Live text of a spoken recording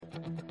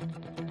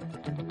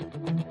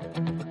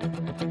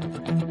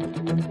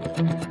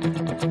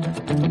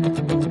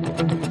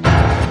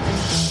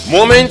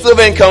Moments of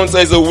Encounter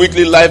is a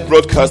weekly live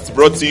broadcast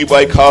brought to you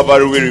by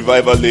Calvary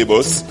Revival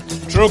Labels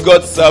through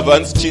God's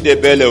servant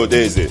Chidebele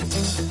Odeze.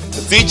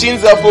 The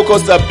teachings are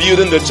focused on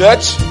building the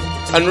church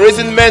and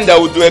raising men that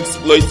will do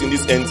exploits in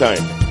this end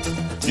time.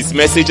 This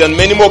message and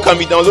many more can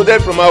be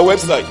downloaded from our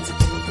website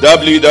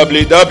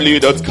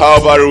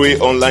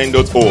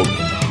www.calvaryonline.org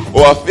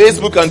or our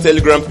Facebook and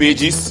Telegram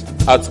pages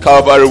at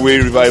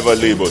Calvary Revival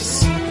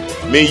Labels.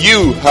 May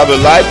you have a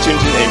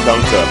life-changing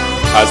encounter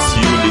as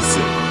you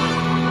listen.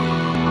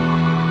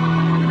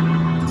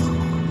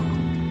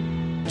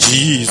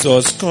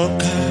 Jesus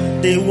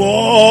conquered the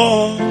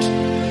world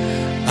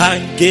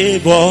and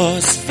gave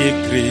us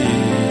victory.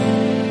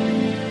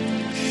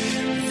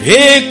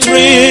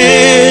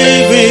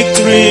 Victory,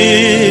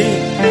 victory,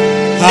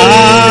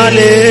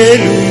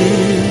 hallelujah.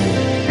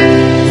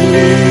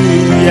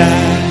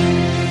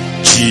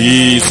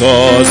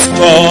 Jesus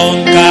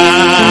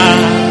conquered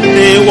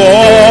the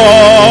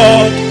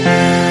world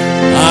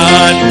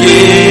and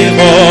gave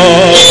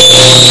us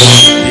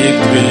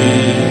victory.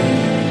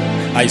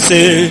 I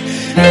say,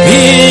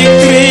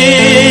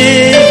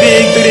 victory,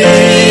 victory,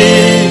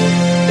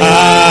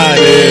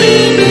 hallelujah.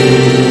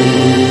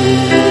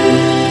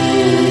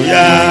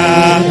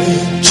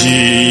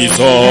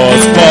 Jesus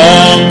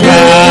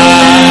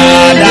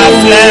conquered the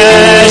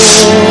flesh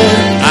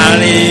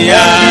and he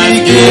has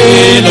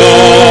given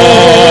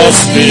us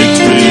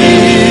victory.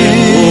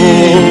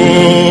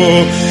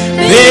 Oh,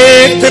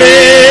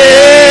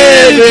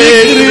 victory,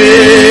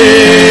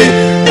 victory,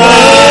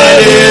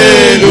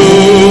 hallelujah.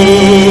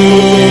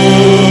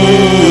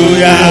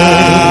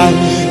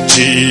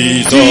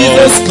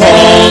 Jesus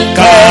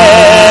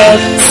conquered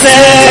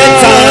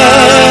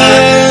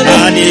Satan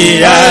and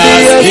he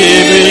has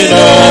given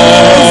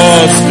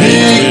us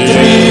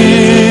victory.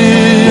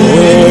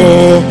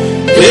 Oh,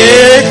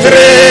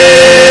 victory,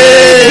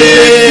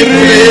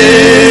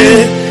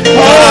 victory,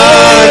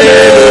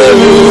 hallelujah.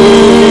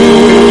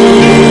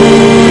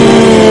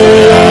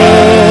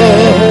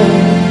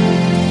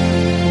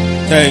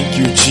 Thank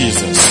you,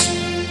 Jesus.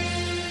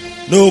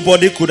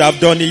 Nobody could have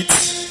done it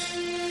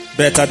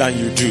better than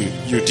you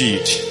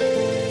did.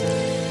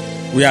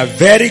 We are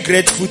very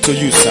grateful to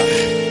you, sir,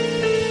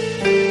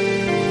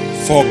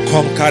 for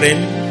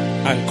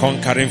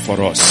conquering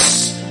for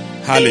us.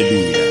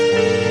 Hallelujah.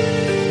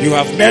 You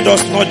have made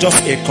us not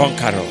just a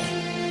conqueror,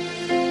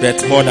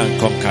 but more than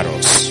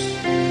conquerors.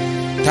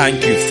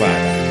 Thank you,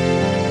 Father.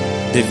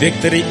 The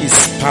victory is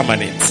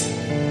permanent.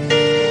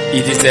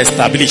 It is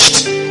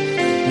established.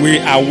 We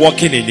are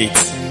walking in it.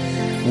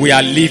 We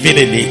are living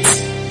in it.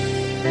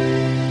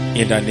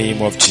 In the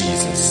name of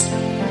Jesus.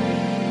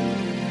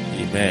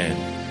 Amen.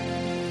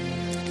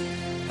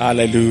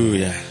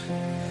 Hallelujah.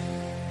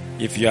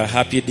 If you are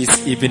happy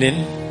this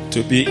evening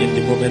to be in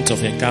the moment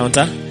of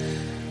encounter,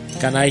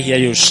 can I hear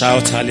you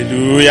shout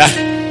hallelujah?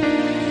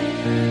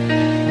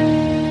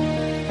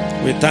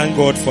 We thank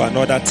God for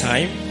another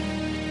time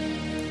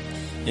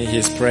in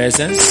His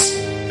presence.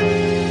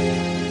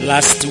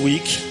 Last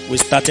week we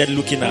started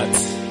looking at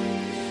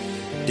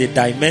the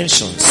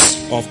dimensions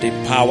of the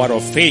power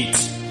of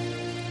faith,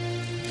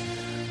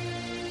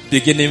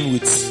 beginning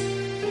with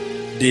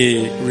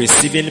the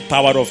receiving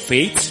power of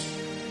faith,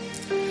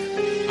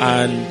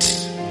 and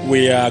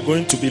we are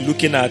going to be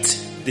looking at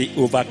the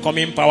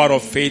overcoming power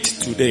of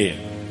faith today.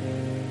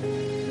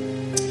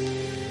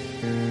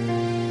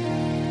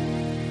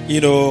 You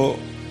know,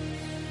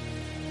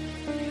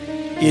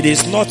 it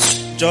is not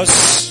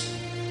just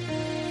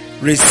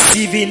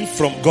receiving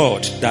from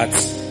God that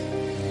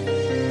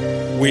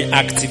we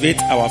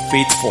activate our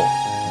faith for.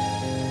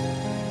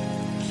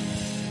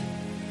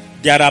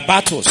 There are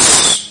battles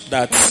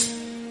that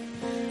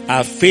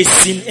are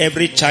facing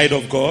every child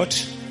of God,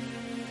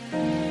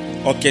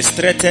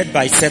 orchestrated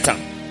by Satan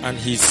and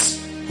his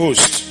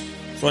host.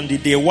 From the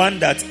day one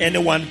that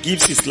anyone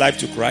gives his life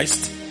to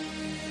Christ,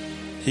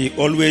 he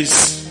always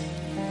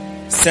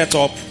set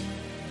up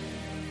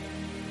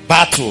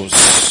battles,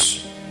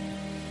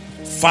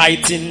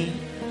 fighting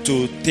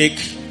to take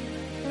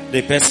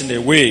the person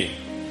away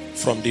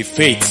from the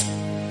faith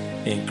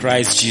in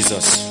Christ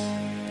Jesus.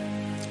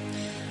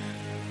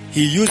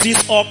 He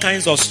uses all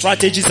kinds of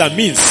strategies and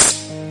means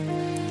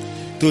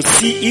to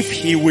see if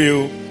he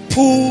will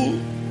pull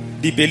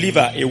the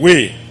believer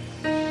away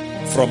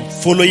from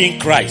following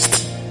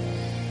Christ,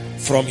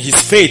 from his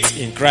faith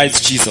in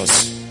Christ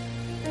Jesus.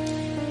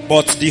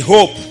 But the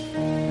hope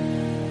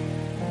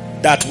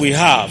that we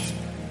have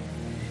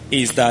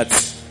is that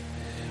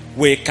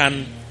we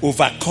can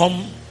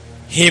overcome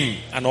him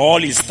and all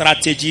his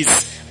strategies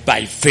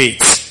by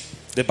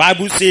faith. The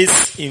Bible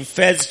says in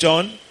 1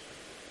 John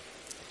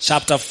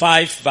chapter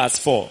 5 verse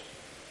 4,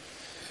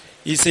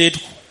 he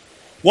said,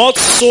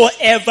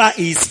 whatsoever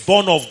is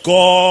born of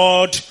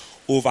God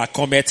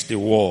overcometh the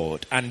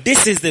world. And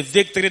this is the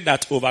victory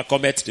that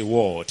overcometh the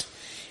world,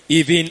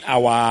 even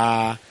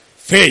our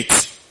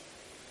faith.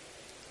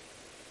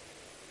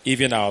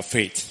 Even our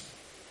faith.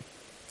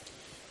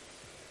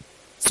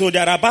 So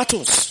there are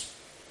battles.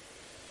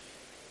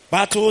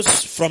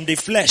 Battles from the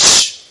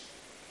flesh.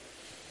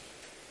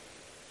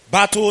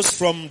 battles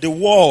from the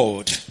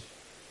world,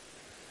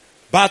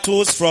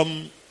 battles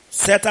from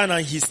Satan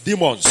and his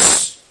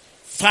demons,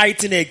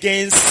 fighting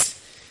against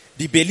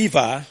the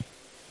believer,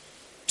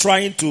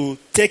 trying to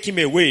take him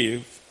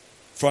away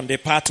from the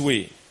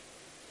pathway.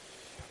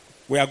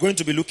 We are going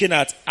to be looking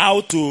at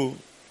how to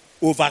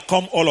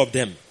overcome all of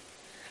them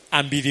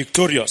and be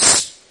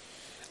victorious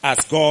as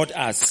God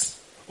has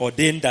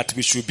ordained that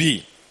we should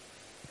be.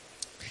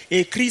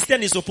 A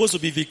Christian is supposed to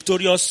be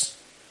victorious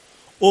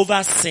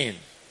over sin,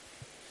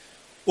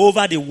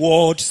 over the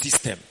world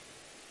system,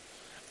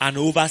 and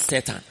over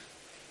Satan.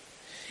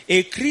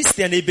 A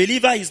Christian, a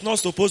believer, is not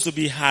supposed to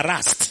be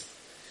harassed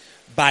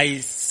by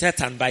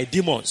Satan, by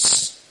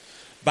demons,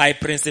 by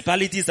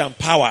principalities and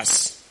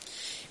powers.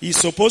 He's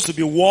supposed to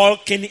be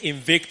walking in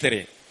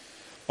victory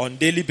on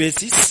daily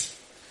basis,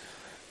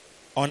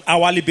 on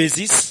hourly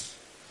basis,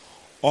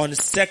 on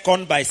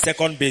second by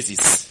second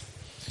basis.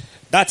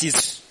 That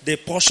is the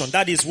portion.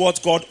 That is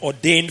what God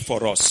ordained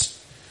for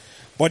us.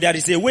 But there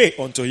is a way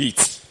unto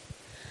it.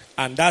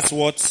 And that's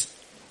what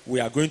we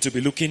are going to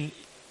be looking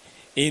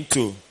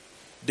into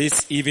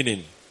this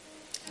evening.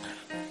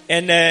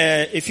 In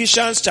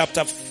Ephesians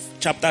chapter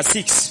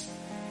 6,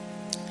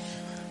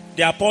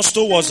 the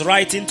apostle was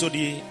writing to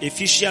the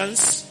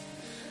Ephesians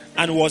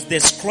and was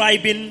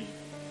describing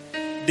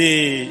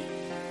the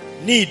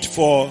need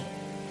for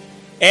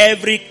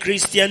every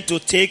Christian to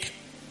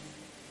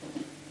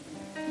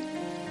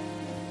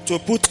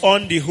put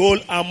on the whole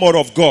armor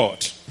of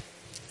God.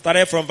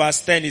 Started from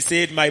verse 10, he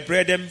said, "My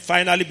brethren,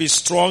 finally be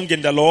strong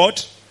in the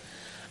Lord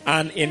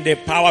and in the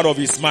power of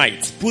his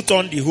might. Put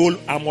on the whole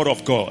armor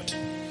of God,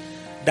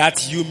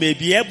 that you may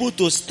be able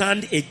to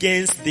stand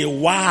against the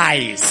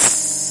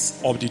wiles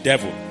of the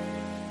devil."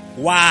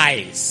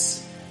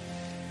 Wiles.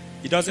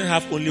 He doesn't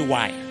have only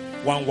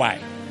one why.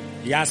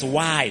 He has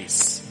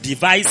wiles,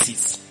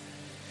 devices.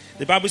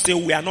 The Bible says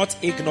we are not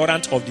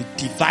ignorant of the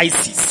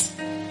devices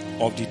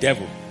of the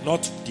devil,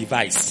 not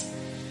device.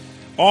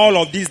 All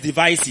of these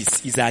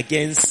devices is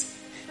against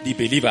the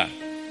believer.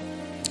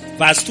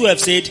 Verse 12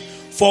 said,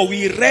 "For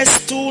we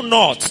wrestle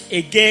not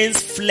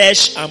against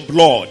flesh and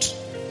blood,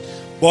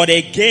 but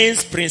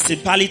against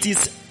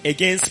principalities,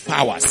 against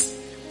powers,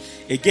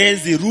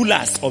 against the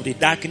rulers of the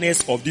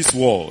darkness of this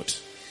world,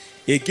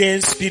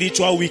 against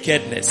spiritual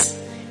wickedness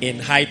in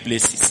high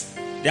places."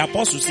 The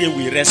apostle say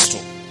we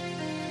wrestle.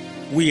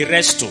 We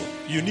wrestle.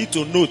 You need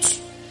to note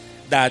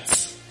that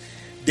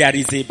there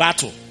is a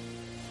battle.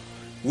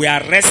 We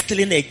are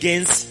wrestling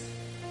against,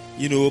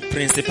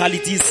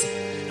 principalities,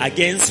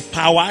 against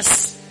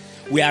powers.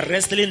 We are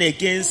wrestling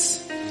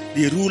against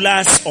the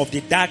rulers of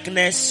the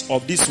darkness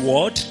of this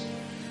world.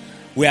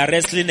 We are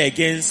wrestling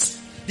against,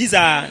 these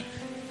are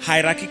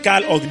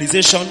hierarchical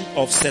organization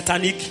of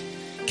satanic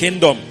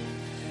kingdom.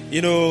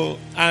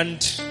 And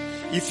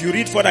if you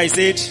read further, I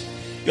said,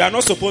 you are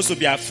not supposed to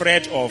be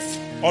afraid of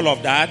all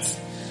of that.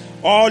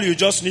 All you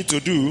just need to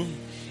do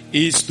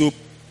is to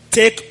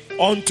take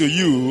unto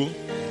you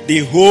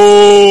the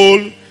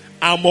whole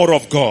armor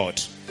of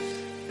God,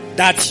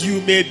 that you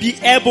may be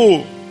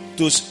able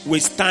to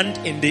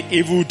withstand in the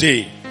evil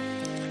day,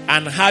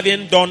 and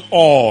having done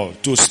all,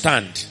 to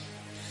stand.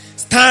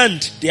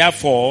 Stand,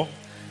 therefore,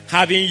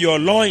 having your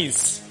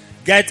loins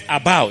girt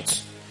about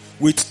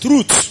with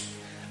truth,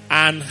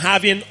 and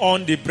having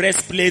on the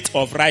breastplate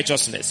of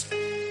righteousness,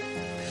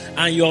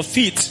 and your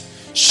feet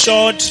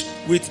shod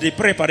with the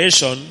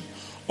preparation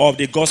of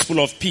the gospel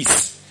of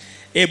peace.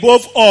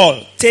 Above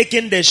all,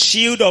 taking the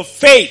shield of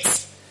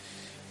faith,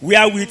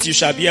 wherewith you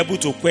shall be able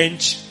to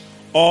quench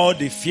all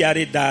the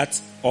fiery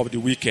darts of the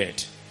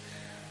wicked.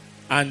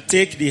 And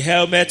take the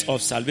helmet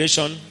of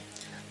salvation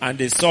and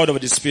the sword of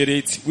the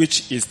Spirit,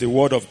 which is the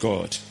word of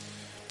God,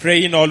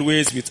 praying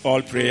always with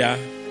all prayer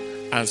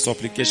and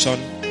supplication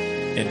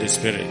in the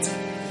Spirit.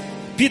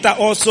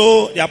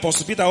 The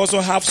Apostle Peter also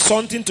have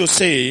something to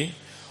say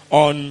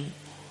on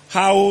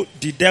how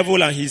the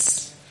devil and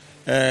his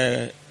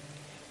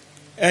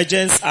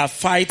agents are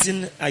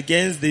fighting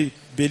against the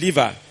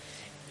believer.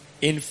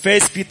 In 1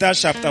 Peter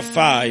chapter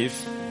 5,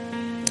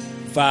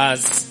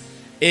 verse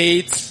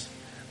 8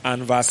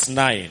 and verse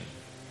 9.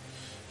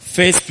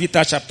 1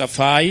 Peter chapter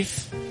 5,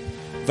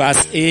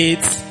 verse 8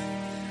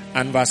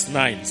 and verse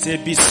 9. Say,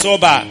 be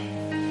sober,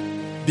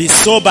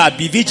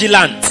 be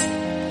vigilant,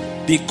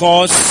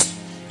 because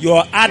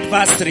your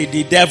adversary,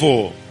 the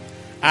devil,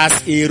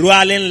 as a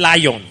roaring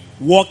lion,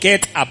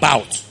 walketh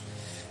about,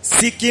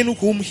 seeking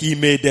whom he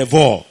may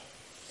devour.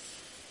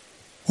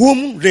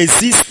 Whom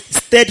resist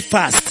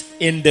steadfast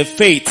in the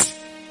faith,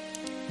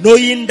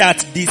 knowing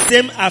that the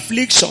same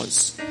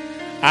afflictions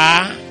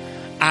are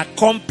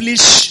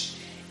accomplished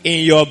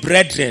in your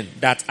brethren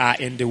that are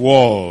in the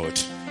world.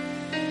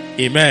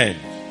 Amen.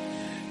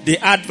 The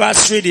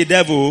adversary, the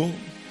devil,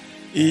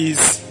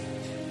 is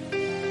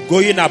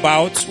going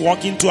about,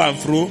 walking to and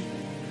fro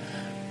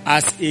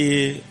as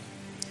a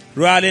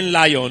roaring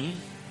lion,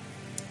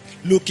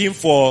 looking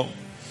for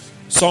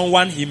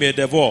someone he may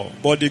devour.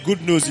 But the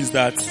good news is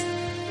that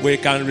we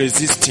can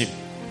resist him.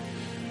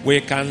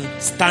 We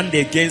can stand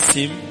against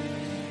him,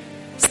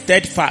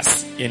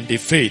 steadfast in the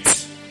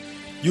faith.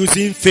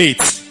 Using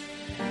faith.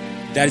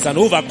 There is an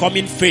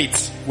overcoming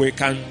faith we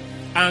can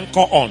anchor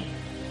on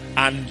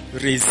and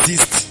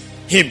resist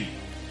him,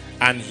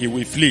 and he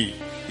will flee.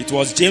 It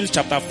was James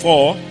chapter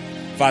 4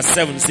 verse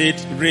 7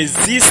 said,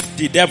 resist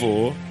the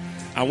devil,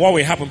 and what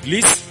will happen,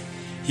 please?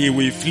 He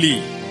will flee.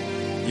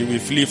 He will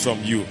flee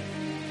from you.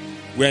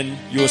 When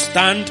you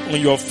stand on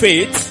your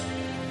faith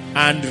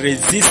and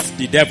resist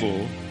the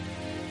devil,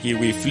 he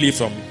will flee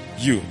from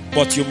you.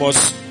 But you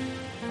must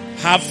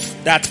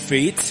have that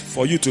faith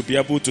for you to be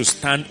able to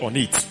stand on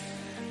it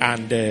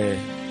and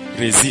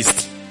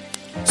resist.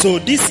 So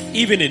this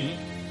evening,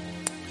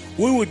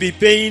 we will be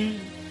paying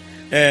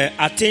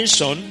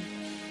attention.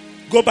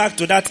 Go back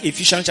to that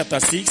Ephesians chapter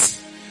 6.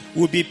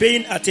 We'll be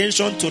paying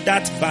attention to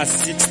that verse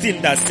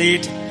 16 that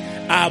said,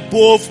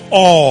 above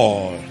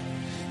all,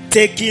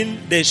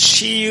 taking the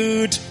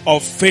shield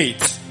of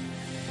faith,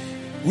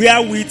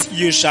 wherewith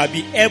you shall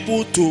be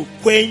able to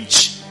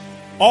quench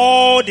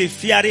all the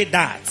fiery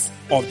darts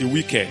of the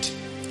wicked.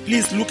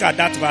 Please look at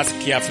that verse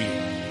carefully.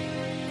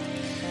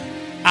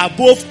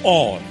 Above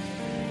all,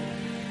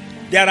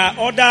 there are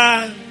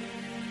other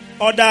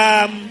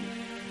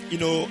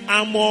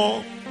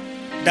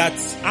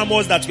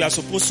armors that we are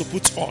supposed to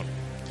put on.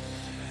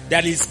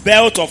 There is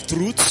belt of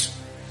truth.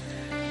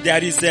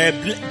 There is a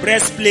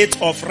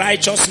breastplate of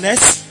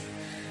righteousness.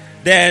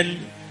 Then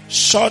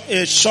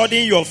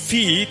shodding your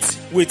feet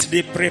with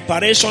the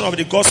preparation of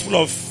the gospel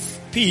of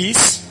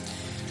peace.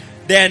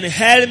 Then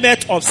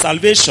helmet of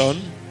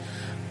salvation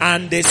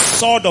and the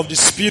sword of the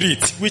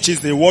Spirit, which is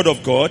the word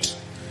of God.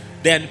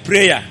 Then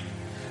prayer.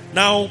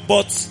 Now,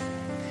 but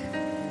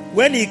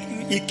when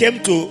he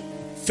came to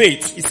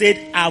faith, he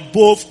said,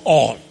 above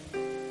all.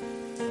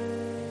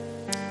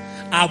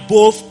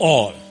 Above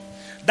all.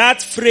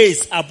 That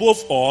phrase,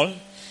 above all,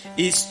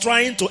 is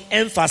trying to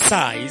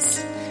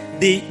emphasize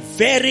the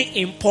very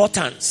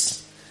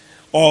importance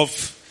of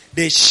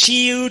the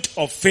shield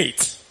of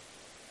faith.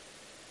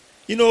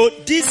 You know,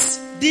 this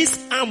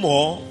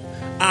armor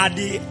are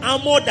the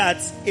armor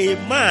that a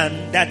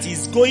man that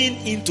is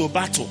going into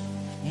battle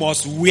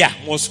must wear,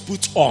 must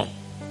put on.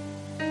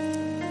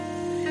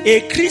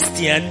 A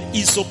Christian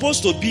is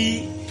supposed to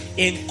be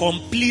in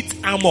complete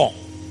armor,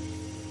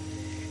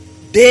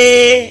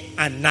 day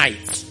and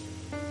night,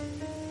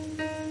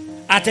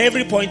 at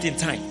every point in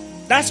time.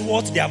 That's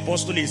what the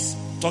apostle is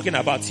talking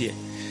about here.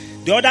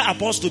 The other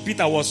apostle,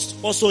 Peter, was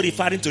also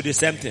referring to the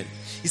same thing.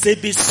 He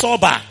said, be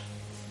sober,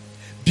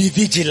 be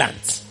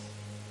vigilant,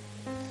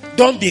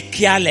 don't be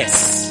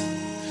careless,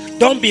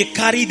 don't be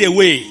carried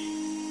away,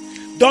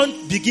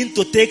 don't begin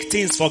to take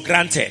things for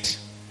granted.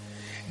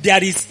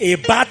 There is a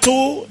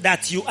battle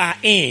that you are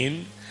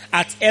in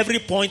at every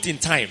point in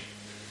time.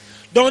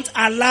 Don't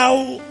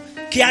allow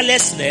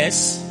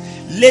carelessness,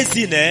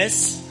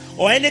 laziness,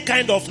 or any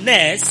kind of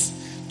ness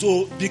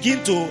to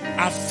begin to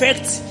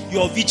affect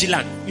your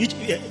vigilance,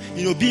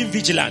 being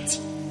vigilant.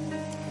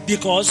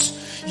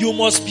 Because you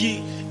must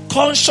be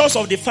conscious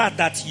of the fact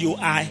that you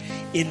are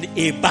in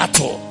a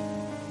battle.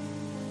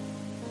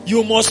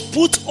 You must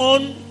put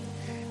on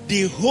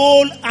the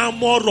whole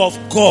armor of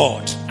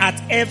God at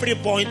every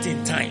point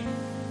in time.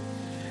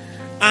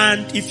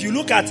 And if you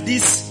look at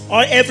this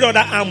or every other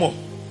armor,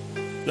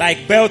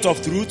 like belt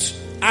of truth,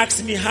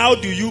 ask me, how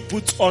do you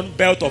put on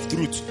belt of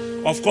truth?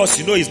 Of course,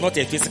 you know it's not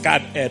a physical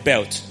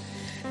belt.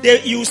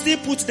 You still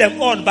put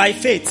them on by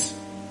faith.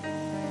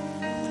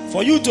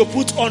 For you to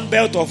put on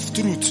belt of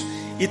truth,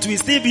 it will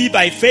still be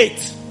by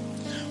faith.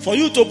 For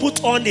you to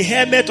put on the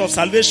helmet of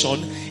salvation,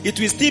 it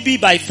will still be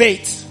by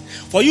faith.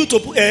 For you to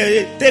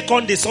take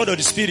on the sword of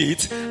the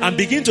Spirit and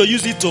begin to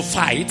use it to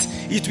fight,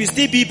 it will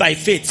still be by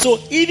faith. So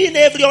even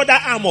every other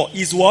armor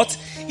is what?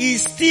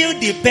 Is still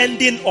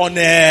depending on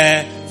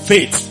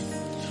faith.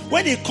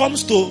 When it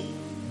comes to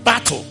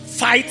battle,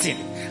 fighting,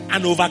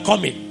 and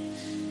overcoming,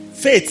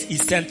 faith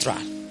is central.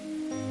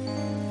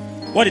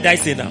 What did I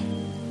say now?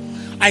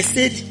 I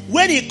said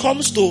when it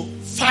comes to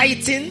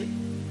fighting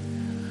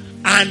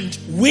and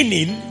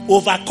winning,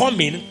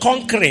 overcoming,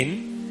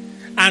 conquering,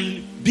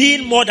 and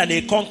being more than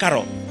a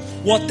conqueror,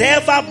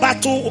 whatever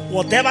battle,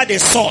 whatever the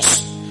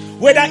source,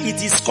 whether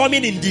it is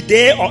coming in the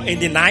day or in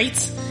the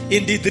night,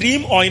 in the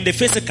dream or in the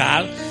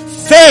physical,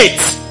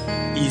 faith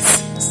is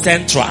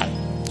central.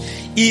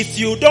 If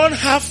you don't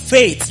have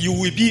faith, you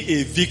will be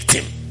a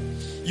victim.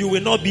 You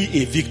will not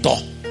be a victor.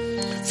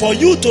 For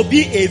you to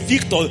be a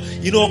victor,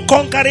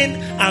 conquering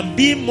and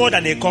being more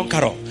than a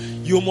conqueror,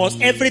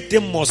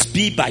 everything must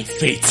be by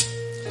faith.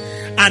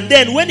 And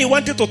then when he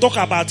wanted to talk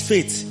about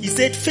faith, he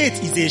said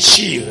faith is a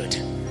shield.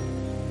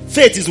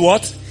 Faith is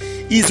what?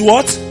 Is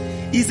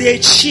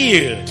a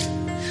shield.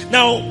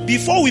 Now,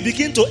 before we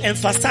begin to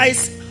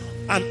emphasize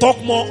and talk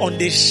more on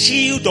the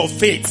shield of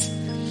faith,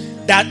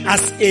 that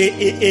as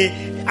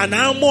an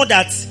armor,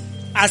 that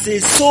as a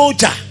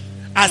soldier,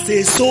 I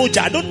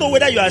don't know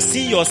whether you are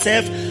seeing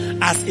yourself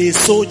as a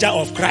soldier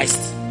of Christ,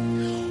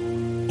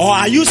 or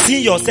are you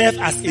seeing yourself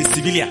as a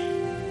civilian?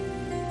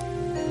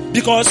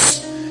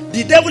 Because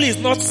the devil is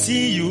not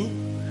seeing you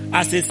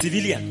as a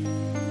civilian.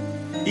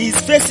 He's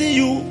facing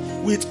you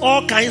with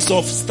all kinds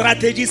of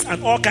strategies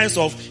and all kinds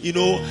of,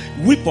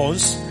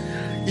 weapons,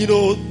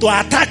 to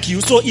attack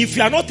you. So if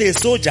you are not a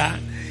soldier,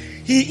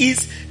 he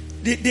is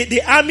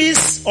the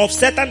armies of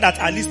Satan that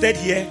are listed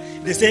here.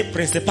 They say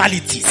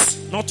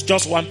principalities, not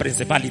just one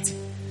principality.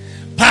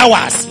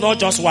 Powers, not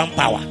just one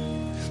power.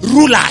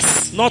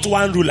 Rulers, not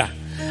one ruler.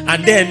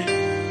 And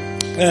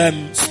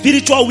then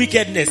spiritual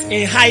wickedness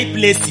in high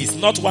places,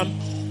 not one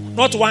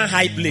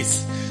high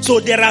place. So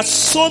there are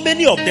so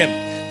many of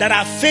them that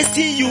are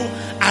facing you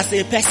as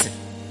a person.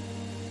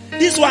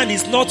 This one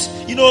is not,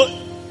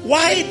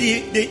 why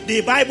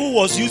the Bible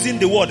was using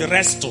the word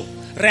resto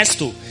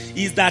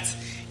is that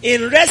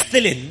in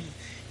wrestling,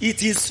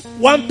 it is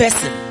one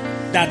person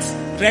that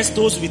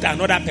wrestles with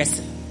another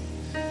person.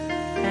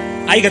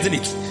 Are you getting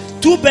it?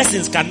 Two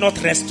persons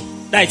cannot wrestle.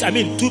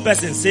 Two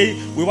persons say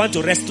we want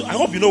to wrestle. I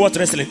hope you know what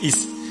wrestling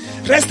is.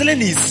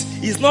 Wrestling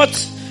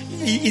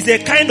is a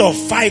kind of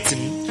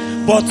fighting,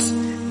 but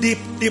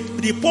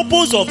the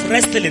purpose of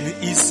wrestling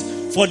is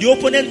for the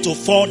opponent to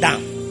fall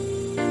down.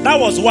 That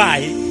was why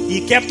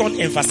he kept on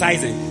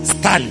emphasizing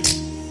stand.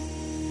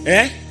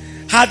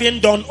 Having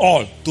done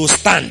all, to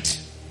stand.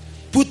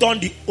 Put on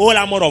the whole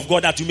armor of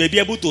God that you may be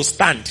able to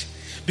stand.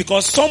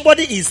 Because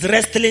somebody is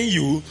wrestling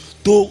you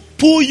to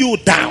pull you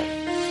down,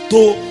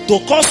 to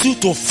cause you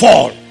to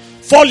fall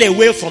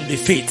away from the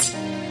faith.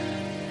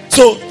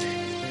 So,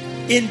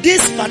 in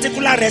this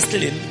particular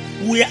wrestling,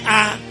 we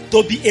are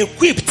to be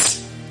equipped,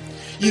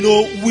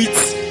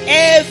 with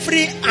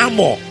every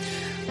armor,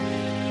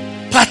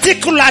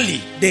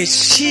 particularly the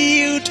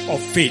shield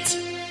of faith.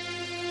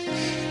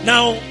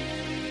 Now,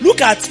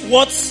 look at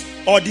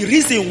the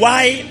reason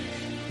why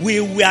we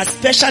were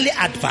specially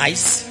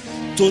advised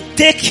to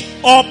take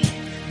up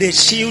the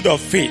shield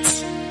of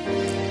faith.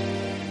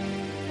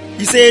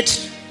 He said,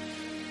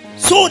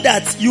 so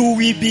that you will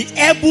be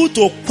able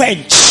to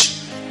quench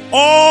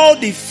all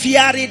the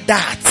fiery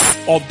darts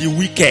of the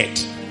wicked.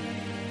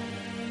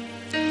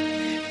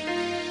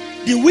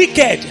 The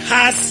wicked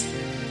has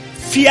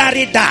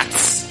fiery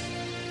darts.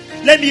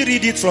 Let me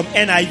read it from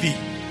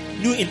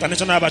NIV, New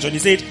International Version. He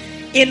said,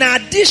 in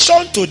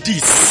addition to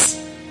this,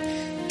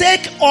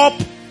 take up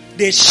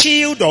the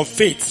shield of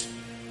faith,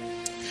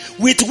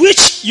 with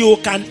which you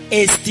can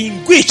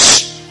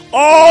extinguish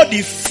all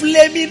the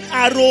flaming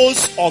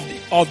arrows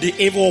of the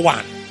evil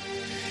one.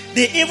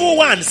 The evil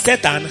one,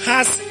 Satan,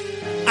 has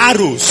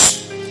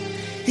arrows.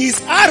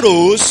 His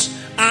arrows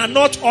are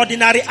not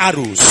ordinary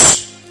arrows.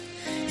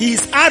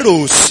 His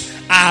arrows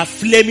are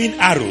flaming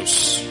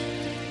arrows.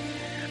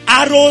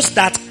 Arrows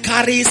that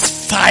carries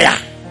fire.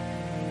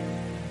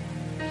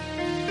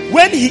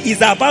 When he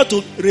is about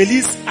to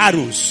release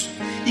arrows,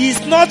 he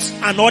is not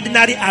an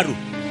ordinary arrow.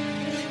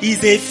 He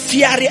is a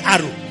fiery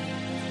arrow.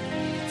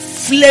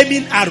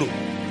 Flaming arrow.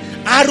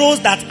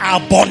 Arrows that are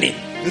burning,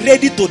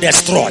 ready to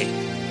destroy.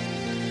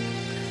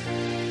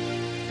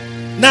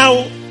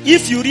 Now,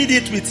 if you read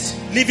it with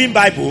Living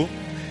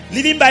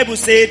Bible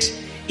said,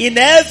 in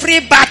every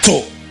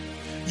battle,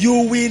 you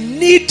will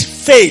need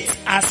faith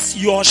as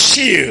your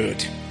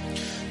shield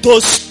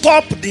to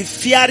stop the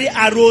fiery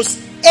arrows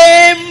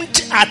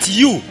aimed at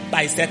you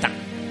by Satan.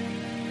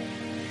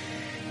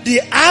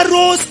 The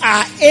arrows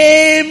are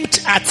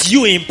aimed at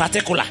you in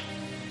particular.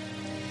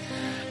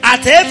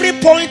 At every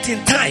point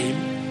in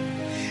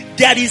time,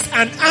 there is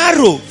an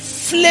arrow,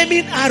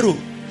 flaming arrow,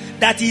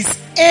 that is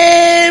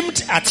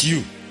aimed at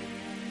you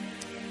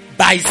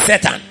by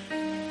Satan.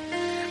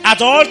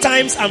 At all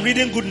times, I'm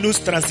reading Good News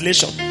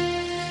Translation.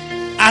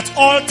 At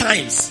all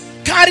times,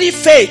 carry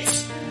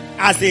faith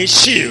as a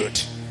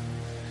shield.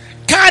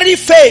 Carry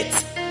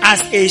faith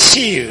as a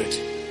shield.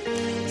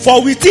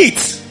 For with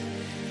it,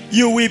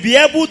 you will be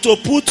able to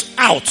put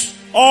out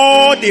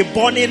all the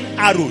burning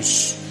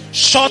arrows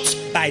shot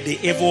by the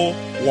evil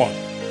one.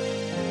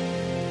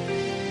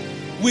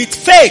 With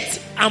faith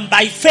and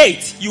by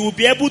faith, you will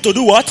be able to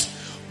do what?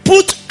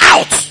 Put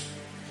out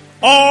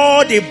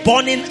all the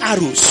burning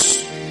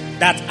arrows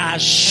that are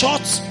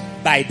shot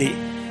by the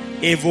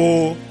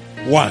evil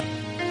one.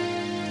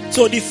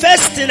 So the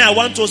first thing I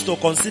want us to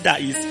consider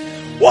is,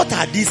 what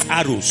are these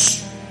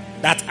arrows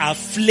that are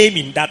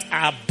flaming, that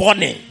are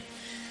burning,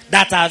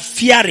 that are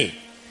fiery?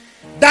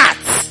 That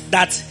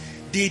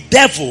the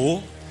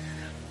devil,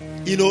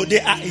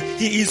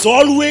 he is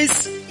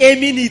always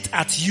aiming it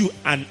at you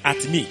and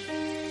at me,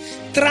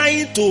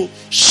 trying to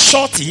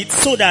shoot it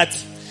so that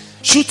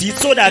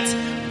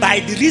by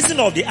the reason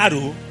of the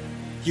arrow,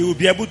 he will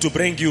be able to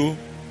bring you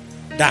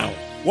down.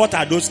 What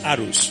are those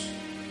arrows?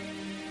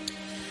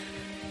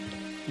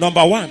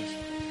 Number one,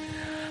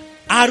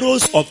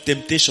 arrows of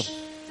temptation.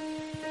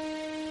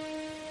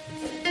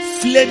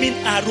 Flaming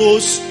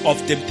arrows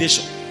of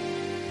temptation.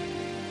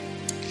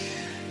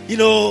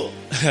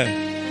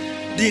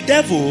 The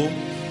devil,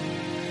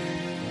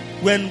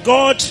 when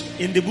God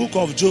in the book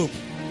of Job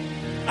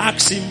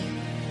asked him,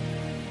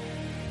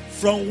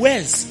 from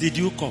whence did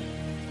you come?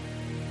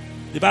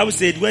 The Bible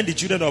said, when the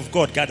children of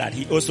God gathered,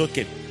 he also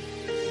came.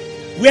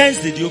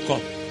 Whence did you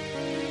come?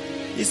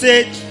 He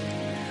said,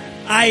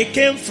 I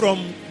came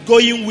from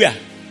going where?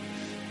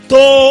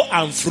 to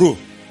and fro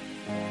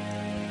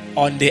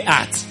on the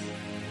earth.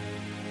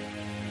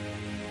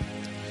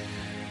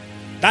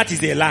 That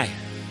is a lie.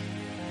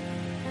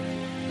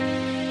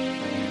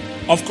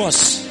 Of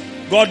course,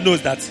 God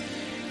knows that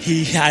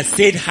he has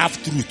said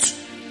half truth.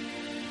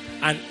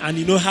 And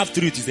you know half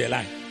truth is a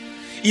lie.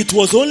 It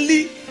was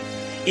only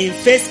in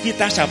 1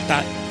 Peter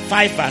chapter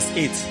 5 verse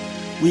 8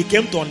 we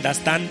came to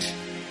understand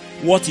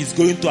what he's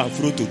going to and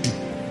fro to do.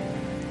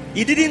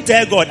 He didn't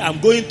tell God,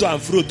 I'm going to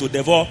and fro to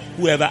devour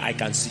whoever I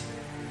can see.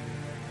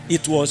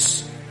 It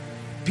was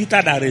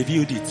Peter that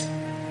revealed it.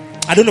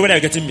 I don't know whether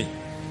you're getting me.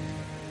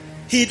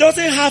 He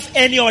doesn't have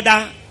any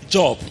other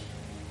job.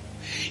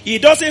 He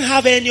doesn't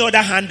have any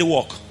other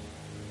handiwork.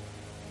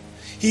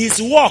 His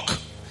work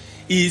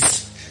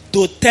is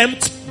to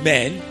tempt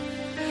men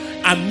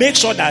and make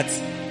sure that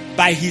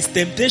by his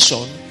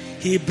temptation,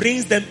 he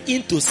brings them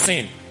into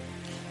sin.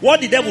 What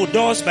the devil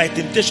does by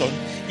temptation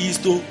is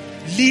to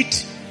lead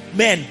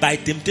men by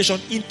temptation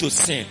into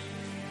sin.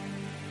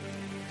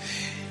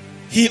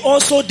 He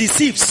also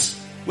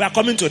deceives. We are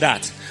coming to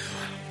that.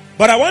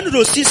 But I want you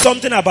to see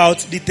something about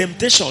the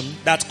temptation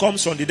that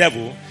comes from the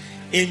devil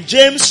in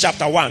James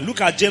chapter 1.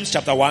 Look at James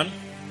chapter 1,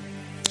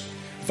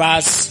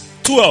 verse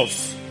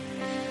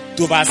 12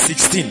 to verse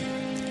 16.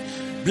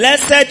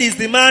 Blessed is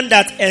the man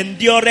that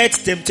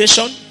endureth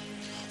temptation,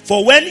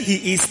 for when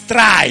he is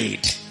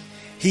tried,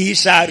 he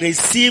shall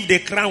receive the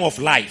crown of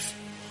life,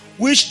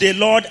 which the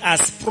Lord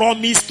has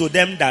promised to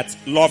them that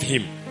love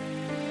him.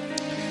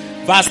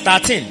 Verse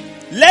 13.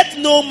 Let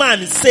no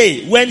man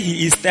say when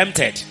he is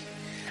tempted,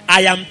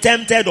 I am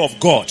tempted of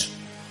God.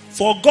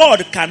 For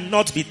God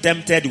cannot be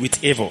tempted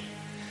with evil,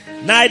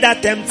 neither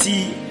tempt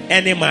he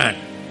any man.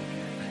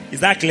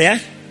 Is that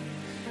clear?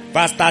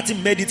 Verse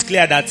 13 made it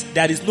clear that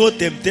there is no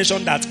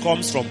temptation that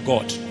comes from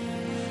God.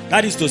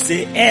 That is to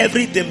say,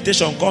 every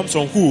temptation comes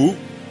from who?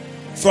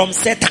 From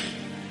Satan.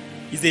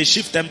 He's a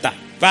chief tempter.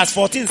 Verse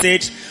 14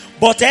 said,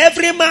 but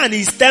every man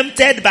is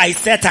tempted by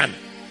Satan.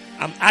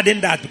 I'm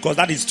adding that because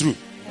that is true.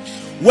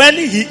 When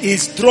he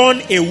is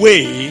drawn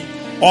away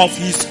of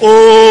his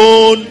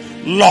own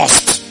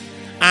lust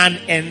and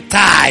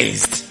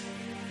enticed.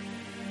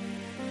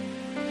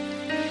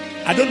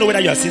 I don't know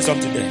whether you are seeing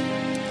something there.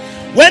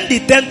 When the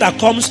tempter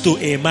comes to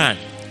a man,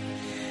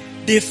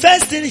 the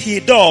first thing he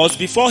does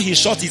before he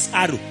shoots his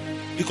arrow,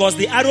 because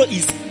the arrow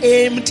is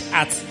aimed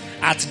at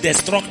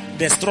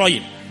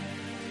destroying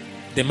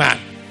the man.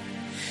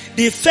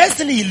 The first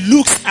thing he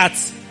looks at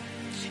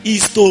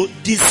is to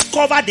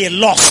discover the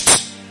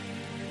lust,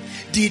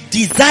 the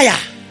desire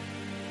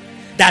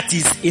that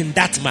is in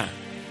that man.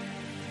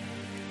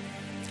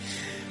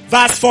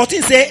 Verse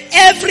 14 says,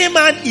 every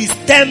man is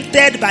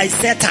tempted by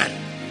Satan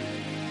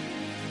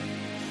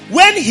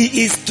when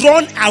he is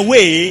drawn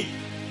away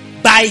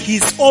by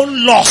his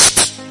own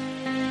lust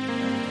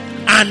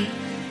and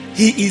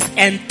he is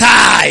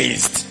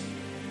enticed.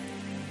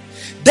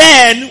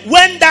 Then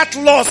when that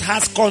lust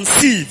has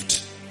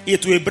conceived,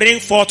 it will bring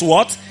forth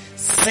what?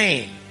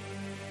 Sin.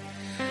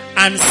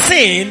 And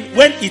sin,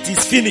 when it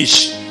is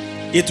finished,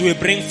 it will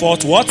bring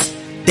forth what?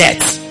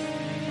 Death.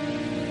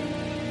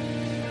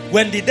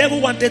 When the devil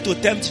wanted to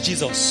tempt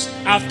Jesus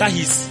after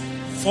his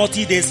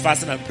 40 days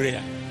fasting and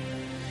prayer,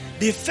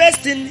 the first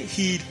thing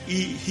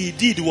he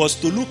did was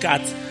to look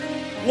at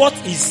what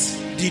is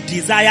the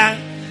desire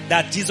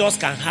that Jesus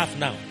can have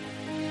now.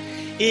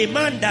 A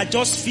man that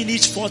just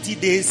finished 40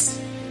 days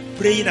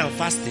praying and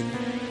fasting,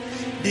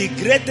 the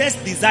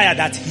greatest desire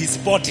that his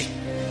body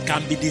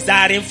can be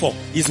desiring for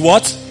is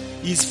what?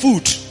 Is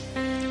food.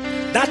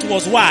 That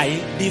was why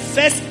the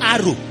first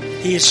arrow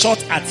he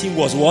shot at him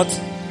was what?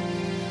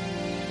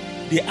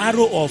 The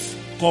arrow of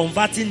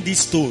converting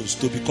these stones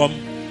to become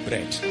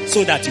bread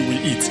so that you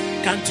will eat.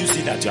 Can't you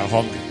see that you are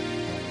hungry?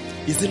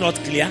 Is it not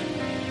clear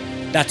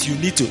that you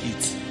need to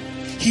eat?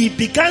 He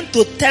began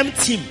to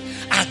tempt him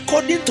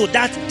according to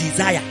that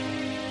desire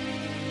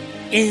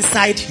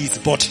inside his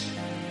body.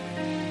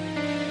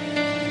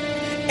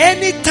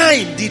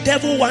 Anytime the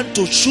devil wants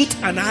to shoot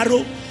an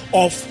arrow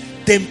of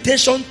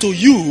temptation to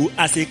you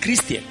as a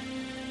Christian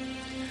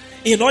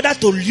in order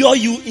to lure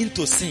you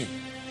into sin,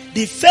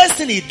 the first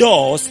thing he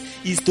does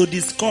is to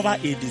discover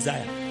a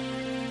desire,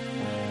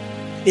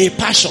 a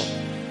passion.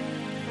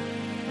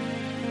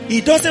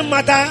 It doesn't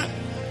matter,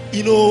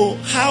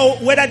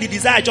 whether the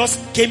desire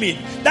just came in.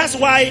 That's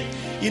why,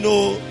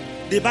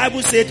 the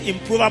Bible said in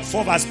Proverbs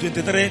 4 verse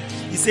 23,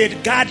 it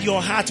said, guard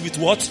your heart with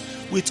what?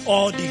 With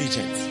all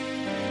diligence.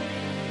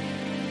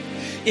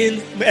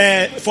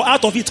 For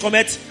out of it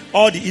cometh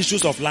all the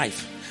issues of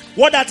life.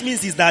 What that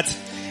means is that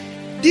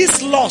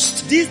this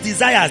lust, these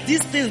desires,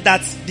 these things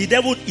that the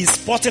devil is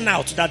spotting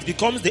out that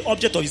becomes the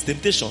object of his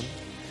temptation,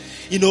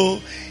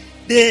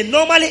 they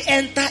normally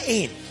enter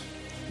in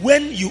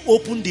when you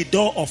open the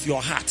door of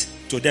your heart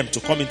to them to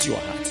come into your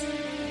heart.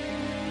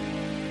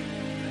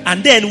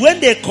 And then when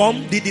they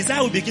come, the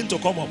desire will begin to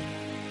come up.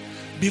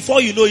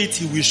 Before you know it,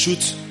 he will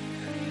shoot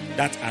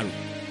that arrow.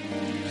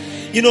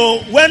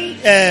 When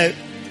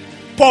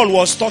Paul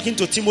was talking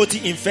to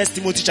Timothy in 1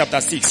 Timothy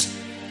chapter 6,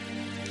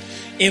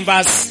 in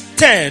verse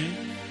 10,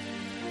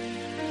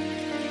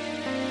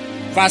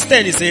 Verse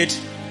 10 he said,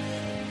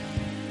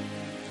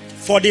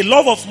 for the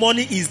love of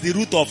money is the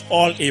root of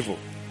all evil.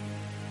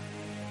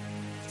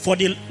 For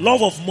the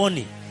love of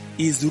money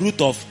is the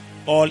root of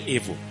all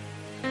evil.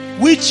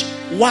 Which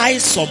why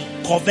some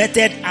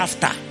coveted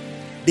after,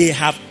 they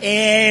have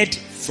erred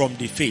from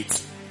the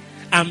faith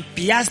and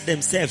pierced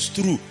themselves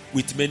through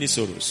with many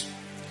sorrows.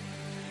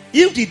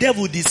 If the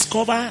devil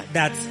discover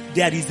that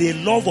there is a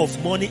love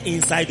of money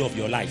inside of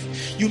your life,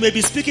 you may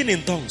be speaking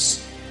in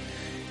tongues.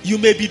 You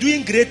may be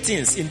doing great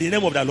things in the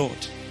name of the Lord.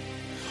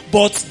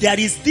 But there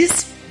is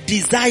this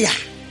desire,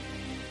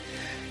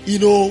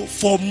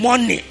 for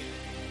money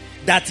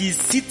that is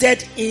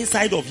seated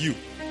inside of you.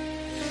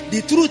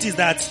 The truth is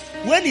that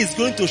when he's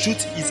going to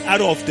shoot his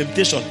arrow of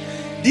temptation,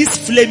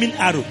 this flaming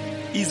arrow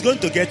is going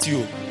to get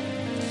you.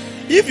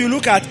 If you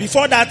look at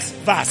before that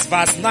verse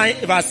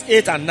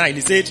 8 and 9,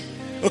 he said,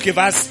 okay,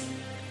 verse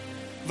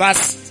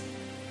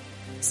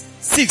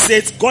 6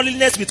 says,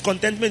 godliness with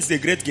contentment is a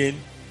great gain.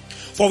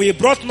 For we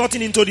brought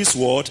nothing into this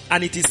world,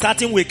 and it is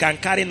certain we can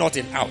carry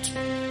nothing out.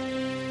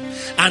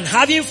 And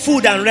having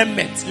food and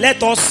raiment,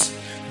 let us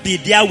be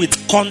there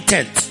with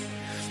content.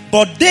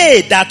 But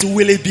they that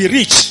will be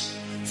rich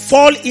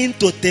fall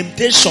into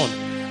temptation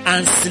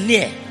and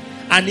snare,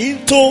 and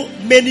into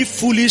many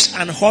foolish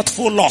and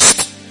hurtful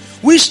lusts,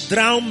 which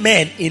drown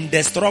men in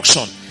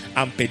destruction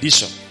and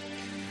perdition.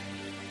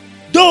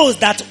 Those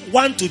that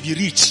want to be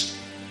rich,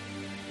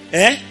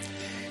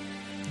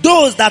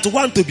 those that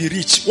want to be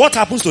rich, what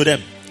happens to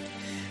them?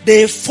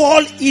 They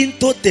fall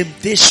into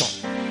temptation,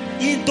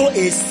 into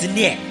a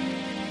snare.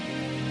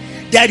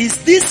 There is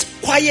this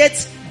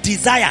quiet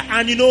desire,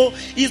 and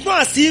it's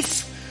not as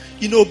if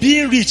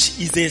being rich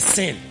is a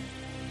sin.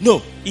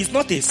 No, it's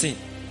not a sin.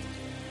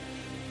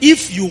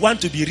 If you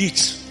want to be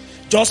rich,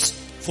 just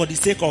for the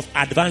sake of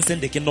advancing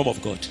the kingdom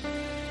of God.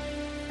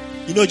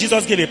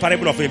 Jesus gave a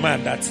parable of a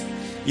man that,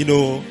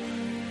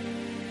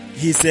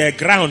 his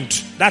ground,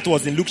 that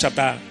was in Luke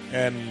chapter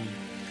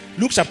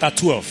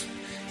 12.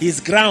 His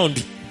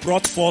ground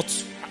brought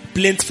forth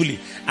plentifully.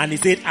 And he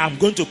said, I'm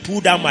going to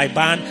pull down my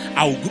barn.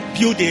 I will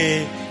build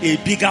a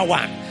bigger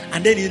one.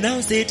 And then he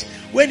now said,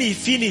 when he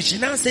finished, he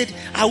now said,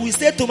 I will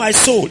say to my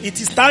soul, it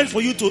is time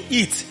for you to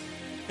eat.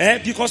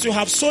 Because you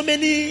have so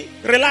many,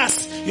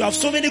 relax, you have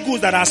so many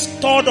goods that are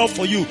stored up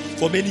for you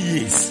for many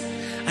years.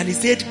 And he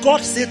said,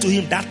 God said to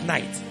him that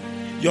night,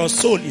 your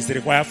soul is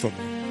required from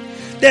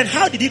you. Then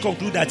how did he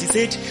conclude that? He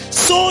said,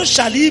 so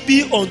shall he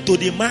be unto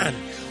the man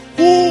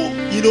who,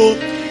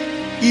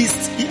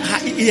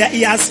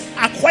 he has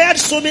acquired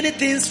so many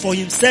things for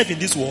himself in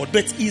this world,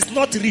 but he is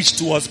not rich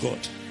towards God.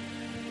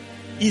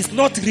 He is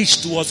not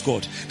rich towards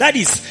God. That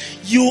is,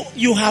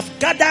 you have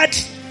gathered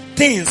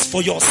things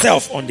for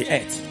yourself on the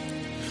earth,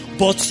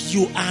 but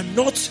you are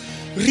not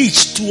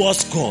rich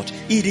towards God.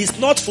 It is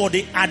not for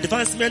the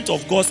advancement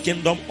of God's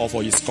kingdom or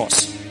for his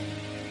cause.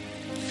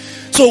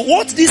 So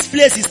what this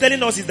place is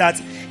telling us is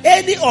that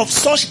any of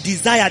such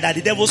desire that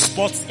the devil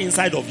spots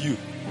inside of you,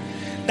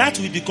 that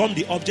will become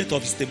the object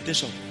of his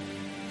temptation.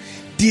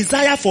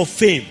 Desire for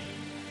fame.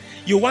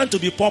 You want to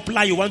be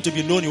popular, you want to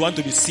be known, you want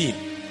to be seen.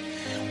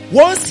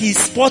 Once he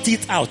spots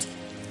it out,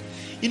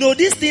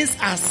 these things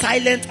are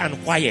silent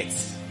and quiet.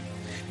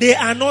 They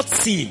are not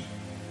seen.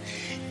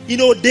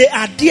 They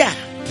are there.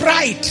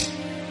 Pride.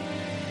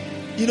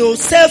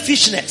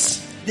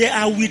 Selfishness. They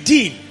are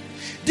within.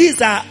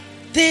 These are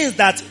things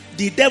that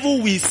the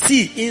devil will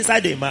see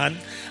inside a man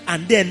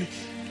and then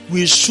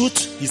will shoot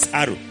his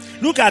arrow.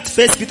 Look at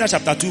 1 Peter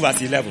chapter 2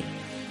 verse 11.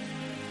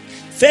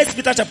 1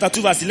 Peter chapter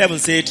 2 verse 11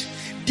 said,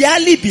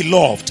 dearly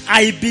beloved,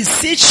 I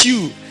beseech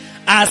you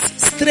as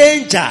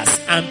strangers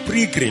and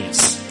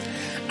pilgrims,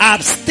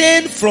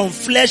 abstain from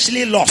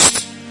fleshly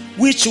lust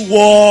which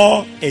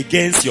war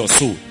against your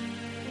soul.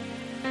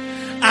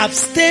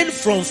 Abstain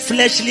from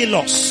fleshly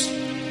lust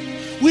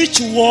which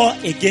war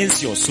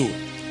against your soul.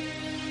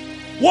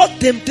 What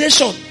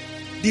temptation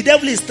the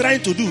devil is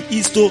trying to do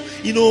is to,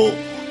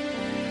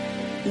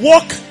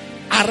 walk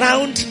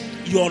around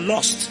your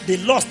lust, the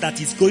lust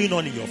that is going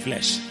on in your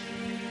flesh,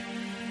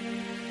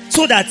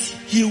 so that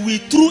he will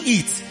through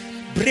it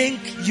bring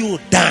you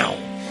down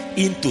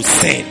into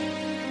sin.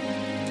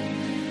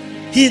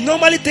 He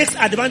normally takes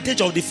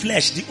advantage of the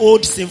flesh, the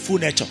old sinful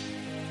nature.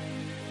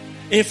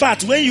 In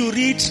fact, when you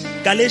read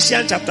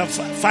Galatians chapter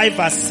 5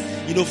 verse,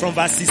 from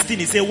verse 16,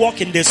 he says,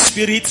 walk in the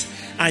spirit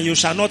and you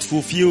shall not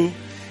fulfill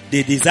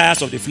the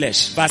desires of the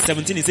flesh. Verse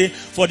 17, he says,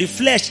 for the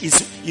flesh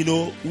is,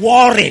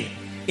 warring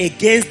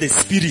against the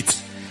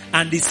spirit,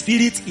 and the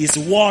spirit is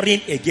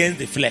warring against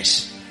the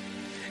flesh.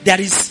 There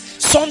is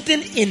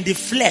something in the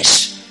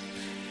flesh,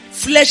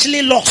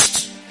 fleshly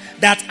lust,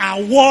 that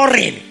are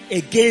warring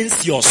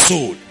against your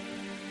soul.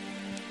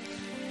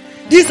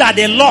 These are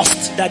the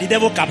lusts that the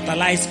devil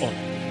capitalized on.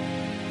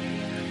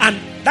 And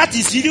that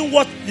is even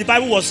what the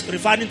Bible was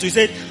referring to. He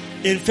said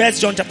in 1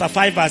 John chapter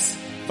 5 verse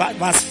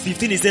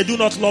 15, he said, do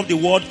not love the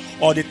world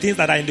or the things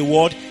that are in the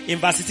world. In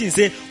verse 16, he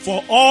said,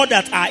 for all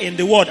that are in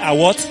the world are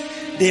what?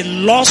 The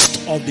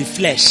lust of the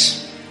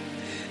flesh,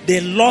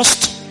 the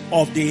lust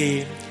of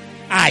the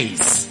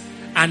eyes,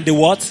 and the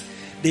what?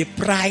 the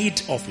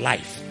pride of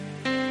life.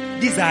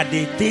 These are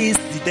the things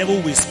the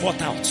devil will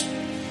spot out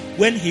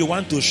when he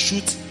wants to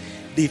shoot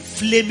the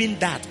flaming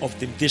dart of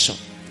temptation.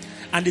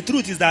 And the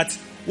truth is that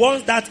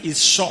once that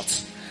is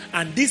shot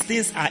and these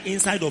things are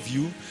inside of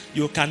you,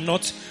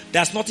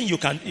 there's nothing you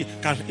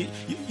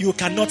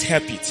cannot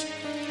help it.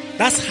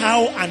 That's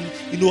how, and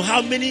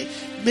how many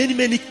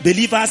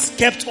believers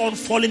kept on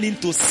falling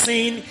into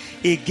sin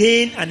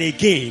again and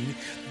again,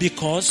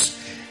 because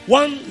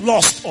one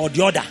lust or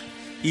the other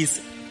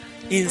is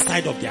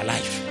inside of their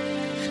life.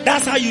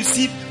 That's how you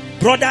see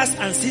brothers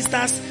and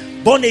sisters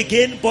born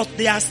again, but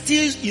they are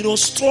still,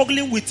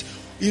 struggling with,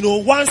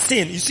 one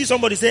sin. You see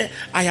somebody say,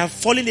 I have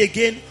fallen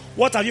again.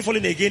 What have you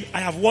fallen again?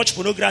 I have watched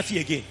pornography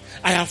again.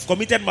 I have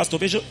committed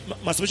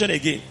masturbation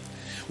again.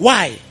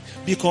 Why?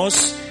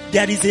 Because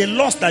there is a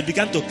lust that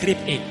began to creep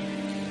in.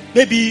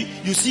 Maybe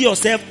you see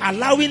yourself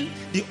allowing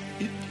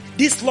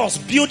this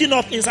lust building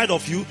up inside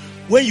of you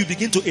when you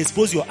begin to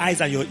expose your eyes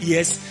and your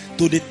ears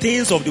to the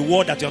things of the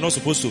world that you're not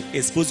supposed to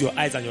expose your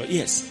eyes and your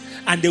ears.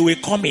 And they will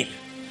come in.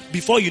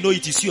 Before you know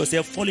it, you see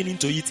yourself falling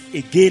into it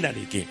again and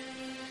again.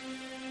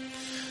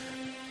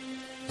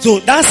 So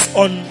that's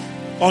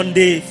on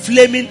the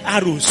flaming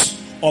arrows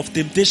of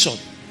temptation.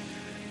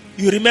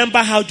 You remember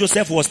how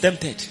Joseph was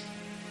tempted.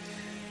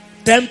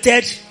 The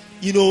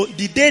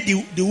day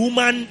the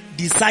woman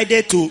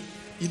decided to,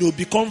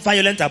 become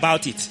violent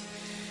about it,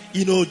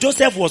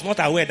 Joseph was not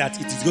aware that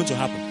it is going to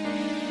happen.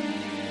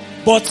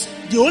 But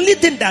the only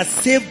thing that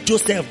saved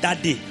Joseph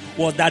that day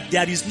was that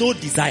there is no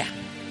desire.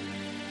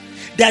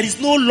 There is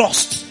no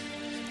lust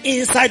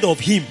inside of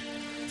him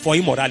for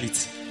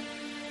immorality.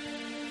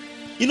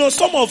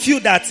 Some of you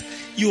that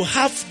you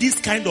have this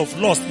kind of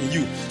lust in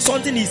you.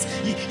 Something is,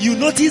 you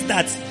notice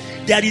that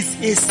there is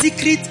a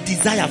secret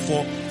desire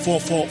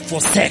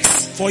for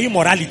sex, for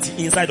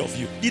immorality inside of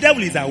you. The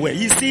devil is aware.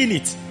 He's seeing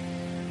it.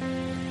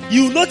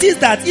 You notice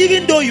that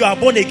even though you are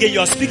born again, you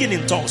are speaking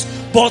in tongues,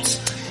 but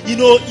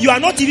you are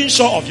not even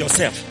sure of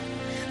yourself.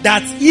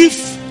 That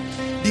if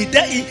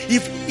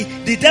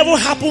the devil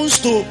happens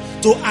to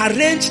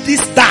arrange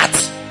this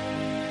dart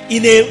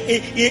in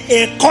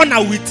a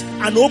corner with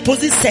an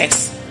opposite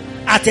sex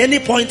at any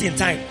point in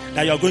time,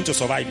 that you are going to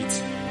survive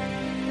it.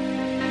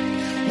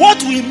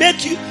 What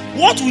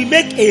will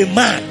make a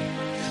man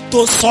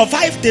to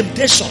survive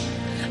temptation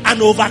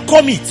and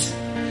overcome it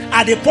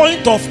at the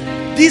point of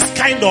this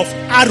kind of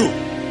arrow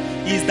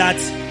is that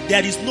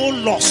there is no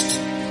lust,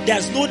 there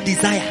is no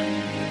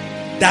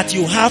desire that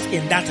you have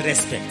in that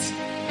respect.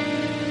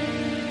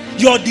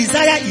 Your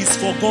desire is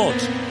for God.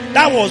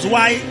 That was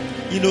why,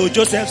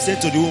 Joseph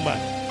said to the woman,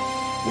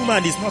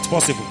 it's not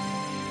possible.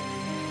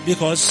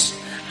 Because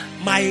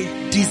my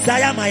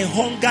desire, my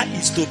hunger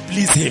is to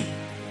please him.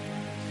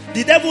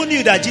 The devil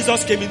knew that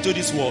Jesus came into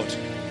this world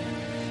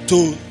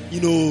to,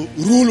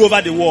 rule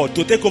over the world,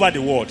 to take over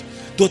the world,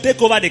 to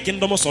take over the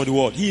kingdoms of the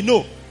world. He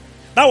knew.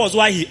 That was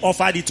why he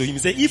offered it to him. He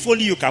said, if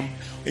only you can,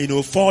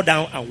 fall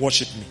down and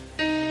worship me,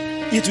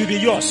 it will be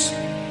yours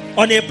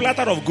on a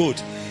platter of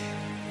gold.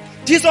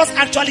 Jesus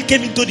actually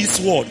came into this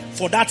world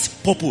for that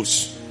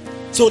purpose.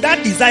 So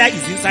that desire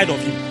is inside of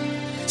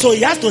him. So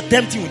he has to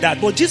tempt him with that.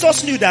 But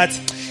Jesus knew that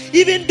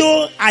even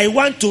though I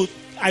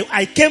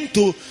came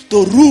to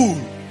rule,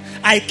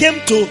 I came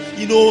to,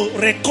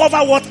 recover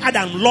what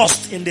Adam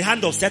lost in the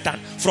hand of Satan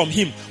from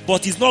him.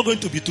 But it's not going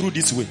to be through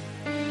this way.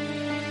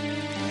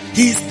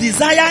 His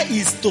desire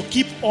is to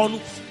keep on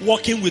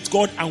walking with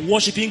God and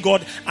worshiping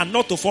God and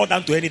not to fall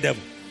down to any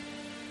devil.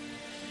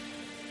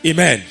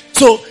 Amen.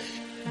 So,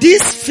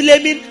 this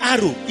flaming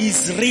arrow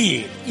is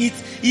real. It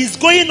is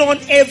going on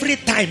every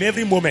time,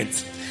 every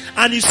moment.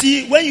 And you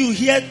see, when you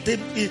hear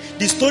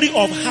the story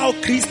of how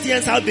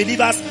Christians, how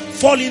believers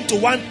fall into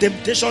one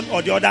temptation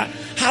or the other,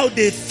 how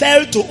they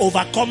fail to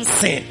overcome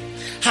sin,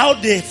 how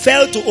they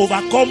fail to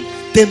overcome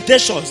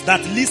temptations that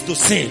leads to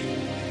sin,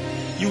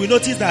 you will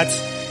notice that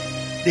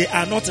they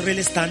are not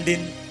really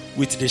standing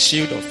with the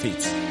shield of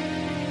faith.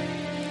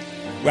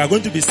 We are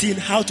going to be seeing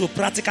how to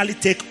practically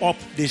take up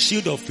the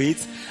shield of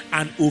faith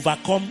and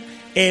overcome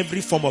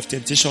every form of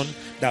temptation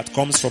that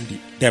comes from the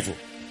devil.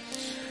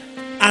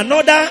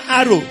 Another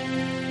arrow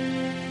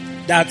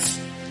that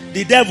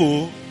the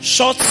devil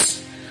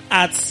shots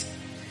at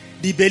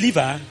the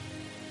believer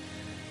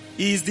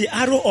is the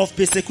arrow of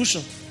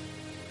persecution.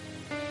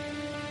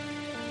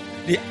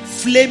 The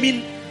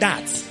flaming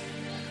dart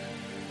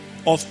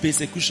of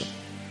persecution.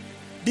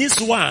 This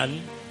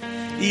one,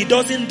 he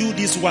doesn't do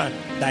this one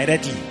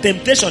directly.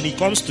 Temptation, he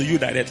comes to you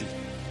directly.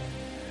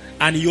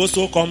 And he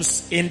also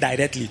comes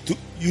indirectly to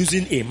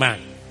using a man.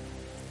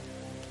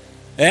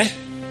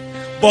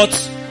 But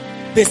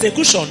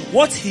persecution,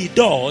 what he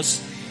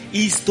does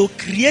is to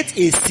create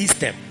a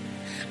system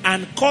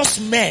and cause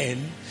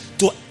men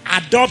to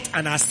adopt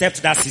and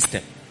accept that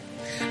system.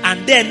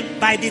 And then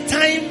by the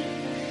time,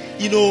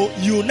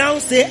 you now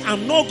say,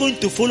 I'm not going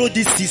to follow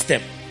this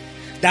system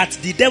that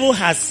the devil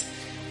has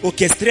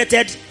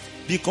orchestrated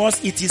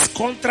because it is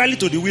contrary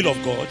to the will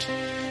of God,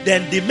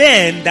 then the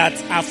men that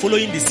are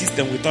following the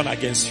system will turn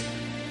against you.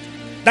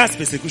 That's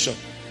persecution.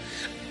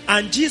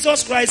 And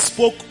Jesus Christ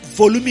spoke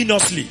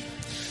voluminously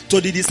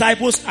to the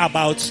disciples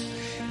about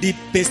the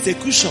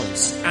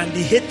persecutions and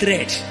the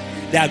hatred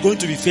they are going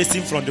to be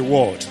facing from the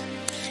world.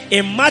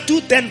 In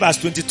Matthew 10 verse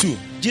 22,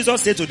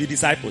 Jesus said to the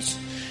disciples,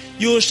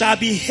 "You shall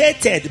be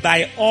hated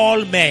by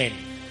all men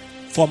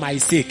for my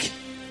sake."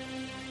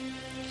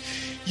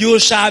 You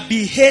shall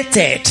be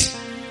hated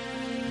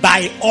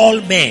by all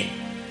men.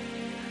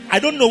 I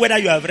don't know whether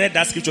you have read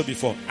that scripture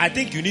before. I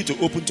think you need to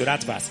open to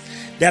that verse.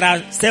 There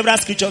are several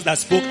scriptures that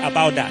spoke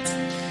about that.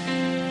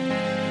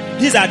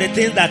 These are the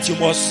things that you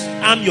must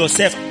arm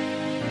yourself,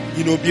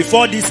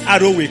 before this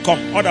arrow will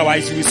come.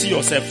 Otherwise, you will see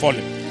yourself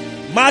falling.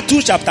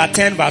 Matthew chapter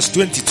 10 verse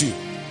 22.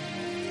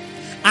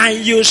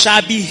 "And you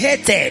shall be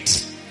hated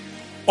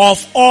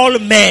of all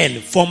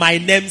men for my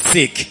name's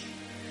sake."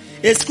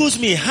 Excuse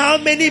me, how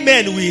many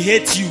men will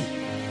hate you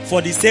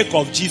for the sake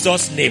of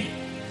Jesus' name?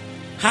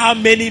 How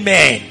many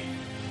men?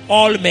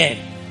 All men.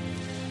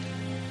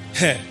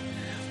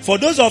 For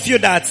those of you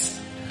that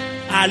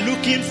are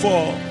looking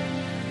for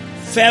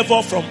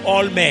favor from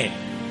all men,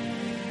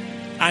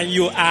 and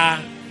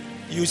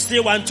you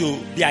still want to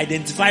be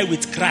identified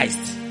with Christ,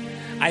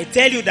 I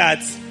tell you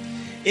that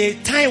a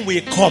time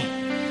will come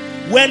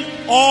when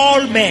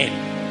all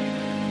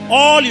men,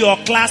 all your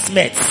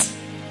classmates,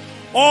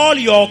 all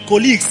your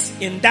colleagues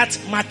in that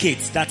market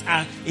that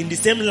are in the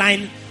same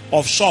line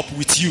of shop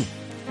with you,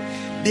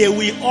 they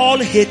will all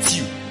hate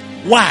you.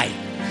 Why?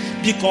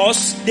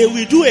 Because they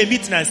will do a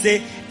meeting and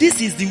say,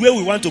 "This is the way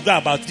we want to go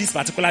about this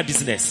particular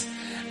business."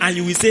 And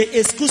you will say,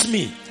 "Excuse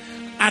me,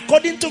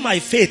 according to my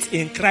faith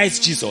in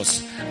Christ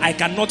Jesus, I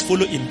cannot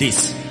follow in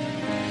this."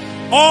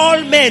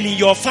 All men in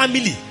your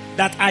family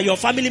that are your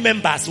family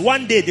members,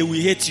 one day they will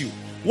hate you.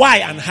 Why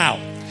and how?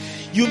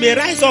 You may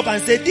rise up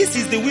and say, "This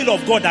is the will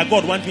of God that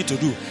God wants me to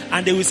do."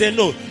 And they will say,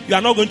 "No, you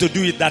are not going to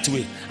do it that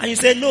way." And you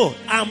say, "No,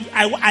 I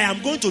am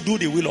going to do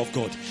the will of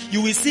God." You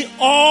will see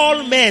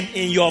all men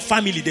in your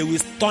family, they will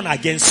turn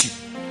against you.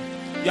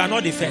 You are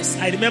not the first.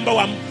 I remember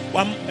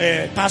one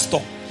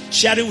pastor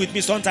sharing with me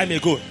some time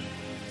ago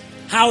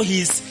how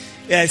his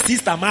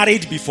sister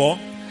married before,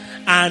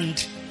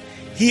 and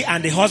she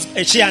and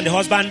the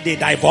husband, they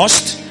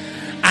divorced.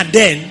 And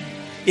then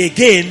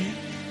again,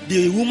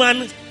 the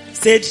woman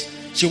said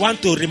she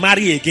wants to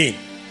remarry again.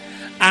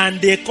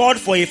 And they called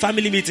for a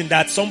family meeting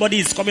that somebody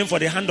is coming for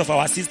the hand of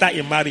our sister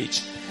in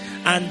marriage.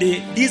 And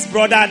this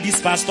brother,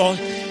 this pastor,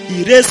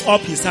 he raised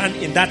up his hand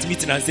in that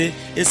meeting and said,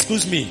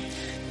 "Excuse me,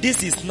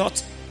 this is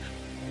not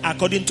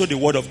according to the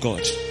word of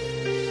God.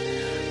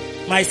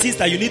 My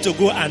sister, you need to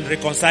go and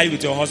reconcile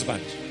with your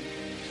husband.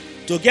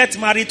 To get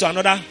married to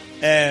another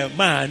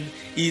man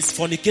is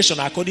fornication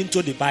according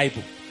to the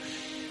Bible.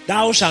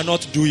 Thou shalt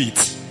not do it."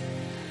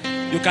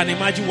 You can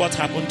imagine what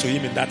happened to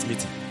him in that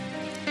meeting.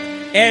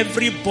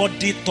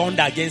 Everybody turned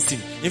against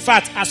him. In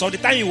fact, as of the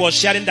time he was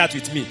sharing that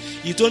with me,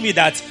 he told me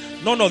that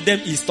none of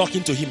them is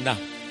talking to him now.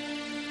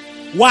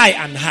 Why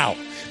and how?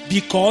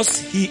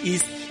 Because he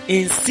is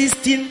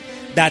insisting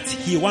that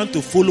he wants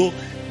to follow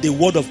the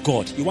word of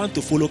God. He wants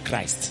to follow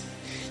Christ.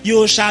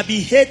 You shall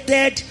be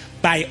hated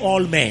by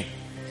all men.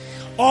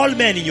 All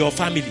men in your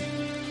family.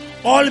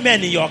 All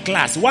men in your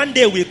class. One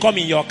day will come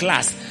in your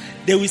class.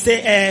 They will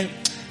say,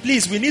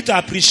 "Please, we need to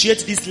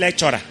appreciate this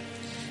lecturer.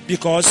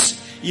 Because,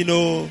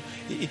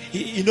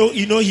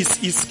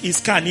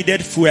 his car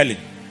needed fueling."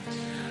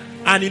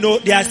 And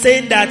they are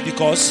saying that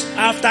because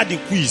after the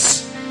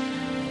quiz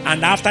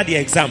and after the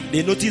exam,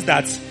 they notice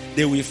that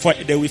they will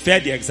fail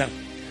the exam.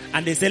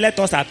 And they say, "Let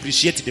us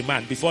appreciate the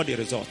man before the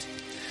result."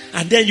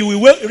 And then you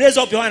will raise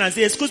up your hand and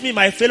say, "Excuse me,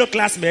 my fellow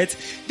classmates,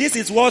 this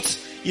is what,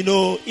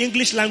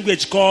 English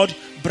language called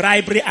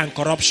bribery and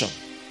corruption."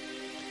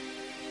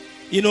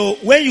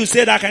 When you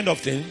say that kind of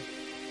thing,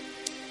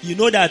 you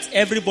know that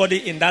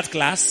everybody in that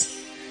class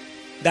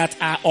that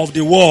are of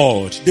the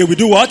world, they will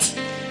do what?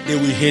 They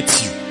will hate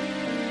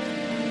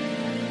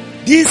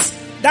you.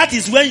 That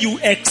is when you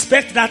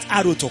expect that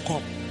arrow to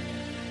come.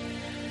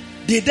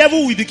 The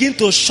devil will begin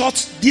to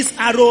shot this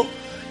arrow,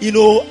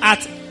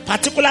 at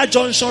particular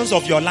junctions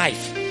of your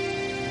life.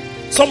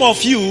 Some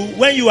of you,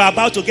 when you are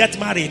about to get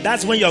married,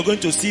 that's when you are going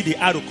to see the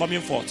arrow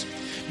coming forth.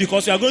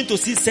 Because you are going to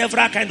see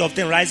several kind of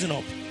things rising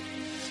up.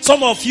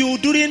 Some of you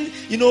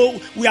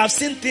we have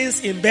seen things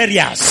in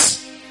burials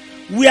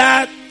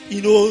where,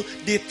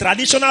 the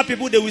traditional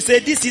people, they will say,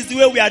 "This is the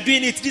way we are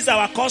doing it. This is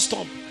our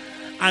custom."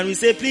 And we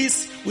say,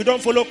 "Please, we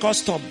don't follow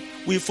custom.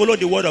 We follow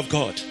the word of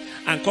God."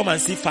 And come and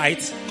see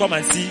fight. Come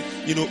and see,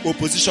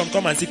 opposition.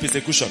 Come and see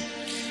persecution.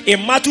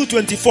 In Matthew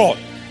 24,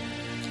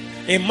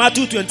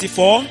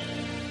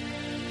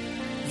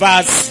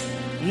 verse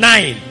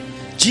 9,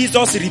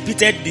 Jesus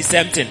repeated the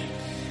same thing.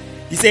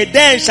 He said,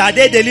 "Then shall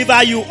they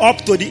deliver you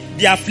up to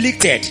the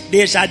afflicted.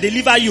 They shall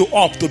deliver you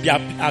up to be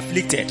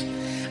afflicted.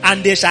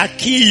 And they shall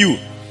kill you.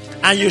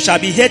 And you shall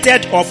be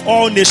hated of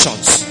all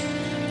nations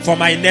for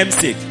my name's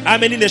sake." How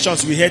many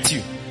nations will hate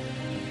you?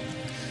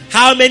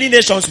 How many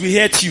nations will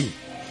hate you?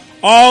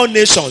 All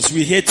nations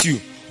will hate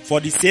you for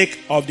the sake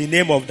of the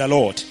name of the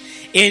Lord.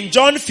 In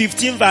John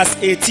 15 verse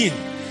 18,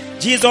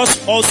 Jesus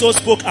also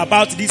spoke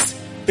about this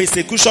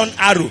persecution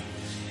arrow.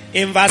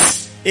 In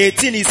verse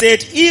 18 he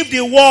said, if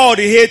the world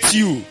hates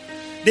you,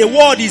 the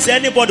world is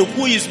anybody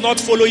who is not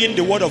following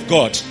the word of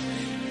God.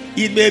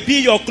 It may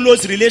be your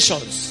close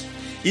relations.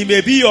 It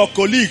may be your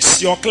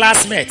colleagues, your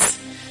classmates.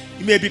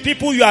 It may be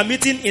people you are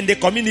meeting in the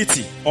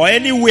community or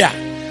anywhere.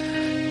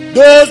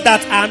 Those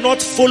that are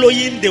not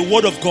following the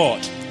word of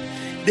God,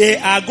 they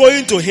are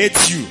going to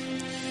hate you.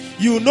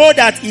 You know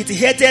that it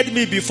hated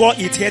me before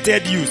it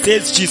hated you,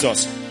 says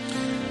Jesus.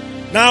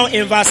 Now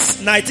in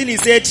verse 19 he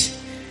said,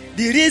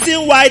 the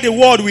reason why the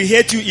world will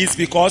hate you is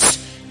because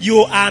you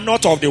are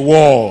not of the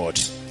world.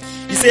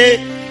 He said,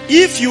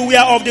 if you were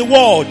of the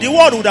world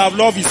would have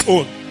loved his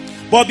own.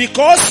 But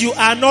because you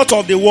are not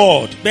of the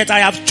world, but I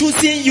have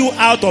chosen you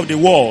out of the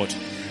world,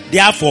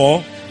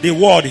 therefore the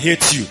world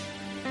hates you.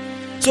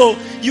 So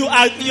you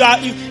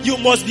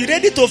must be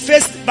ready to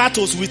face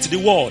battles with the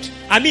world.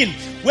 I mean,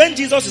 when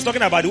Jesus is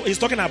talking about, he's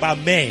talking about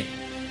men.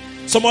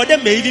 Some of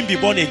them may even be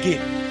born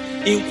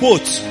again, in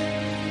quotes,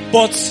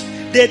 but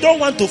they don't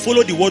want to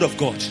follow the word of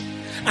God.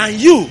 And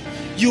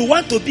you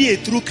want to be a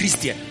true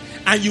Christian,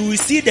 and you will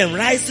see them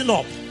rising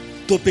up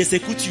to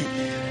persecute you.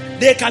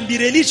 They can be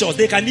religious.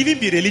 They can even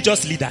be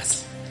religious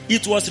leaders.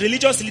 It was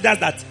religious leaders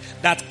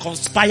that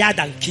conspired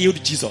and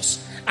killed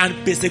Jesus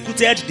and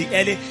persecuted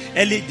the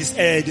early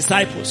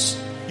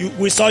disciples.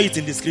 We saw it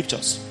in the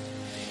scriptures.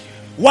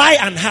 Why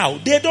and how?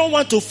 They don't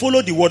want to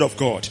follow the word of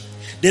God.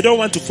 They don't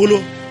want to follow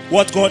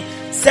what God...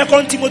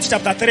 2 Timothy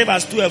chapter 3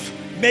 verse 12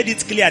 made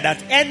it clear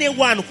that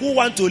anyone who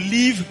wants to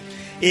live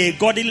a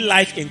godly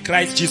life in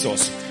Christ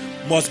Jesus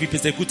must be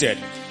persecuted.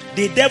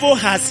 The devil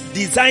has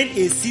designed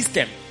a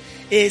system,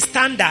 a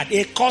standard,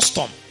 a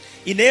custom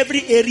in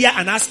every area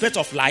and aspect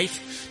of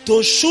life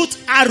to shoot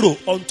arrow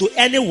onto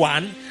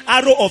anyone,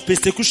 arrow of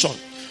persecution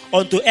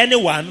onto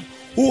anyone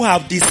who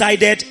have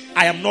decided,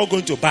 I am not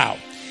going to bow.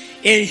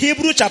 In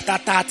Hebrew chapter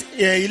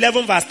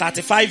 11 verse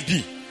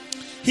 35b,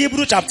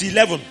 Hebrew chapter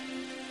 11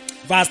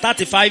 verse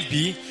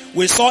 35b,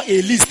 we saw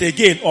a list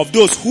again of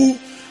those who,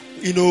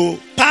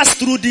 passed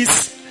through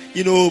this,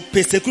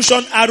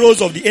 persecution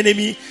arrows of the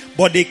enemy,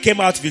 but they came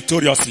out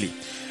victoriously.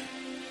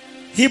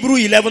 Hebrew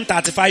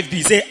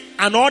 11:35b say,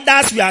 and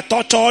others were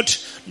tortured,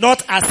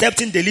 not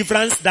accepting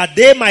deliverance, that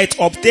they might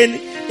obtain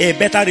a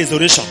better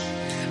resurrection.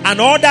 And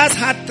others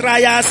had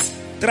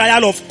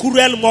trial of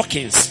cruel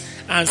mockings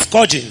and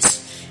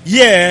scourgings,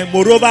 yea,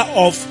 moreover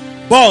of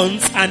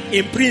bonds and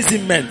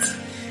imprisonment.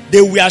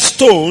 They were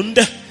stoned,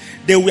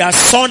 they were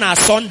sawn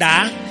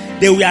asunder,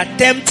 they were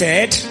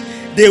tempted,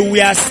 they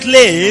were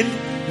slain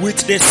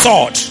with the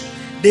sword.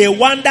 They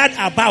wandered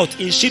about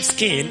in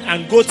sheepskin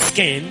and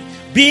goatskin,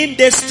 being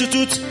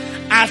destitute,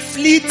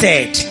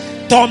 afflicted,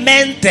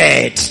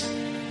 tormented.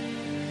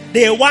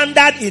 They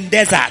wandered in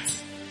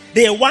deserts.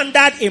 They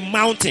wandered in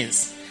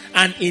mountains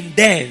and in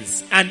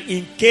dens and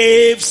in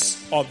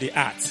caves of the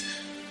earth.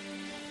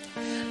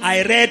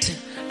 I read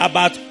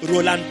about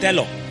Roland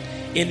Taylor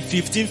in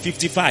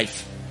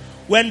 1555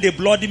 when the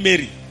Bloody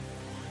Mary,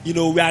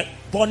 were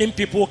burning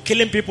people,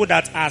 killing people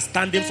that are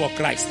standing for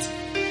Christ.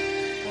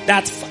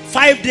 That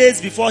 5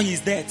 days before his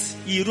death,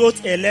 he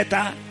wrote a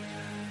letter,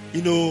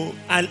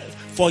 and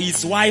for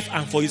his wife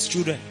and for his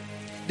children.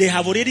 They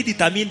have already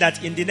determined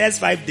that in the next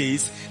 5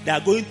 days, they are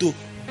going to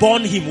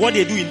burn him. What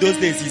they do in those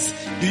days is,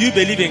 do you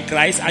believe in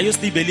Christ? Are you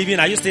still believing?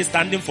 Are you still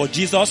standing for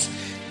Jesus?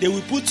 They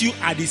will put you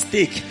at the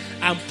stake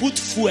and put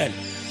fuel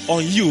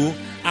on you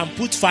and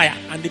put fire,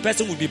 and the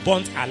person will be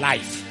burnt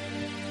alive.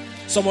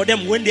 Some of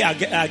them, when they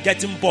are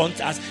getting burnt,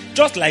 as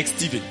just like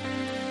Stephen.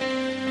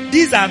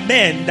 These are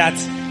men that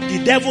the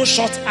devil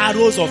shot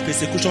arrows of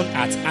persecution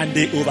at, and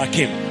they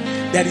overcame.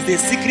 There is a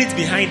secret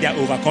behind their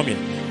overcoming.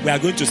 We are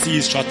going to see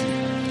it shortly.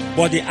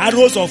 But the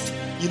arrows of,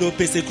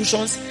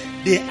 persecutions,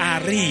 they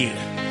are real.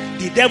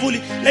 The devil,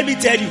 let me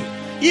tell you,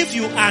 if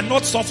you are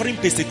not suffering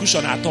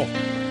persecution at all,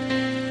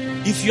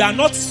 you are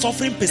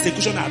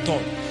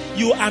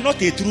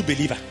not a true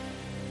believer.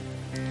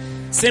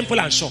 Simple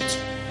and short.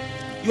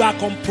 You are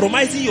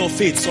compromising your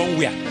faith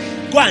somewhere.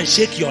 Go and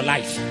shake your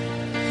life.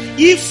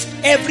 If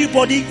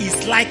everybody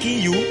is liking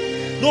you,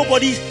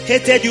 nobody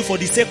hated you for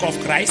the sake of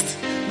Christ,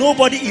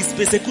 nobody is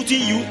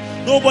persecuting you,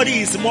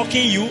 nobody is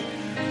mocking you,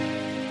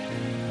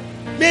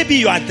 maybe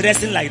you are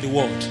dressing like the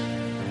world.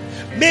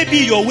 Maybe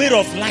your way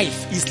of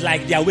life is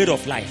like their way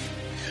of life.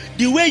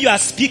 The way you are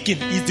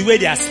speaking is the way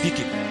they are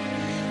speaking.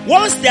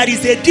 Once there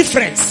is a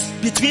difference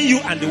between you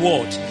and the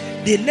world,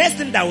 the next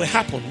thing that will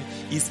happen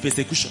is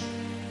persecution.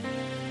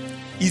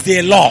 It's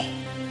a law.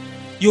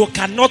 You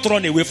cannot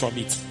run away from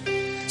it.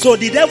 So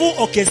the devil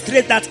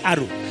orchestrates that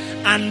arrow.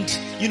 And,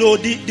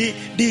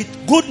 the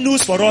good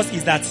news for us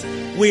is that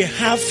we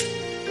have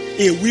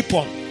a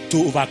weapon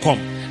to overcome.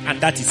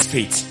 And that is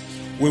faith.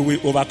 We will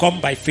overcome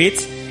by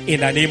faith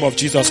in the name of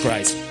Jesus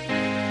Christ.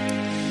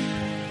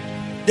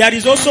 There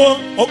is also,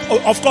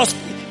 of course,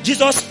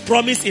 Jesus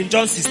promised in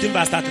John 16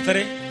 verse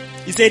 33.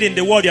 He said, in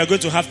the world you are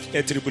going to have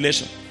a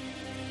tribulation.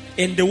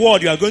 In the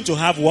world you are going to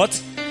have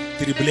what?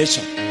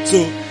 Tribulation.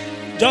 So,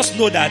 just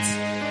know that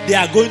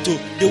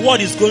the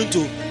world is going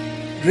to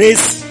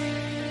raise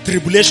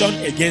tribulation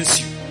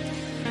against you.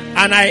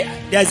 And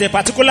there's a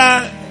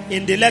particular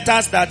in the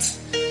letters that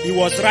he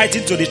was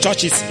writing to the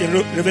churches in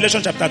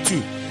Revelation chapter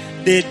 2.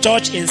 The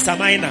church in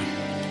Smyrna.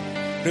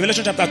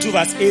 Revelation chapter 2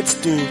 verse 8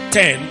 to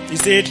 10. He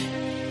said,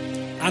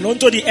 and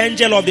unto the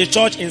angel of the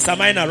church in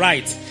Smyrna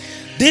write,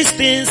 this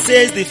thing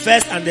says the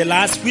first and the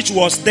last, which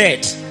was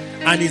dead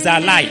and is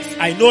alive.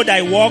 I know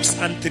thy works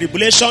and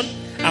tribulation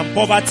and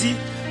poverty,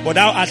 but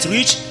thou art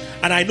rich.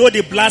 And I know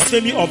the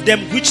blasphemy of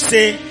them which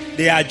say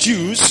they are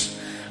Jews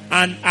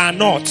and are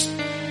not,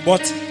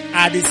 but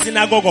are the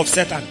synagogue of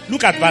Satan.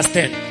 Look at verse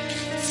 10.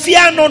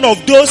 Fear none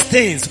of those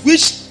things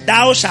which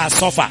thou shalt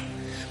suffer.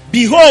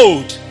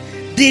 Behold,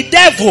 the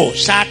devil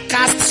shall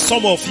cast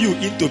some of you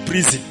into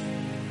prison.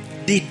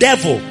 The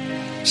devil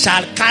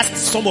shall cast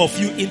some of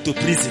you into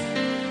prison.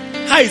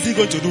 How is he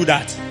going to do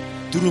that?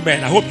 Through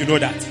men. I hope you know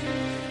that.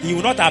 He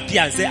will not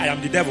appear and say, I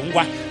am the devil.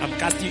 I'm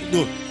casting.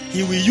 No.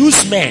 He will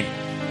use men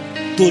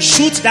to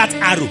shoot that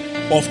arrow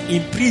of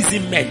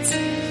imprisonment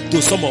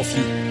to some of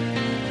you.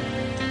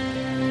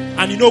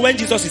 And you know, when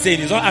Jesus is saying,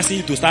 he's not asking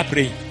you to start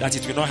praying that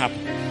it will not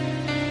happen.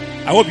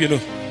 I hope you know.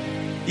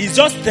 He's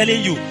just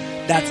telling you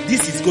that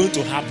this is going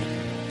to happen.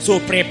 So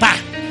prepare.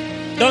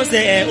 Don't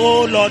say,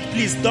 oh Lord,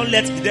 please don't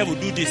let the devil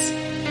do this.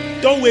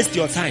 Don't waste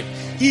your time.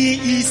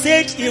 He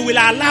said he will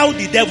allow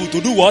the devil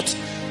to do what?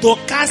 To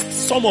cast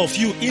some of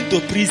you into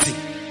prison.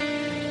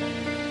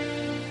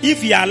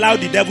 If he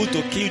allowed the devil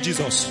to kill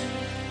Jesus,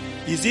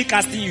 is he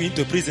casting you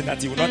into prison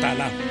that he will not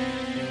allow?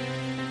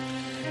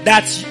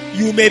 That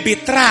you may be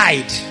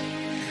tried,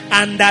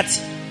 and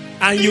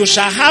you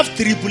shall have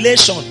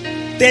tribulation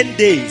 10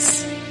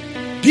 days.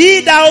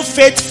 Be thou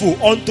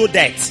faithful unto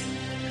death,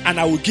 and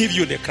I will give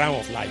you the crown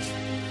of life.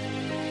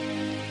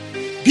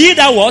 Be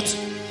thou what?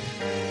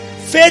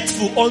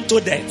 Faithful unto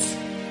death,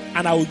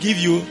 and I will give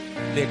you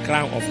the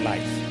crown of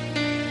life.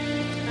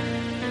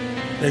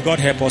 May God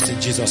help us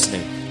in Jesus'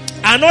 name.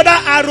 Another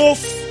arrow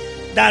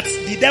that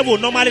the devil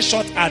normally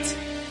shot at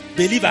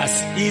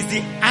believers is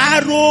the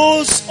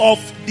arrows of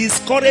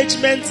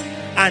discouragement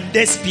and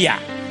despair.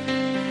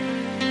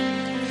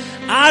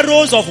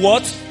 Arrows of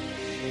what?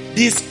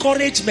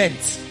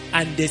 Discouragement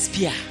and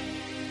despair.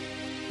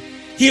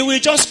 He will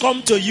just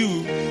come to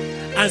you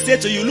and say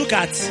to you, look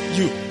at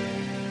you.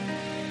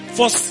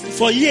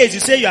 For years you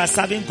say you are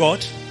serving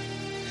God.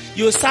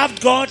 You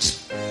served God.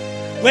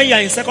 When you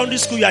are in secondary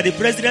school, you are the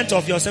president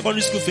of your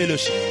secondary school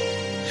fellowship.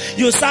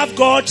 You serve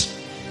God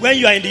when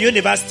you are in the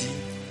university.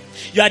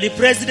 You are the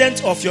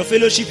president of your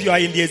fellowship. You are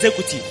in the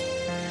executive.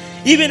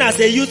 Even as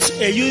a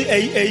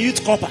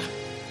youth corper,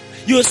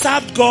 you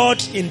served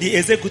God in the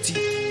executive.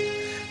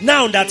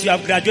 Now that you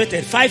have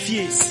graduated 5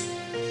 years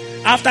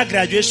after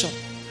graduation,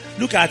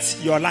 look at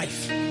your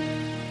life.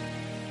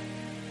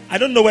 I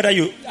don't know whether are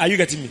you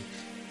getting me?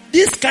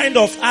 This kind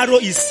of arrow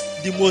is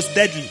the most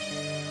deadly.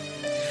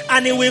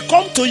 And it will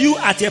come to you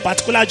at a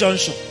particular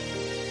junction.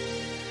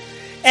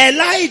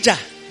 Elijah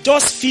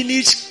just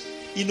finished,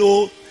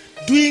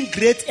 doing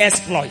great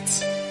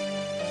exploits.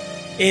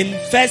 In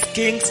 1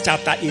 Kings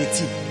chapter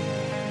 18.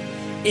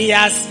 He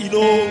has,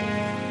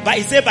 but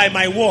he said, by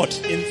my word,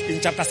 in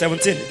chapter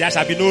 17, there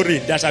shall be no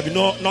rain, there shall be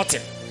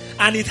nothing.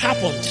 And it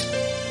happened.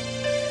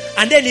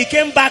 And then he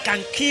came back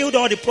and killed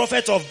all the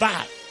prophets of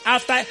Baal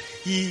after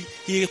he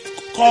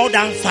called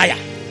down fire.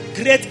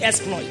 Great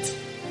exploit.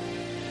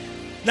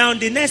 Now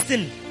the next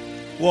thing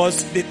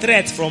was the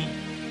threat from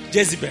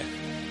Jezebel.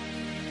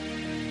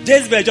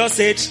 Jezebel just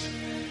said,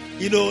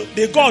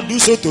 the God do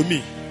so to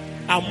me,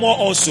 and more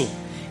also,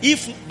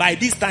 if by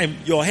this time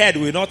your head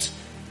will not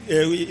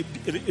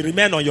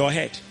remain on your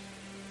head.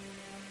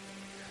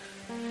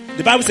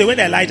 The Bible says when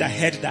Elijah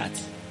heard that,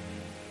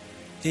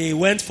 he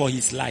went for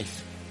his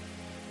life.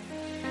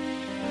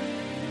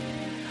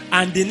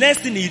 And the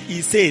next thing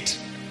he said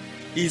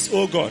is,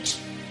 oh God,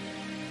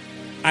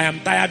 I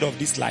am tired of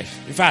this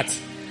life. In fact,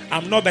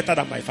 I'm not better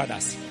than my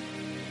fathers.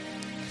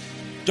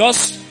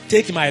 Just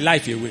take my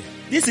life away.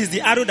 This is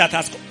the arrow that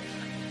has,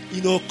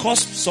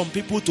 caused some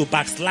people to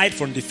backslide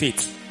from the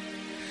faith.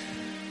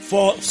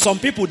 For some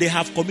people, they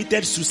have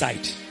committed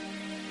suicide.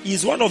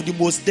 It's one of the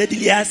most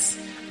deadliest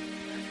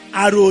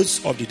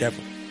arrows of the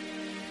devil.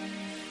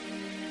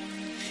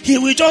 He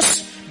will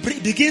just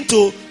begin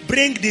to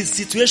bring the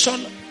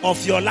situation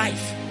of your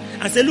life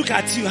and say, look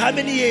at you, how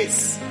many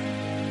years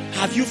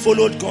have you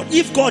followed God?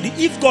 If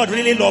God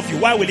really loves you,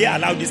 why will he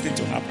allow this thing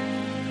to happen?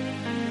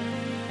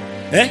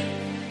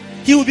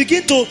 He will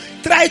begin to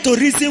try to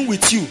reason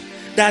with you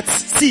that,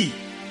 see,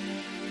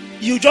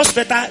 you just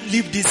better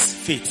leave this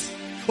faith.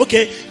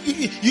 Okay,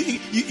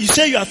 you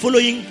say you are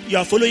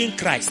following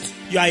Christ.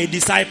 You are a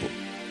disciple.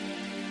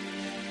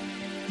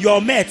 Your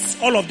mates,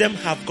 all of them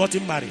have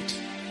gotten married.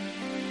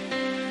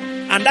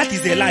 And that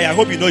is a lie. I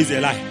hope you know it's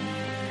a lie.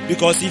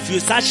 Because if you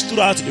search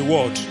throughout the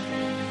world,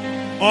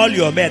 all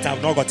your mates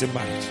have not gotten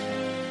married.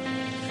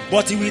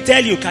 But he will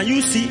tell you, can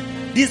you see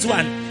this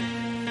one?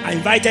 I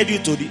invited you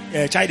to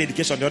the child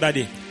education the other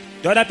day.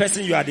 The other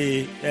person, you are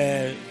the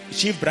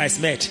chief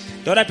bridesmaid.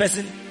 The other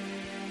person,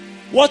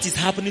 what is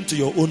happening to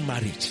your own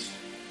marriage?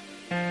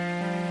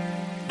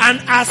 And And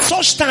at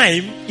such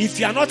time, if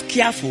you are not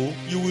careful,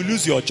 you will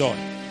lose your joy.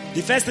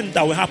 The first thing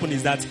that will happen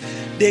is that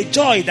the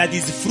joy that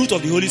is the fruit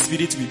of the Holy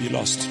Spirit will be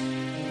lost.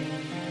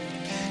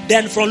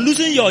 Then from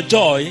losing your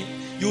joy,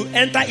 you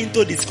enter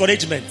into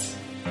discouragement.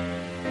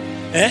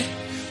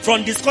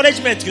 From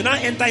discouragement, you now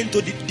enter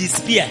into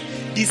despair.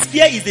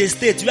 Despair is a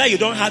state where you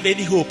don't have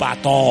any hope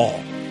at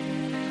all.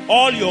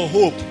 All your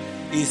hope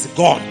is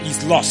gone,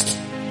 is lost.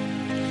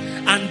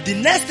 And the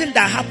next thing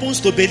that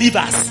happens to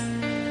believers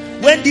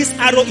when this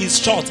arrow is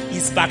shot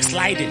is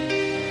backsliding.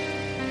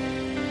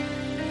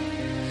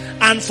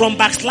 And from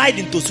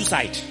backsliding to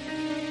suicide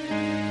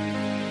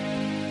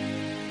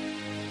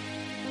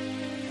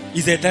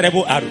is a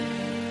terrible arrow.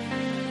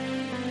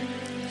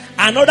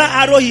 Another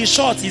arrow he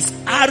shot is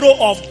arrow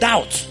of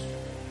doubt.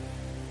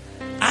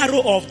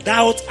 Arrow of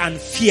doubt and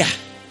fear.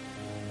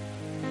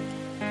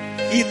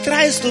 He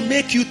tries to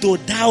make you to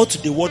doubt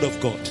the word of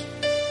God.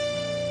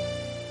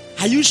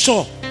 Are you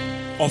sure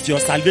of your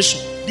salvation?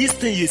 This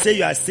thing you say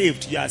you are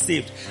saved, you are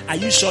saved. Are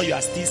you sure you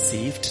are still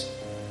saved?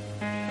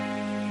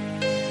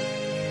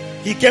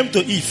 He came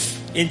to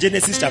Eve in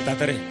Genesis chapter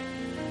 3.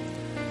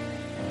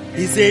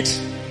 He said,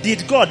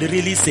 did God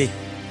really say?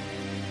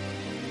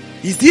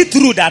 Is it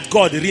true that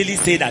God really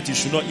said that you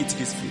should not eat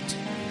this fruit?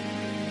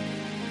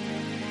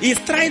 He's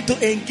trying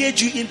to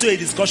engage you into a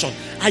discussion.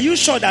 Are you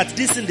sure that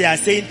this thing they are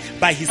saying,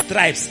 by his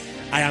stripes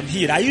I am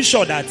healed? Are you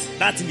sure that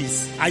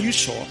is? Are you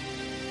sure?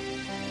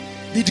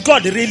 Did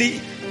God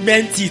really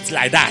meant it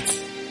like that?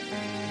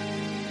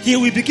 He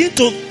will begin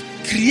to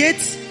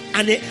create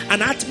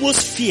an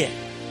atmosphere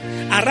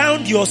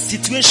around your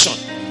situation,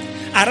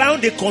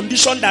 around the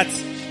condition that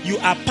you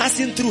are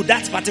passing through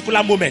that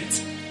particular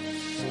moment,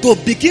 to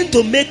begin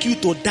to make you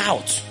to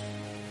doubt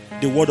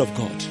the word of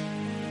God.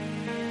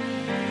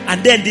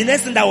 And then the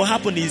next thing that will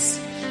happen is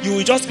you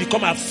will just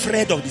become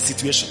afraid of the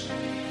situation.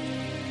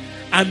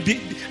 And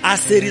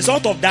as a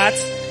result of that,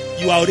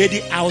 you are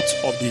already out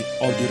of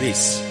the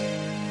race.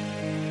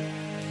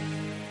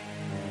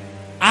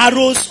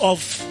 Arrows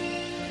of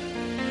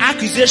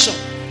accusation.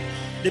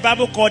 The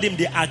Bible called him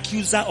the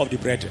accuser of the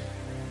brethren.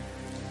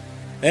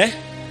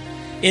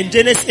 In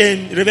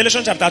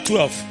Revelation chapter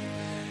 12,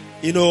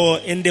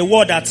 in the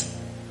war that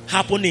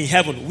happened in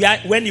heaven,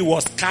 when he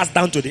was cast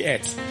down to the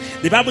earth,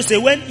 the Bible says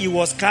when he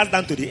was cast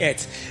down to the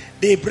earth,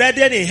 the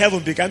brethren in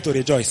heaven began to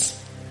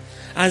rejoice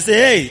and say,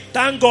 hey,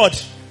 thank God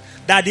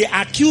that the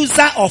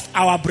accuser of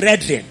our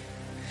brethren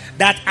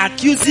that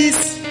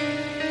accuses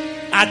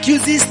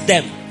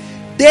them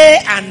day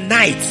and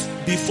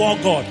night before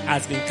God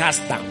has been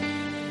cast down.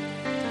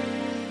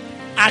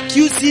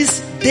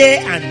 Accuses day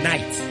and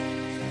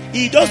night.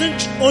 He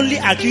doesn't only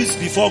accuse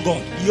before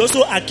God, he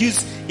also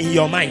accuses in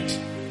your mind.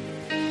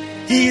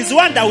 He is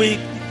one that will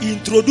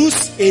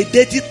introduce a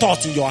dirty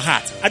thought in your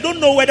heart. I don't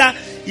know whether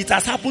it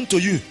has happened to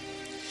you.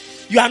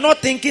 You are not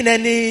thinking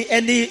any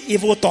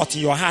evil thought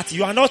in your heart.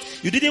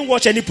 You didn't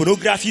watch any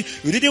pornography.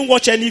 You didn't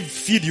watch any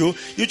video.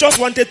 You just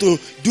wanted to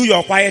do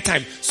your quiet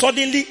time.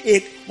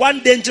 Suddenly,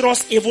 one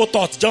dangerous evil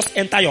thought just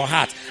enter your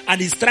heart and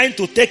is trying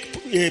to take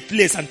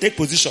place and take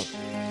position.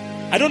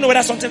 I don't know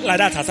whether something like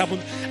that has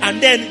happened.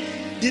 And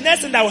then the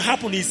next thing that will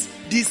happen is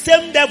the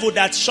same devil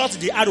that shot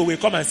the arrow will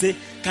come and say,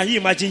 can you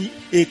imagine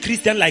a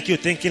Christian like you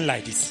thinking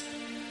like this?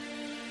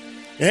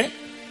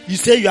 You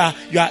say you are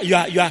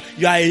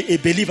a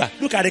believer.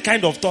 Look at the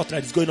kind of thought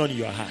that is going on in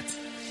your heart.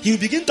 He will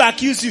begin to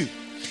accuse you.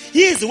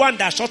 He is the one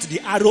that shot the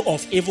arrow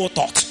of evil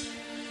thought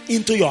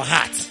into your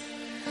heart.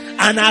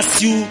 And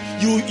as you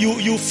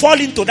fall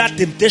into that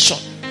temptation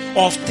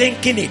of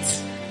thinking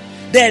it,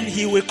 then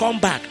he will come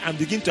back and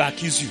begin to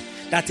accuse you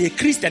that a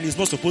Christian is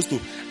not supposed to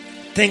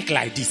think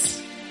like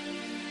this.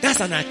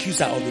 That's an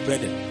accuser of the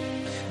brethren.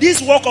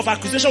 This work of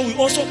accusation will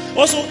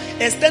also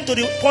extend to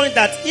the point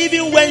that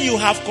even when you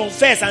have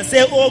confessed and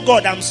say, oh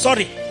God, I'm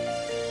sorry,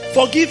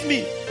 forgive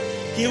me,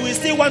 he will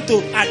still want to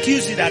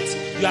accuse you that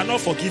you are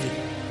not forgiven.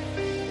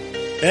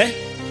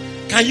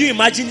 Can you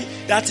imagine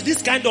that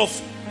this kind of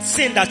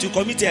sin that you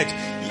committed,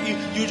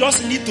 you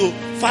just need to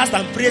fast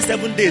and pray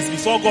 7 days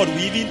before God will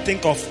even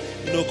think of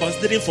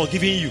considering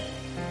forgiving you?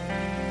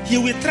 He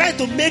will try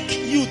to make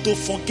you to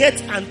forget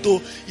and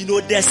to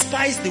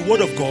despise the word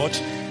of God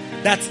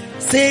that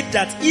said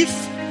that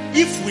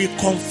if we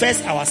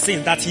confess our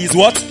sin, that he is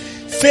what?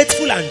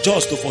 Faithful and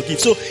just to forgive.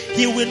 So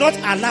he will not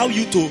allow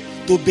you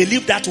to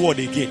believe that word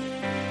again.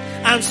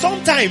 And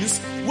sometimes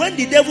when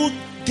the devil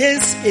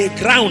gains a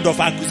ground of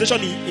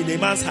accusation in a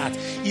man's heart,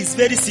 it's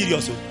very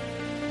serious.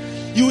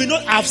 You will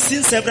not have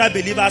seen several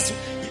believers,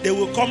 they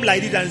will come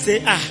like this and say,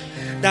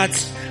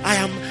 that I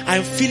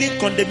am feeling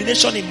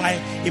condemnation in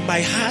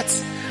my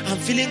heart. I'm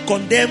feeling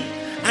condemned.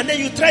 And then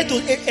you try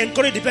to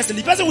encourage the person.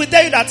 The person will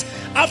tell you that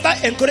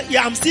after encouraging,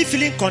 I'm still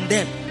feeling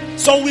condemned.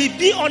 So we'll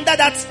be under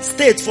that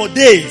state for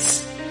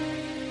days.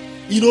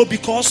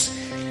 Because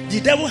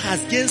the devil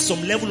has gained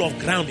some level of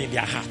ground in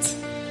their heart.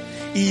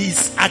 He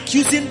is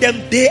accusing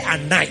them day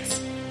and night.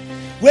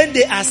 When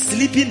they are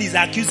sleeping, he's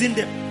accusing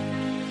them.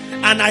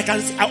 And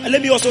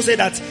let me also say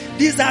that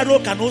this arrow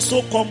can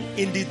also come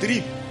in the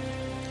dream.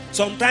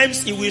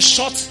 Sometimes he will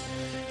shot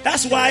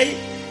That's why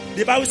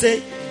the Bible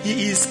says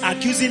he is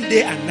accusing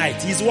day and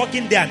night. He is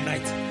working day and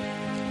night.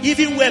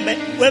 Even when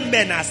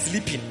men are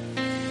sleeping,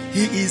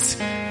 he is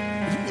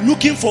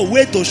looking for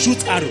way to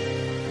shoot arrow.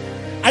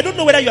 I don't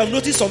know whether you have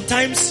noticed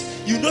sometimes,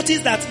 you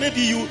notice that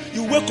maybe you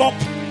wake up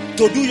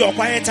to do your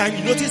quiet time,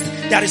 you notice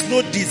there is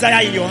no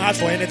desire in your heart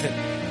for anything.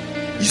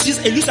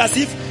 It looks as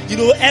if,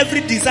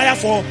 every desire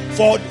for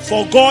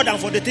God and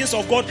for the things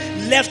of God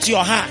left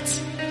your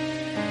heart.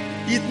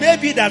 It may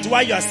be that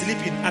while you are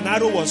sleeping, an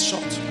arrow was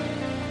shot.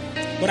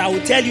 But I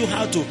will tell you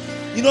how to,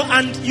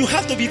 and you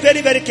have to be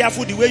very, very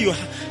careful the way you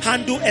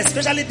handle,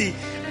 especially the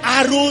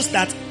arrows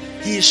that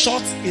he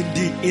shot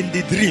in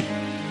the dream.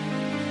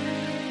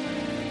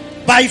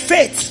 By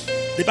faith,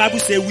 the Bible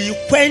says we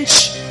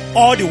quench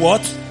all the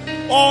what?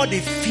 All the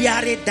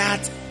fiery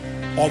dart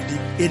of the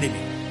enemy.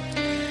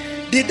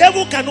 The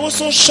devil can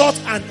also shoot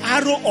an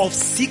arrow of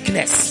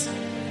sickness.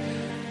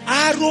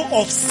 Arrow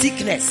of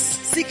sickness.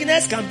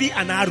 Sickness can be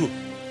an arrow.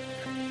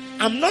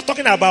 I'm not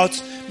talking about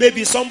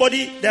maybe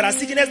there are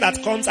sickness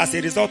that comes as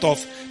a result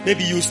of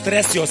maybe you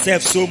stress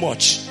yourself so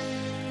much.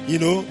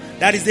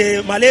 That is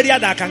the malaria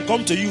that can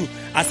come to you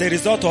as a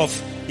result of,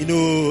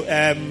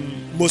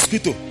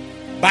 mosquito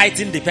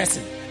biting the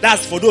person.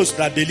 That's for those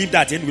that believe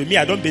that. Anyway, me,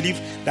 I don't believe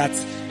that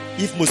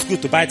if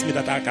mosquito bites me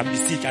that I can be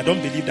sick. I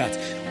don't believe that.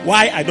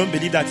 Why I don't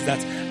believe that is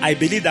that I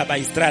believe that by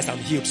his stripes I'm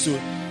healed. So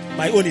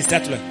my own is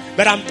settled.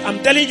 But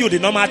I'm telling you the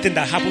normal thing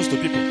that happens to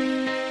people.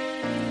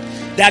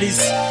 That is,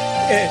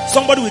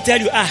 somebody will tell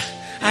you,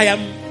 I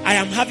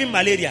am having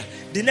malaria.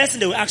 The next thing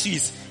they will ask you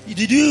is,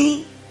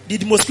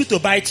 did mosquito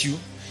bite you?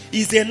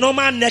 It's a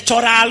normal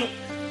natural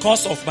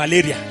cause of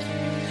malaria.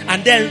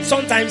 And then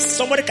sometimes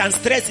somebody can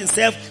stress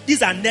himself.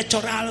 These are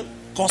natural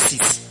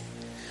causes.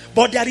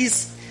 But there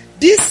is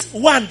this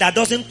one that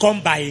doesn't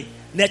come by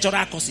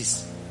natural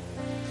causes.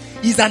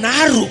 It's an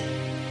arrow.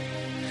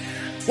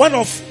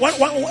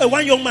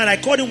 One young man, I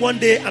called him one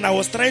day and I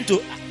was trying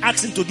to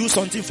ask him to do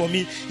something for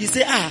me. He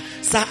said,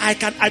 sir,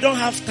 I don't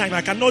have time.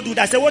 I cannot do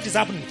that. I said, what is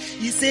happening?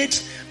 He said,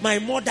 my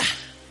mother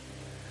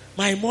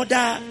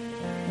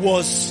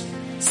was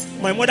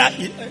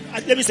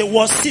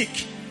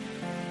sick.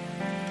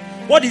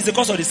 What is the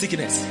cause of the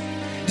sickness?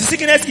 The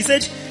sickness, he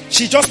said,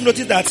 she just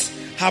noticed that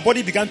her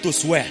body began to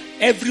swell.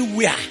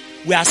 Everywhere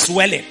we are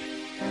swelling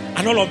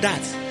and all of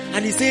that.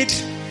 And he said,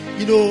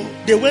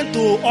 they went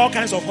to all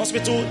kinds of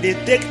hospitals. They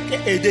did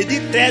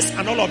tests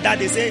and all of that.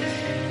 They say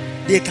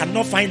they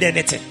cannot find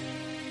anything.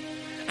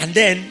 And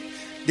then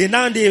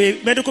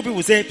the medical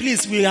people say,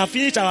 please, we have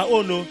finished our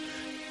own.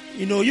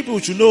 You people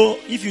should know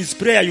if it's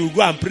prayer, you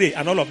go and pray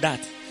and all of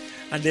that.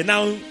 And they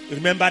now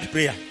remembered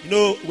prayer.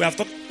 We have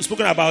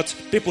spoken about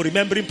people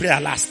remembering prayer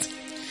last.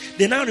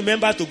 They now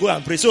remember to go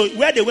and pray. So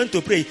where they went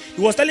to pray,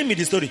 he was telling me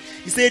the story.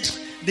 He said,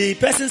 the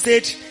person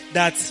said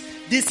that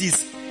this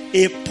is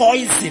a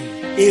poison,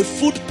 a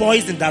food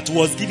poison that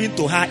was given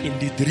to her in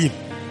the dream.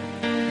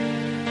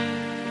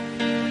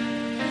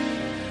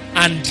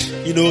 And,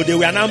 they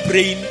were now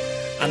praying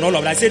and all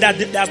of that. I said that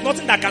there's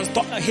nothing that can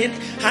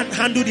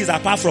handle this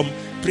apart from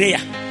prayer.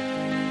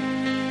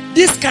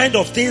 These kind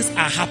of things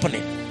are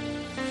happening.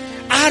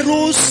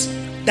 Arrows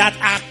that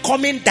are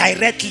coming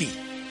directly.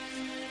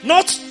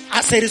 Not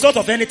as a result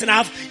of anything.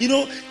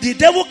 The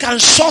devil can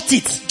shot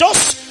it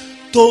just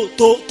to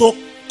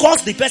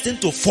cause the person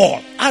to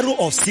fall. Arrow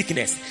of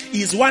sickness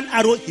is one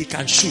arrow he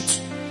can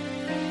shoot.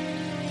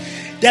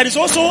 There is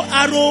also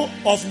arrow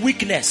of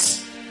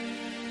weakness.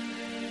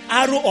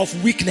 Arrow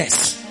of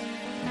weakness.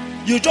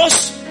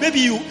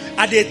 Maybe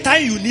at the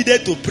time you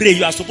needed to pray,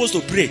 you are supposed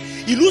to pray.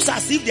 It looks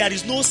as if there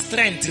is no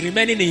strength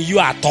remaining in you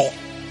at all.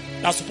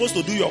 You are supposed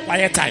to do your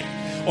quiet time,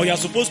 or you are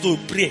supposed to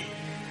pray.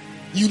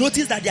 You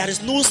notice that there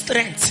is no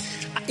strength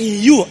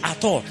in you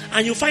at all.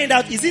 And you find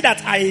out, is it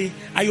that I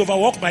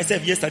overworked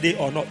myself yesterday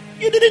or not?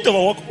 You didn't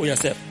overwork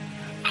yourself.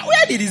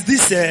 Where did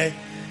this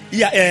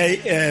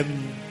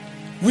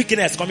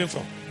weakness coming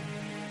from?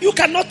 You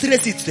cannot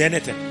trace it to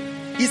anything.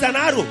 It's an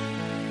arrow.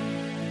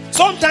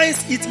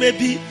 Sometimes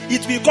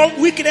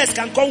weakness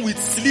can come with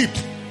sleep.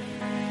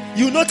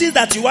 You notice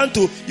that you want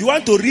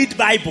to read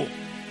Bible.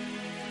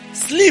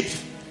 Sleep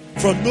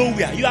from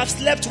nowhere. You have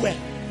slept well.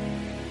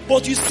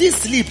 But you see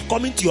sleep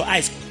coming to your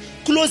eyes.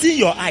 Closing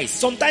your eyes.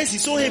 Sometimes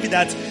it's so heavy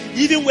that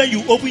even when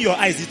you open your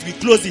eyes, it will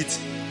close it.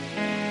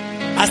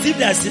 As if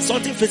there's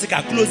something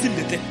physical closing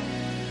the thing.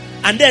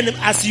 And then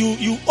as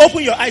you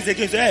open your eyes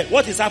again, you say, hey,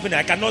 what is happening?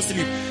 I cannot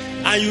sleep.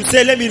 And you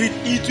say, let me read.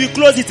 It will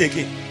close it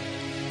again.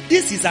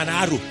 This is an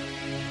arrow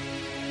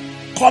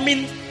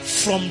coming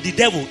from the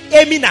devil,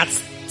 aiming at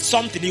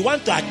something. He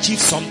wants to achieve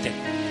something.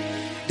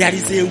 There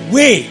is a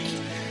way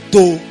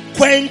to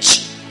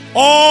quench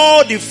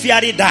all the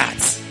fiery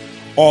darts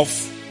of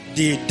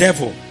the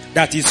devil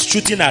that is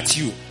shooting at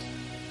you.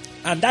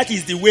 And that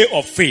is the way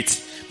of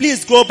faith.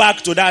 Please go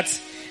back to that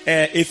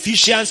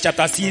Ephesians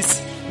chapter 6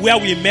 where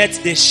we met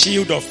the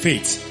shield of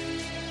faith.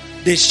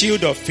 The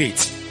shield of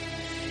faith.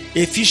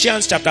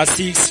 Ephesians chapter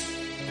 6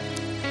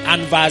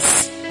 and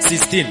verse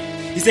 16.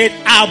 He said,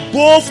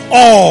 above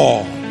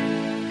all,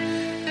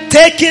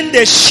 taking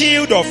the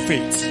shield of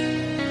faith,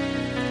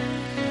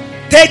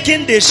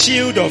 Taking the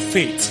shield of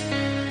faith.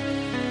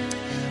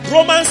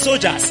 Roman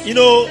soldiers,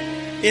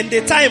 in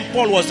the time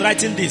Paul was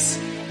writing this,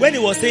 when he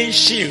was saying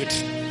shield,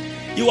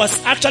 he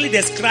was actually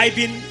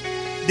describing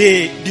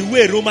the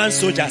way Roman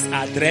soldiers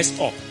are dressed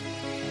up.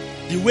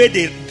 The way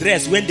they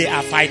dress when they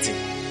are fighting.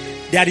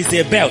 There is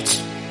a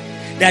belt.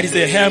 There is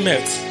a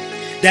helmet.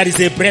 There is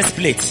a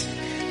breastplate.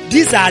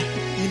 These are,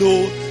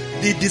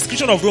 the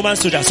description of Roman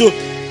soldiers. So,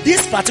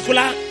 this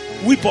particular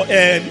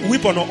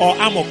weapon or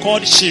armor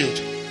called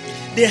shield,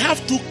 they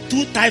have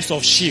two types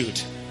of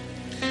shield.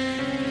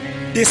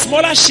 The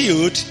smaller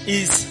shield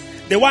is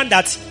the one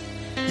that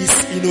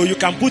is, you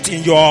can put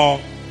in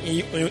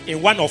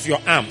one of your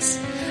arms,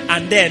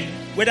 and then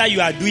whether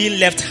you are doing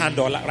left hand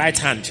or right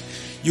hand,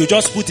 you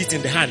just put it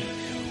in the hand,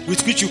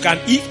 with which you can,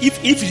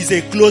 if it is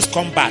a close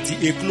combat,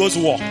 a close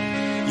war,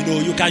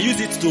 you can use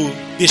it to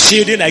be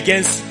shielding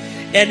against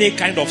any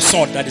kind of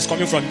sword that is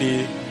coming from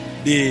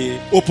the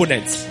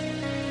opponent.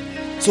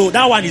 So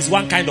that one is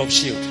one kind of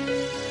shield.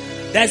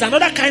 There is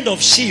another kind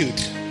of shield.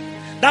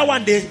 That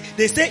one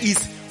they say is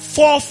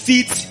 4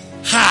 feet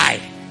high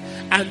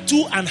and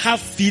 2.5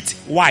 feet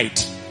wide.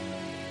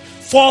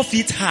 4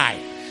 feet high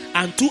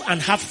and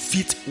 2.5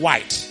 feet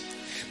wide.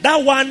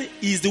 That one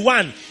is the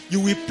one you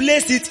will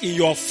place it in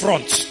your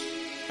front.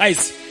 That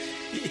is,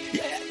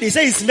 they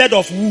say it's made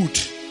of wood.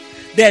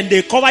 Then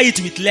they cover it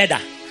with leather,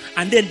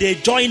 and then they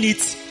join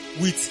it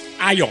with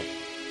iron.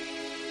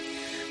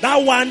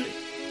 That one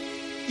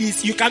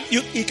is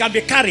it can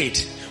be carried,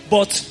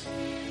 but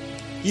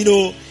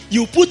you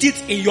put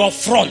it in your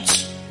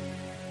front.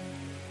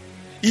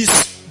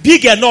 It's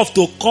big enough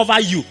to cover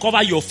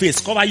your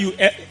face, cover you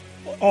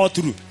all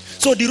through.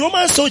 So the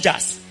Roman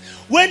soldiers,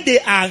 when they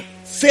are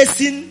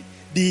facing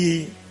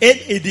the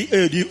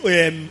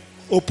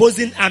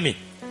opposing army,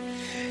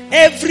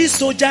 every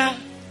soldier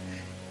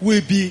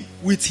will be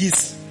with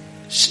this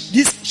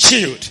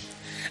shield,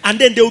 and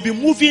then they will be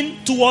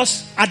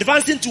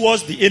advancing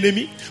towards the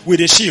enemy with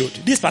a shield.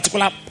 This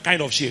particular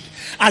kind of shield.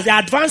 As they are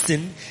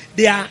advancing,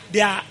 they are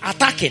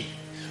attacking.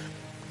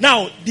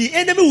 Now the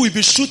enemy will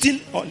be shooting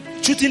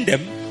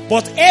them,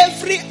 but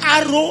every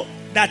arrow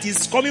that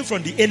is coming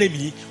from the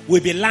enemy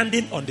will be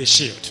landing on the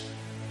shield.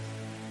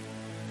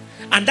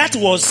 And that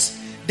was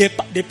the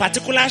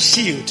particular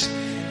shield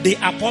the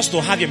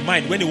apostle had in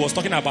mind when he was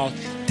talking about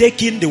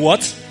taking the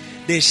what?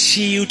 The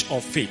shield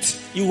of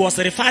faith. He was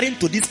referring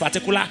to this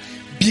particular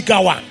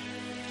bigger one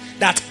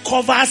that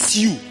covers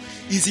you,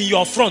 is in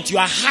your front. You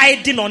are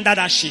hiding under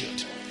that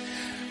shield.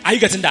 Are you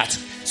getting that?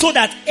 So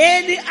that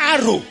any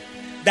arrow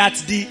that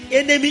the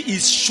enemy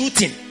is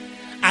shooting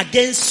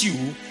against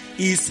you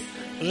is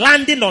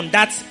landing on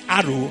that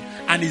arrow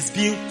and is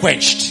being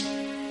quenched.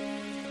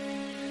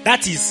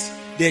 That is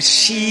the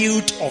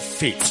shield of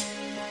faith.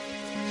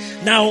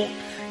 Now,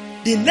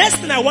 the next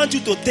thing I want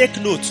you to take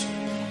note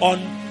on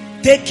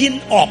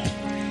taking up,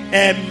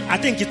 I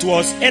think it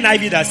was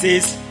NIV that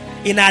says,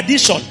 in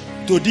addition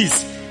to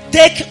this,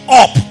 take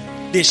up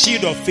the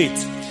shield of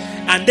faith.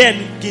 And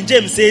then King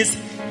James says,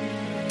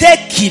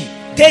 taking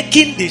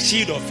the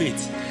shield of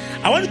faith.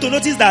 I want you to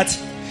notice that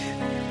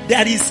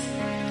there is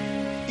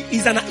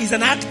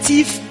an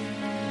active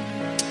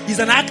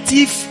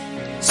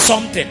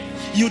something.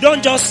 You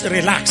don't just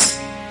relax.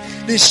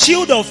 The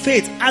shield of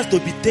faith has to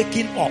be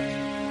taken up.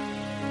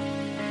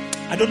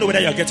 I don't know whether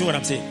you are getting what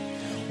I'm saying.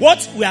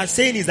 What we are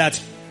saying is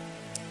that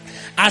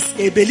as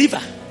a believer,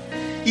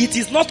 it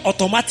is not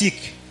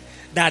automatic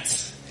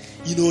that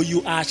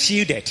you are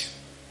shielded.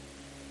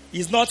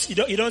 It's not,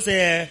 you don't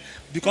say,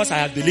 because I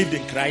have believed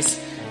in Christ,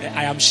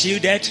 I am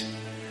shielded.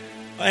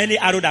 Any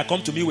arrow that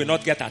comes to me will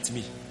not get at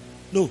me.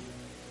 No.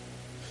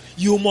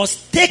 You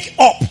must take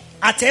up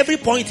at every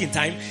point in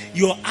time.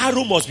 Your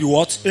arrow must be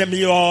what?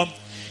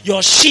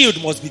 Your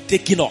shield must be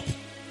taken up.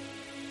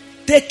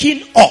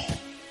 Taking up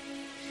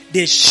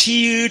the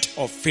shield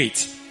of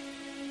faith.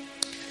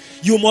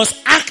 You must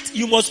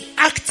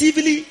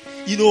actively,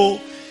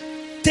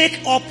 take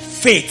up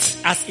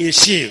faith as a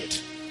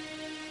shield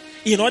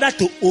in order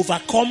to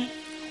overcome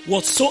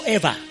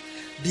whatsoever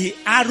the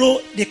arrow,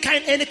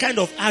 any kind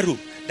of arrow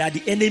that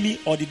the enemy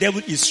or the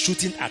devil is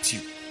shooting at you.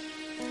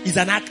 Is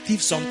an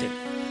active something.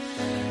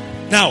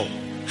 Now,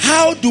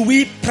 how do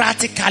we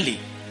practically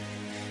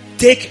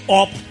take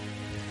up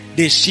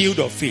the shield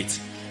of faith?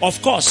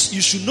 Of course,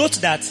 you should note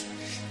that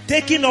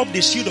taking up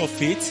the shield of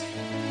faith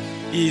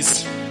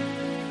is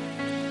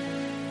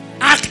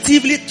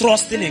actively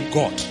trusting in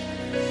God.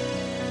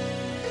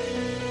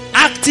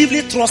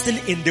 Actively trusting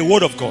in the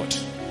word of God.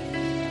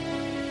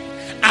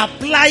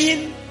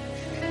 Applying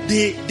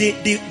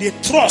the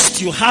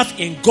trust you have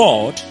in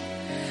God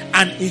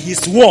and in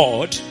his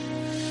word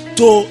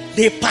to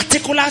the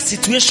particular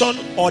situation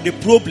or the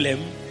problem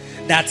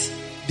that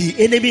the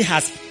enemy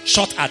has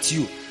shot at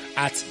you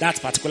at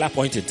that particular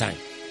point in time.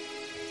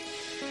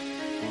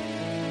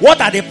 What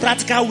are the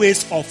practical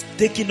ways of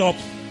taking up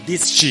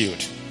this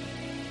shield?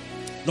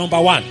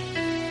 Number one,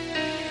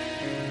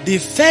 the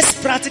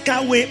first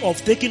practical way of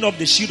taking up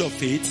the shield of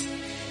faith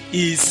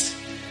is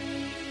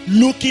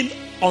looking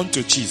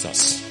unto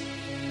Jesus.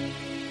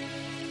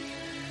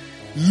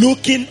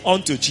 looking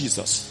unto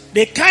Jesus.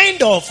 The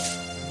kind of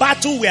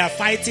battle we are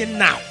fighting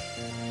now.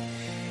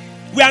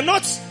 We are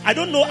not, I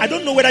don't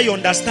know whether you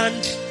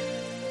understand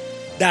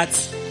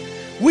that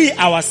we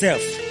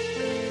ourselves,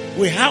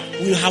 we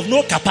have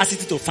no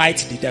capacity to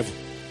fight the devil.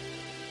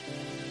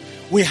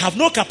 We have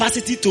no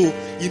capacity to,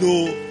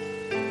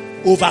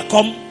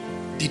 overcome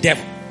the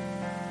devil.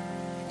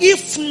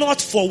 If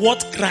not for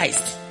what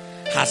Christ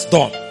has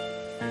done.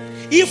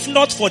 If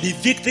not for the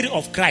victory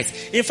of Christ.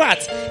 In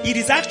fact, it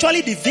is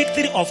actually the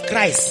victory of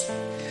Christ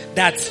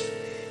that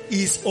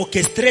is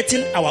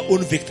orchestrating our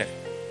own victory.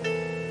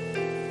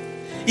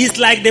 It's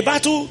like the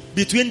battle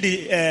between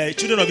the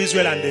children of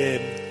Israel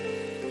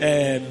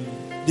and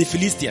the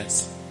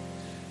Philistines.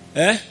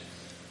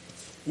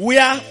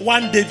 Where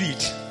one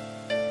David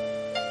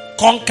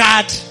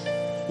conquered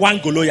one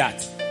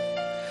Goliath.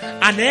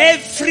 And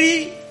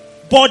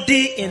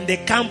everybody in the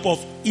camp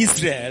of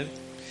Israel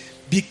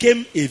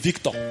became a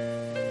victor.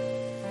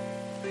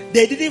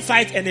 They didn't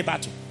fight any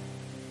battle.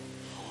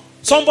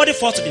 Somebody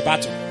fought the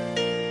battle.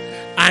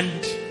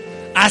 And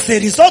as a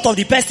result of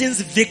the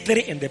person's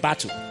victory in the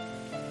battle,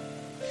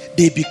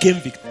 they became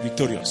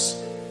victorious.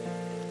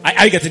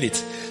 Are you getting it?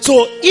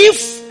 So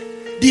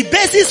if the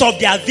basis of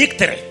their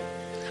victory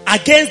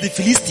against the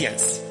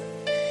Philistines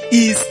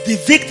is the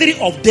victory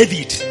of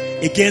David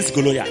against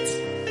Goliath,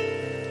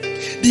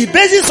 the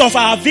basis of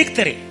our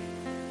victory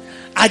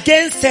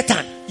against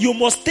Satan, you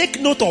must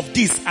take note of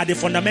this at the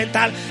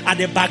fundamental, at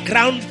the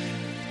background,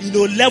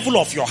 level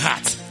of your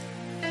heart.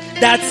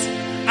 That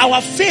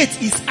our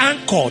faith is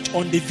anchored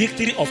on the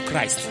victory of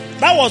Christ.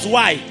 That was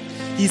why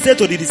he said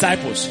to the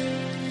disciples,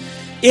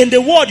 in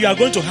the world you are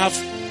going to have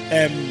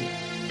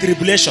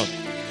tribulation,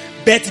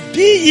 but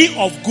be ye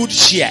of good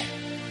cheer,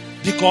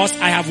 because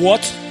I have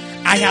what?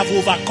 I have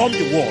overcome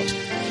the world.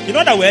 In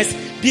other words,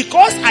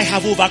 because I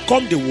have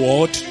overcome the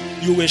world,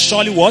 you will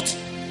surely what?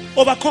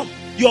 Overcome.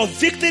 Your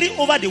victory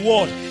over the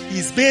world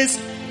is based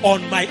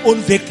on my own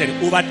victory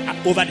over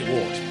the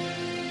world.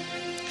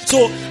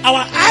 So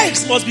our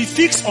eyes must be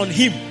fixed on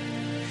him.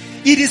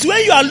 It is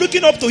when you are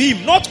looking up to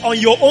him, not on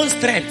your own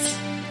strength,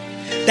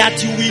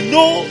 that you will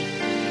know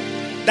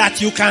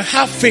that you can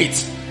have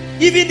faith.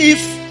 Even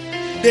if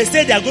they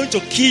say they are going to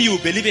kill you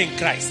believing in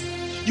Christ,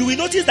 you will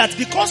notice that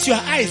because your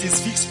eyes is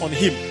fixed on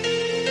him,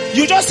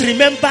 you just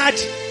remembered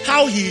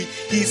how he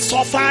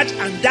suffered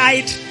and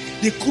died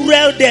the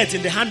cruel death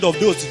in the hand of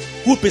those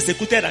who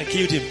persecuted and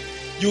killed him.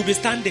 You will be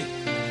standing.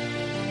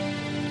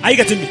 Are you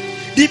getting me?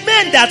 The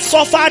men that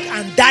suffered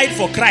and died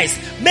for Christ,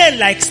 men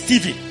like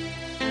Stephen,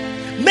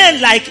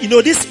 men like,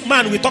 this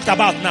man we talked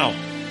about now,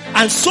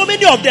 and so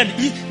many of them,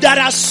 there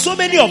are so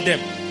many of them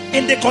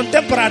in the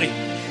contemporary.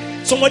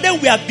 Some of them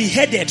were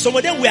beheaded, some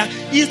of them were,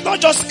 it's not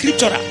just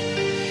scriptural.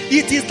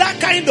 It is that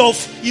kind of,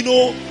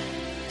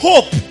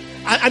 hope,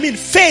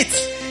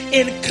 faith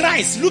in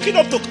Christ, looking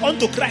up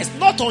unto Christ,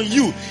 not on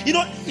you.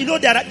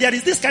 There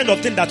is this kind of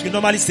thing that we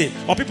normally say,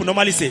 or people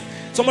normally say.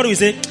 Somebody will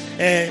say,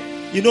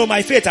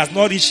 my faith has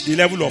not reached the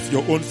level of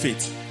your own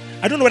faith.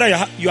 I don't know whether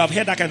you have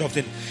heard that kind of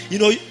thing.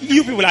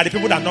 You people are the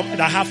people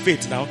that have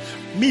faith now.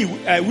 Me,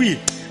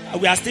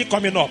 we are still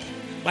coming up.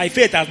 My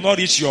faith has not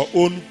reached your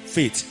own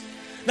faith.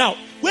 Now,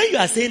 when you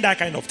are saying that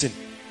kind of thing,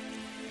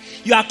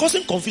 you are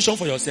causing confusion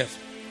for yourself.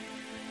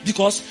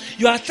 Because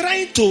you are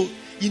trying to,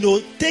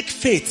 take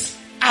faith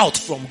out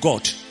from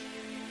God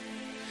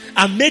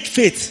and make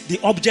faith the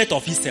object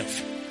of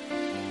itself.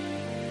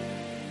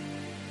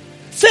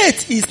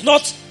 Faith is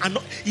not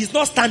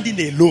standing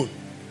alone.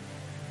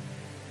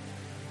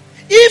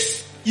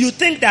 If you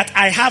think that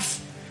I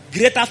have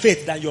greater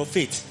faith than your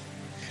faith,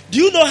 do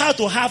you know how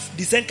to have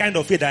the same kind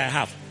of faith that I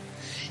have?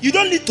 You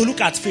don't need to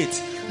look at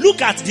faith.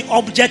 Look at the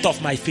object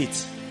of my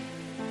faith.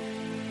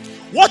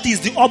 What is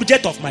the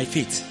object of my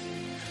faith?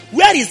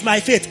 Where is my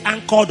faith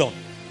anchored on?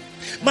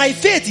 My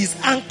faith is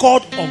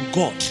anchored on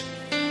God.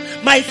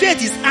 My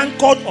faith is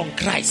anchored on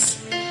Christ.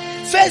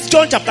 1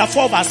 John chapter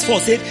 4 verse 4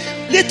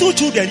 said, little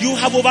children, you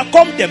have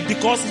overcome them,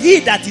 because he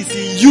that is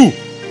in you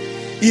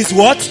is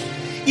what?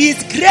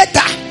 Is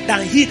greater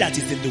than he that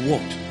is in the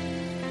world.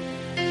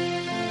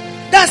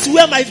 That's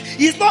where I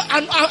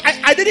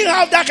didn't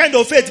have that kind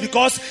of faith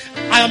because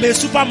I am a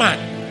superman.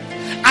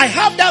 I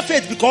have that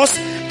faith because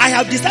I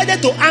have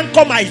decided to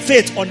anchor my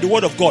faith on the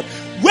word of God.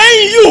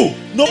 When you,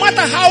 no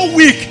matter how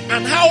weak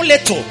and how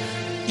little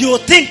you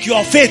think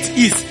your faith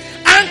is,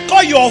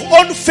 anchor your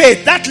own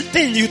faith, that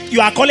thing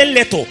you are calling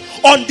little,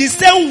 on the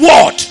same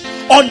word,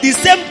 on the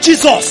same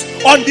Jesus,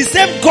 on the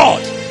same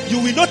God, you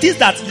will notice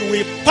that you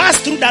will pass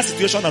through that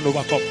situation and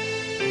overcome.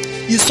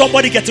 Is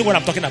somebody getting what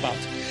I'm talking about?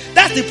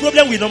 That's the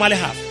problem we normally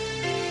have.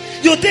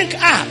 You think,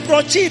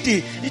 bro,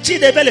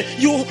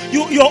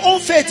 your own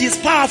faith is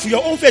powerful,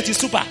 your own faith is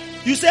super.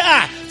 You say,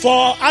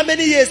 for how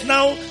many years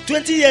now,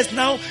 20 years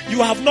now,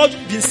 you have not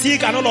been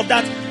sick and all of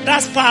that.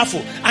 That's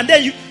powerful. And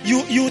then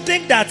you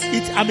think that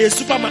I'm a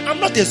superman. I'm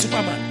not a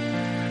superman.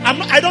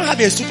 I don't have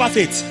a super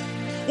faith.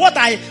 What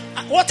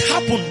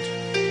happened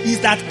is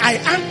that I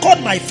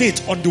anchored my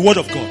faith on the word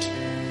of God.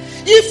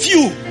 If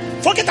you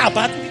forget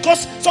about,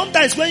 because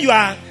sometimes when you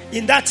are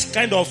in that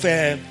kind of,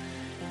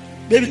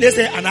 maybe let's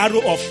say an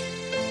arrow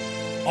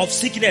of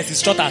sickness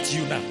is shot at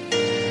you now.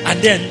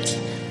 And then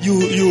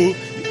you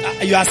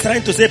are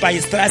trying to say by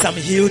his stripes I'm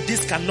healed,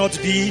 this cannot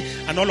be,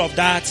 and all of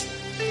that.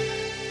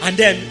 And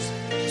then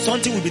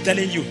something will be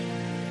telling you,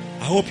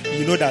 I hope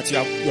you know that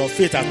your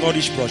faith has not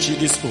reached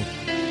this spoon.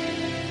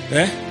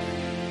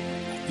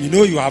 You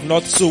know you have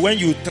not. So when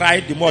you try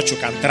the much you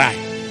can try,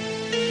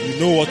 you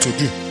know what to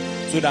do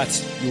so that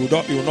you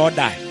will not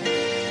die.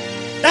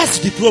 That's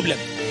the problem.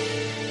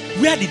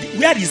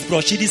 Where is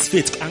Broshidi's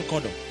faith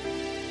anchored on?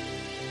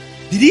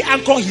 Did he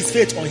anchor his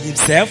faith on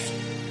himself?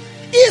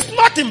 He is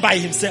nothing by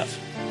himself.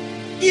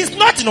 He is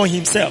nothing on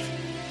himself.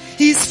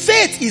 His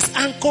faith is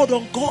anchored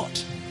on God.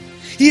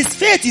 His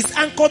faith is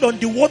anchored on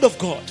the word of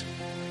God.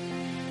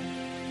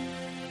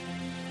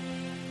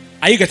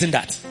 Are you getting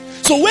that?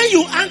 So when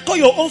you anchor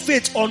your own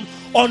faith on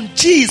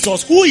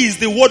Jesus, who is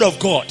the word of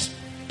God,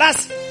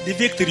 that's the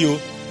victory.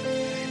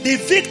 The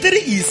victory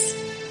is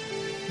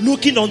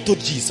looking unto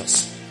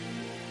Jesus.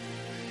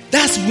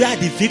 That's where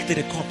the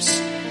victory comes.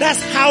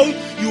 That's how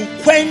you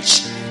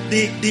quench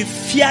the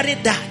fiery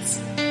darts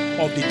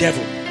of the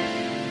devil.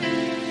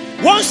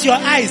 Once your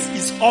eyes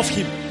is off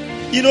him,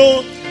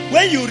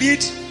 when you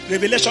read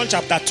Revelation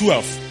chapter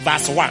 12,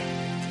 verse 1,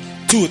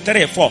 2,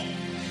 3, 4.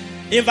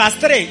 In verse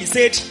 3, he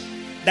said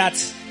that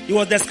he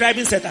was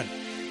describing Satan.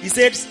 He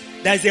said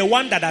there is a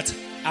wonder that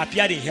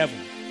appeared in heaven.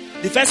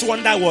 The first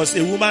wonder was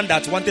a woman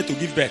that wanted to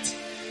give birth,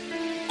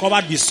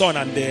 covered with sun,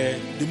 and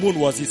the moon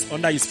was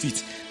under his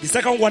feet. The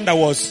second wonder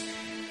was,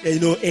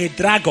 a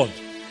dragon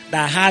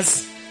that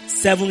has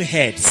 7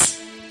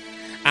 heads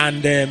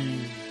and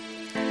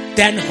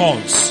 10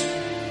 horns.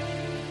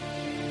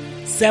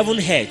 7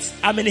 heads.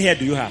 How many heads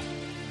do you have?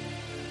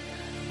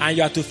 And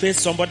you have to face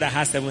somebody that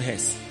has 7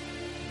 heads.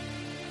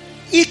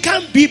 It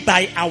can't be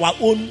by our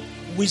own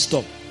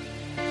wisdom,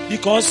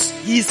 because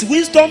his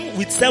wisdom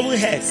with 7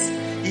 heads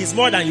is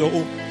more than your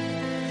own.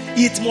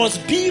 It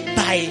must be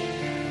by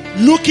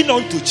looking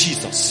unto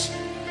Jesus.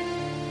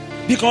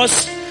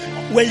 Because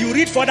when you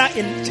read further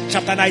in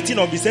chapter 19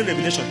 of the same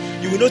Revelation,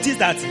 you will notice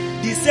that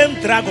the same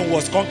dragon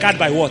was conquered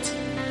by what?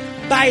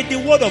 By the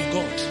word of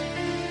God.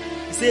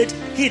 He said,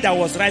 he that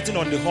was riding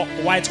on the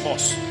white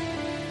horse,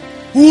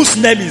 whose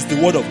name is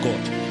the word of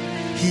God,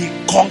 he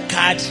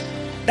conquered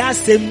that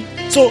same.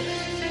 So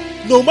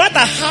no matter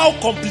how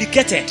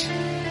complicated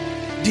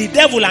the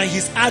devil and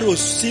his arrows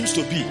seems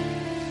to be,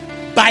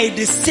 by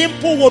the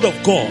simple word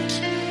of God,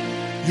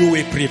 you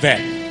will prevail.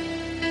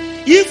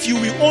 If you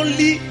will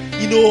only,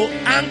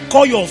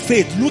 anchor your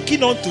faith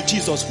looking unto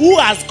Jesus, who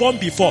has gone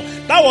before.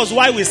 That was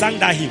why we sang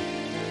that hymn.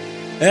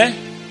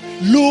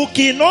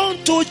 Looking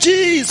unto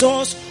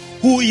Jesus,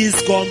 who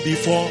is gone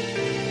before.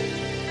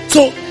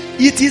 So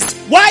it is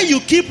why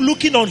you keep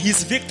looking on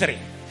his victory.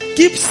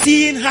 Keep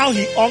seeing how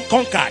he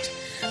conquered,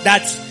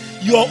 that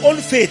your own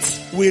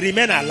faith will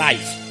remain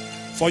alive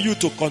for you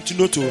to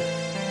continue to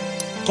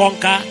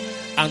conquer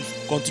and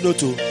continue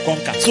to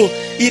conquer. So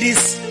it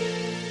is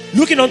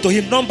looking unto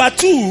him. Number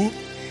 2,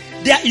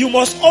 there you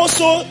must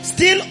also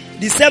still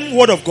the same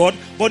word of God,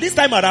 but this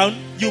time around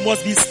you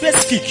must be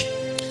specific.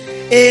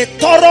 A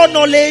thorough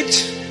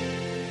knowledge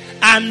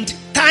and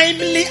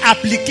timely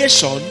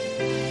application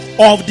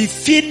of the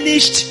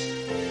finished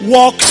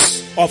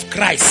works of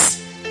Christ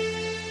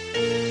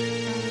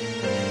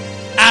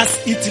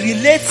as it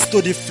relates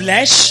to the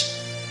flesh,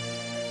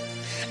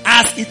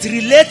 as it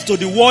relates to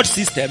the world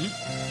system,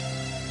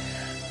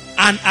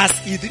 and as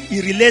it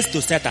relates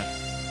to Satan.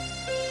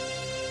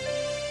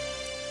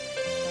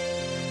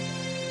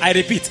 I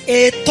repeat,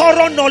 a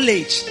thorough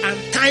knowledge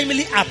and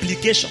timely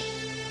application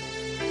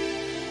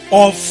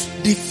of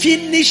the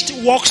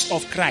finished works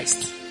of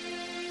Christ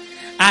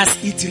as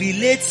it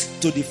relates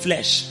to the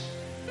flesh.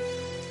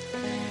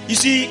 You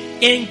see,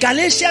 in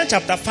Galatians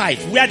chapter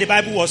 5, where the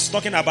Bible was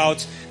talking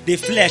about the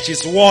flesh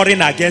is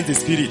warring against the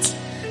spirit.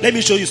 Let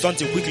me show you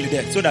something quickly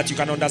there so that you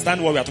can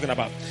understand what we are talking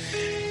about.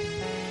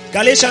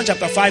 Galatians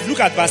chapter 5, look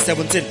at verse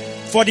 17.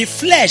 For the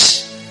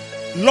flesh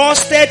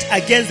lusted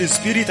against the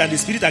spirit, and the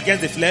spirit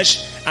against the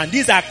flesh, and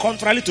these are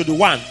contrary to the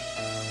one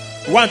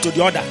to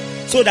the other,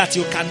 so that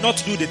you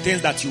cannot do the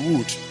things that you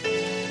would.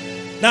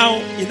 Now,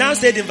 he now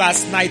said in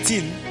verse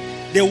 19,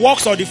 the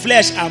works of the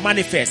flesh are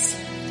manifest,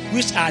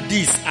 which are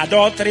these: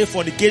 adultery,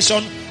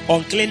 fornication,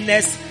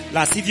 uncleanness,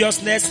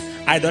 lasciviousness,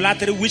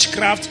 idolatry,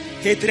 witchcraft,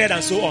 hatred,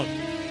 and so on.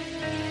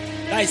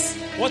 Guys,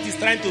 what he's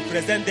trying to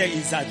present there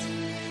is that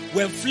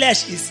when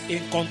flesh is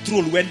in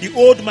control, when the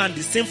old man,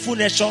 the sinful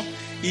nature,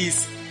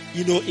 is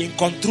in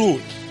control,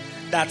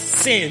 that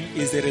sin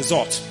is the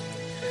result.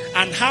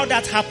 And how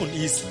that happens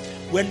is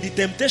when the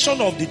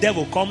temptation of the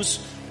devil comes,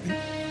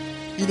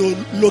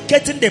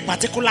 locating the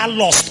particular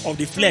lust of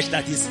the flesh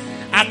that is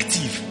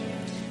active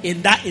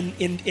in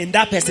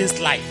that person's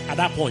life at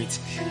that point.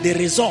 The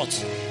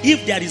result,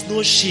 if there is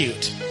no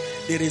shield,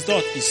 the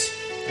result is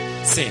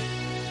sin.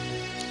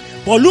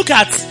 But look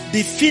at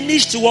the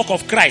finished work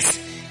of Christ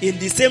in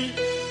the same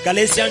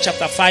Galatians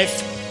chapter 5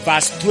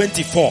 verse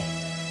 24.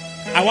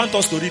 I want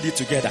us to read it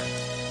together.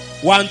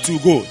 1, 2,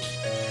 go.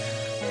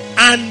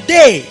 And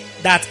they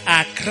that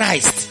are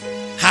Christ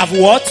have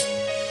what?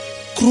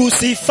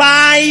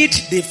 Crucified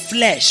the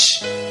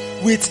flesh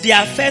with the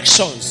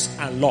affections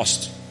and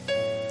lust.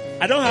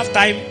 I don't have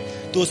time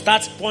to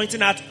start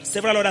pointing out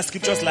several other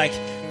scriptures like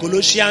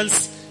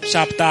Colossians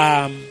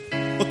chapter...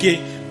 Okay,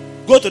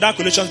 go to that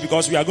Colossians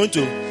because we are going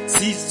to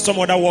see some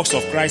other works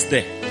of Christ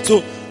there.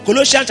 So,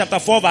 Colossians chapter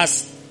 3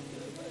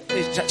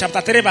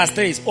 verse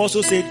 3 is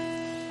also said,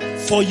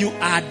 for you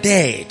are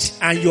dead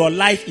and your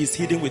life is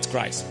hidden with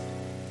Christ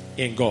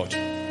in God.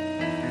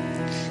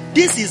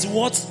 This is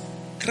what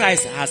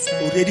Christ has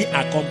already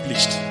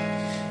accomplished.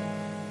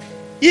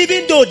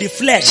 Even though the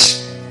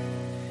flesh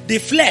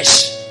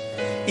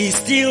is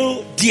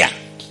still there,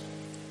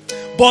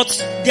 but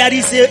there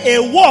is a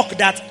work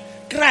that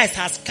Christ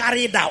has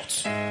carried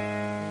out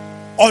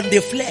on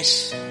the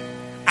flesh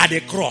at the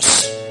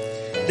cross.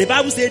 The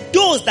Bible says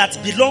those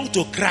that belong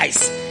to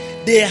Christ,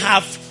 they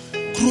have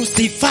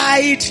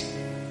crucified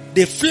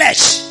the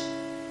flesh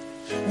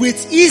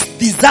with its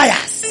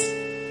desires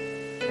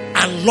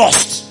and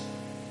lust.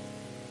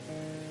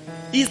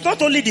 It's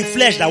not only the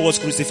flesh that was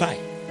crucified,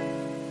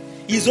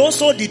 it's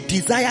also the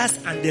desires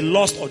and the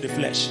lust of the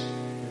flesh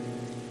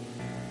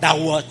that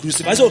were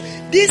crucified. So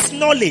this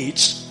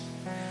knowledge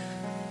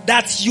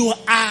that you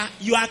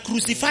are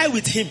crucified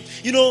with him.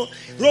 You know,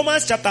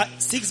 Romans chapter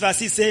 6 verse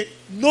 6 says,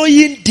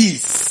 knowing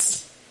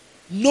this,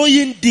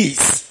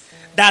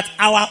 that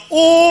our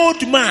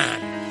old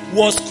man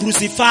was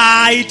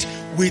crucified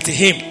with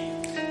him,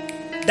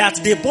 that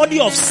the body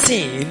of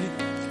sin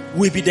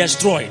will be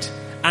destroyed,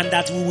 and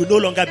that we will no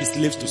longer be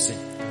slaves to sin.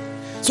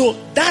 So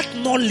that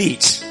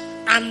knowledge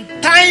and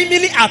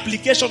timely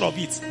application of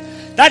it,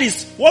 that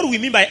is what we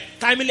mean by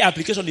timely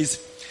application, is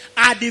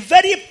at the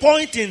very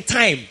point in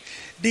time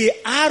the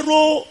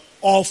arrow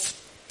of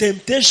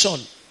temptation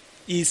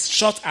is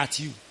shot at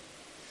you.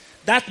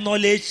 That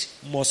knowledge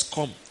must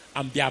come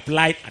and be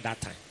applied at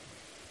that time.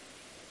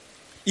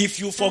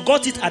 If you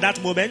forgot it at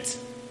that moment,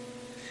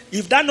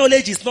 if that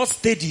knowledge is not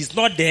steady, is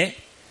not there,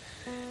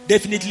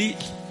 definitely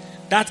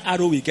that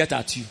arrow will get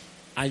at you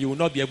and you will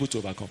not be able to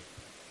overcome.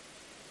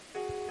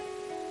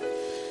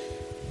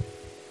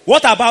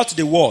 What about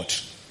the word?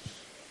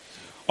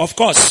 Of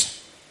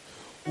course,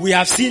 we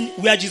have seen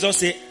where Jesus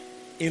said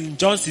in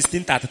John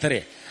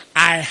 16:33,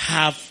 I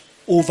have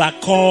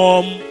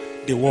overcome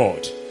the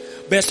world.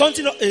 But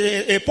something,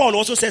 Paul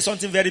also says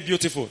something very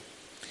beautiful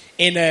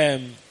in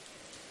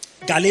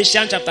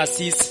Galatians chapter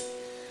 6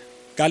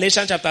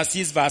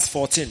 verse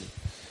 14.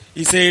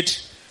 He said,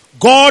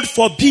 God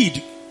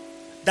forbid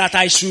that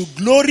I should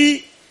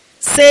glory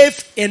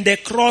save in the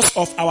cross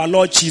of our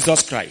Lord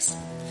Jesus Christ,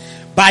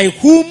 by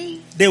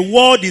whom the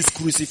world is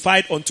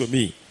crucified unto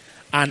me,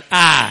 and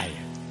I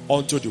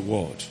unto the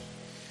world.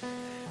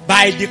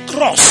 By the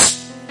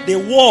cross, the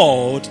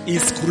world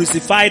is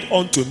crucified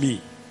unto me,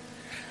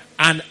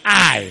 and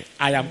I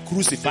am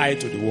crucified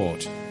to the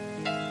world.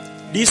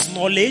 This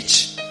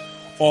knowledge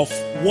of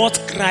what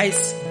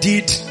Christ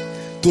did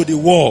to the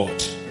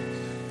world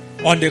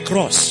on the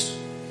cross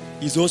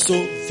is also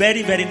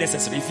very, very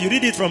necessary. If you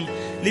read it from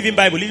Living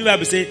Bible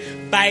says,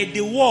 by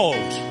the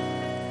world,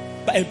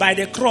 by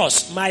the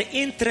cross, my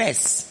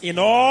interests in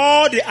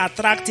all the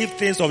attractive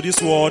things of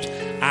this world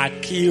are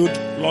killed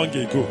long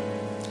ago.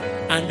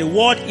 And the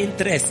world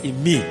interests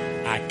in me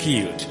are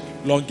killed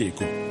long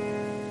ago.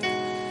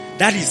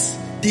 That is,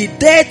 the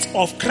death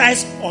of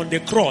Christ on the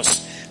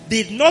cross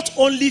did not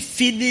only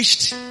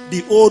finish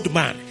the old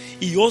man,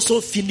 he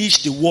also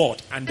finished the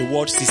world and the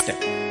world system.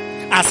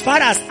 As far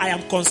as I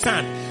am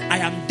concerned, I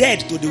am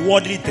dead to the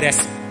worldly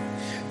dressing.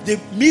 The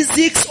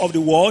musics of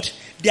the world,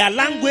 their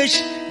language,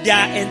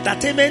 their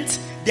entertainment,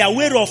 their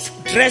way of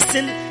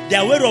dressing,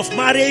 their way of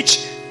marriage,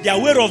 their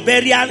way of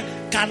burial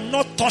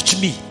cannot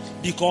touch me,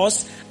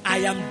 because I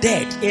am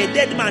dead. A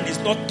dead man is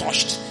not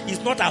touched.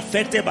 He's not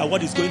affected by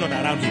what is going on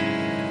around him.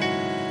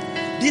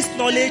 This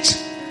knowledge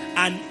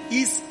and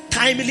his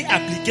timely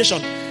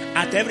application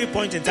at every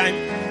point in time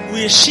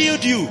will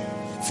shield you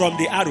from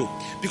the arrow.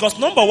 Because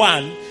number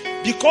one,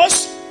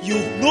 because you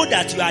know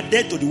that you are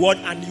dead to the world,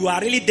 and you are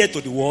really dead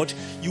to the world,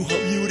 you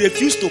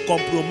refuse to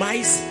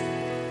compromise.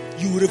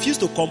 You refuse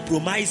to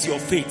compromise your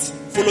faith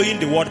following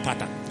the world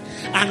pattern.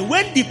 And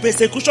when the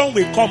persecution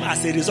will come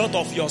as a result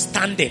of your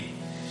standing,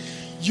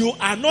 you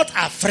are not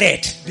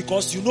afraid,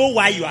 because you know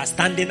why you are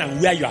standing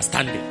and where you are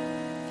standing.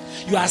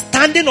 You are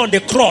standing on the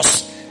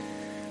cross.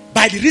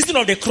 By the reason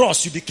of the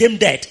cross, you became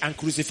dead and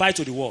crucified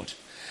to the world.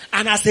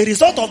 And as a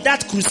result of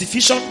that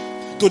crucifixion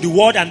to the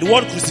world and the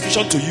world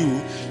crucifixion to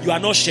you, you are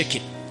not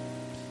shaken.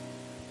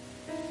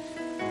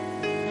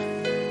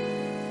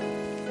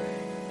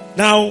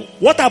 Now,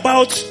 what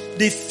about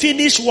the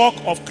finished work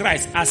of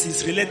Christ as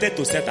is related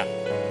to Satan?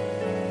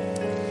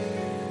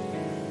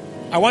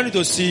 I want you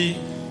to see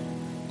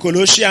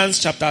Colossians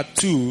chapter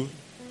 2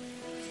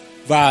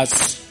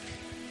 verse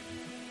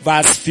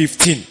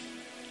 15.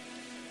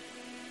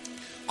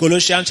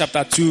 Colossians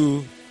chapter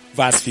 2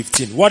 verse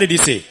 15. What did he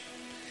say?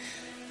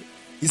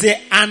 He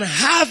said, and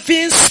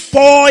having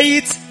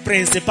spoiled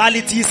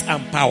principalities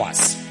and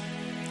powers,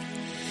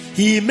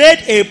 He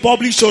made a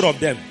public show of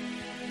them,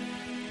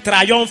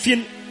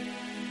 triumphing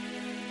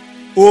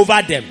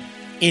over them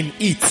in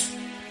it.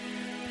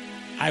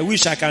 I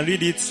wish I can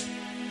read it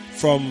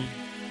from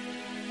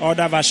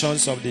other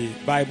versions of the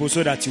Bible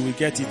so that you will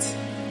get it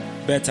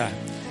better.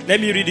 Let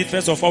me read it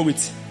first of all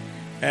with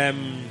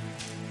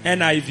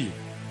NIV.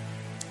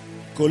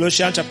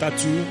 Colossians chapter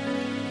 2,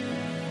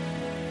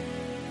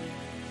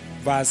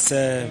 verse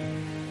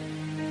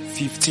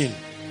 15.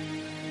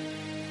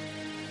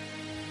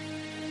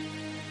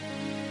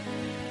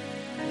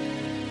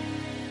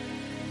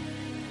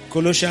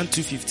 Colossians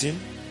 2:15.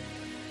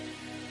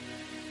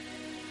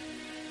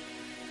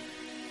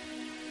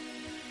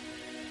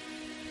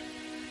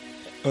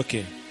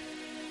 Okay.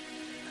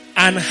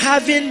 And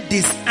having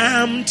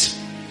disarmed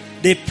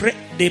the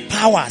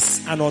powers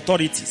and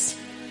authorities,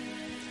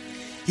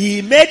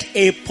 he made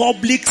a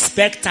public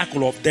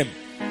spectacle of them,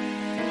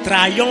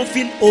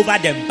 triumphing over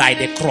them by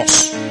the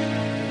cross.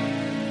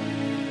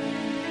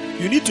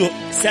 You need to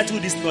settle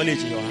this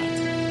knowledge in your heart.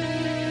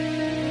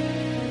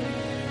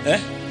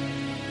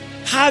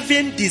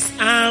 Having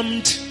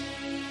disarmed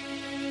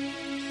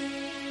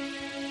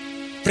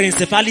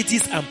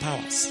principalities and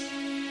powers,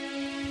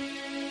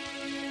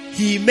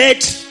 he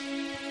made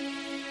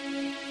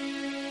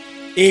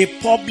a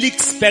public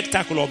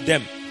spectacle of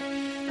them,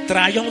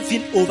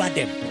 triumphing over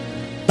them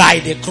by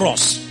the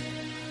cross.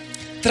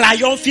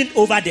 Triumphing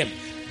over them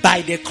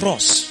by the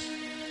cross.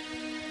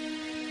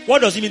 What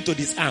does it mean to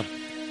disarm?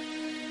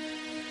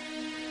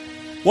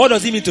 What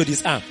does it mean to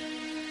disarm?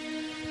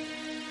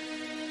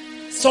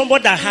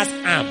 Somebody that has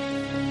arm,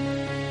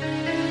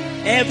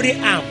 every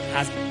arm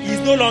is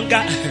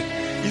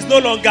no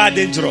longer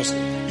dangerous.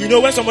 You know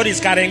when somebody is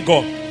carrying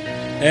gun,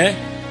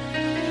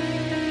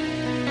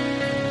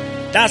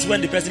 that's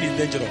when the person is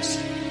dangerous.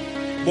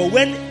 But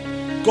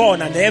when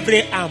gun and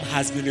every arm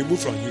has been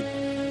removed from him,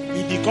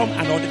 he becomes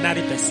an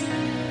ordinary person.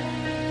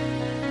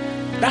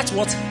 That's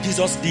what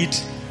Jesus did,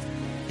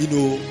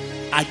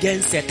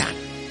 against Satan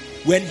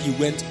when he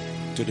went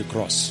to the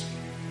cross.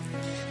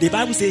 The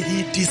Bible says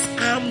he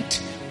disarmed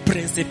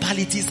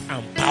principalities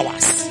and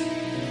powers.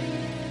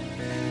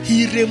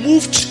 He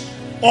removed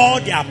all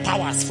their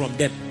powers from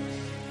them.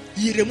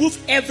 He removed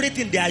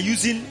everything they are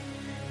using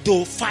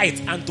to fight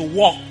and to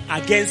war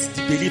against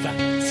the believer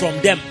from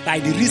them by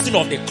the reason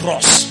of the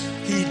cross.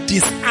 He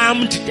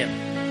disarmed them.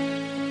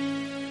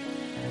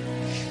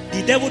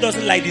 The devil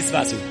doesn't like this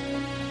verse.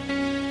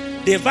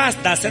 The verse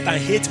that Satan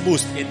hates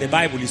most in the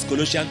Bible is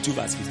Colossians 2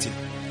 verse 15.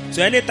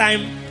 So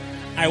anytime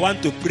I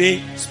want to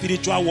pray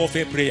spiritual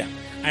warfare prayer,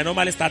 I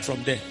normally start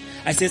from there.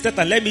 I say,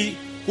 Satan, let me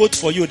quote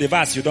for you the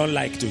verse you don't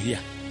like to hear.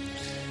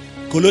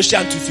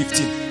 Colossians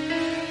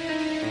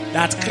 2:15.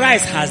 That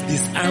Christ has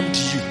disarmed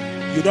you.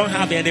 You don't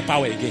have any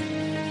power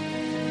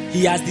again.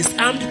 He has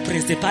disarmed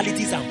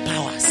principalities and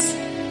powers.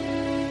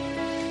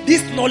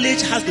 This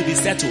knowledge has to be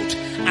settled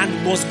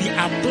and must be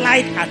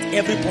applied at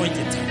every point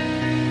in time.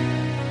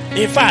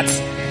 In fact,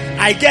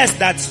 I guess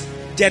that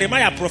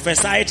Jeremiah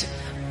prophesied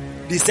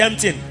the same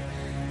thing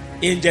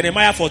in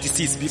Jeremiah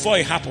 46 before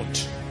it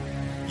happened.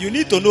 You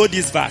need to know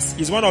this verse.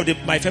 It's one of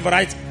my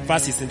favorite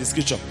verses in the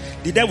scripture.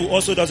 The devil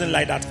also doesn't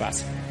like that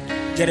verse.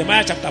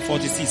 Jeremiah chapter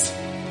 46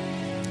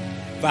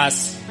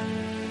 verse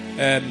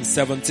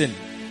 17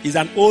 is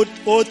an Old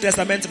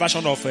Testament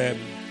version of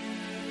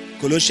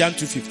Colossians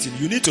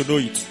 2:15. You need to know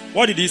it.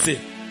 What did he say?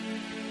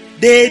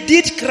 They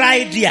did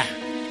cry there.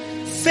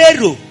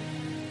 Pharaoh,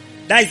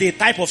 that is a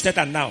type of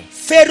Satan now.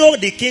 Pharaoh,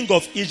 the king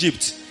of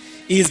Egypt,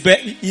 is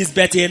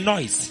but a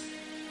noise.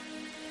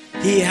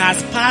 He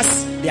has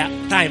passed their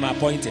time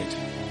appointed.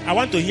 I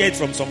want to hear it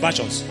from some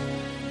versions.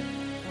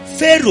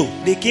 Pharaoh,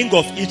 the king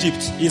of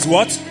Egypt, is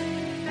what?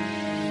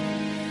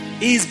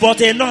 Is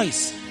but a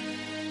noise.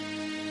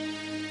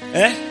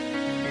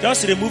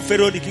 Just remove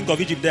Pharaoh, the king of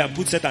Egypt there and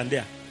put Satan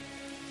there.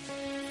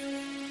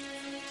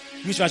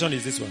 Which version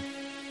is this one?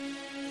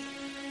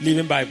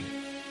 Living Bible.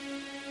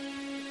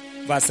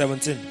 Verse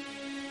 17.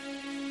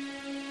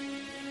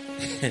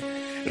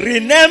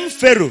 Rename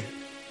Pharaoh.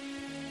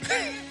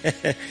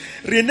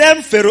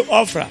 Rename Pharaoh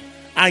Ophrah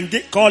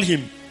and call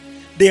him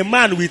the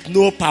man with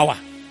no power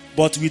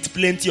but with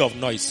plenty of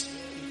noise.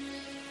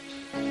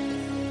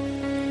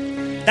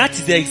 That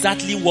is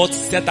exactly what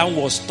Satan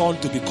was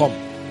turned to become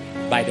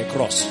by the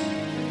cross.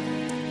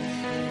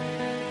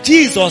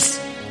 Jesus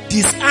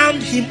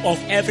disarmed him of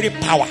every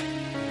power.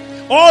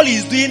 All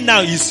he's doing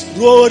now is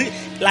roaring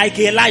like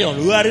a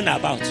lion, roaring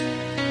about.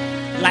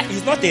 Like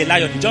he's not a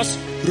lion, he's just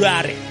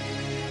roaring.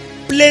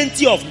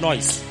 Plenty of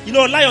noise.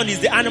 Lion is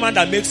the animal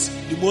that makes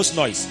the most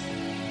noise.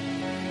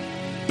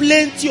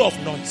 Plenty of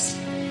noise.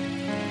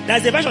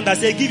 There's a version that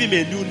says, give him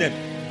a new name.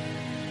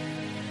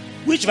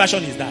 Which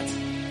version is that?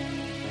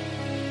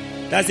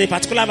 There's a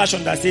particular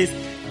version that says,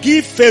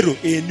 give Pharaoh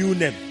a new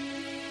name.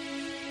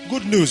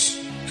 Good news.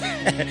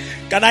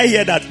 Can I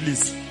hear that,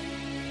 please?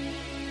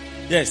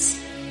 Yes.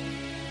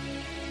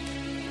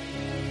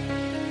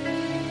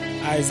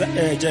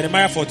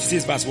 Jeremiah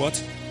 46 verse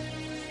what?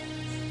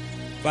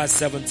 Verse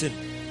 17.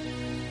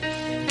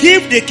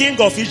 Give the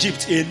king of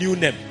Egypt a new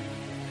name.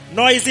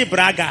 noisy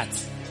braggart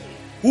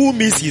who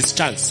missed his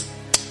chance.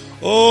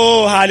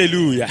 Oh,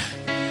 hallelujah.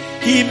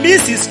 He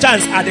missed his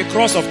chance at the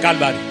cross of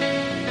Calvary.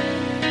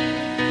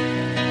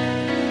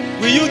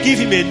 Will you give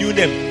him a new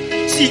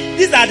name? See,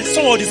 these are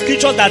some of the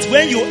scriptures that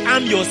when you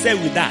arm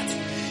yourself with that,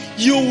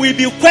 you will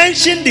be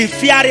quenching the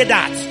fiery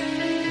dart.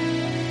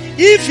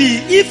 If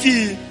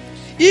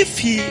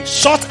he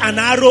shot an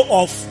arrow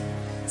of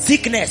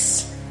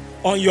sickness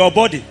on your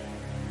body,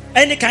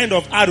 any kind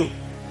of arrow,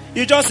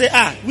 you just say,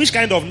 which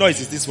kind of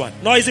noise is this one?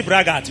 Noisy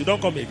braggart, you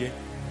don't come again.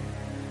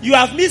 You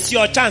have missed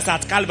your chance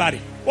at Calvary.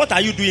 What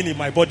are you doing in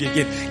my body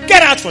again?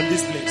 Get out from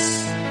this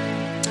place.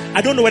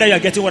 I don't know whether you are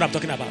getting what I'm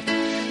talking about.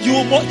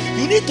 You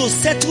need to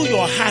settle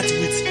your heart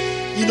with,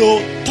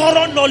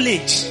 thorough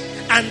knowledge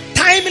and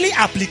timely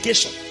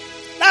application.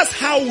 That's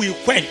how we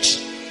quench.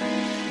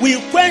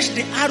 We quench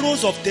the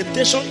arrows of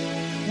temptation.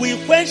 We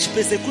quench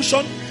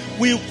persecution.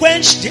 We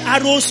quench the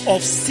arrows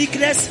of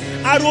sickness,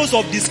 arrows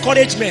of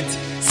discouragement.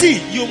 See,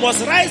 you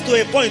must rise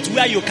to a point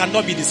where you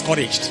cannot be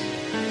discouraged.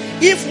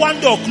 If one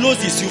door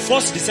closes, you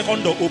force the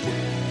second door open.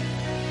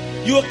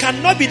 You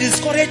cannot be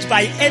discouraged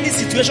by any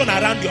situation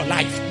around your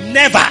life.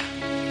 Never.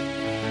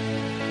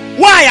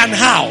 Why and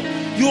how?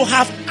 You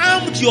have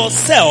armed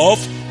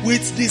yourself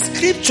with the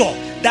scripture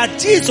that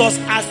Jesus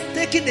has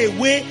taken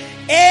away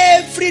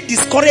every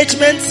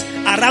discouragement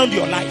around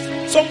your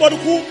life. Somebody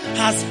who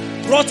has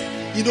brought,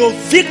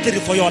 victory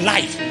for your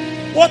life.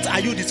 What are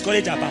you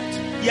discouraged about?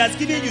 He has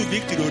given you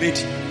victory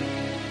already.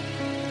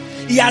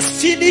 He has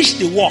finished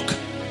the work.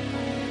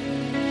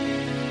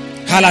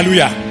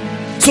 Hallelujah.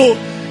 So,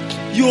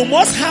 you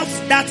must have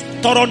that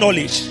thorough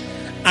knowledge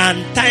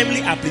and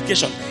timely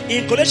application.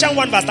 In Colossians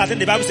 1 verse 13,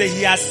 the Bible says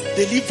he has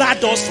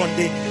delivered us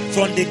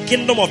from the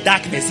kingdom of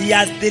darkness. He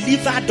has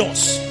delivered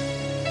us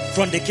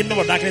from the kingdom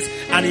of darkness,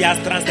 and he has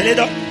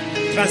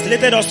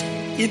translated us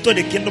into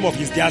the kingdom of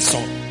his dear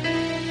son.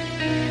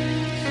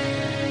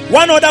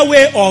 One other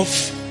way of,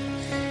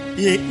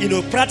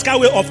 practical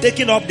way of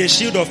taking up the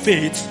shield of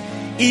faith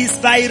is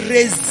by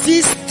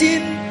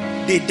resisting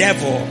the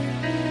devil.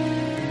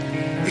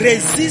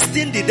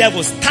 Resisting the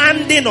devil,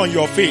 standing on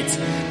your faith.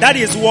 That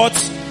is what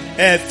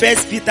 1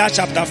 Peter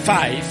chapter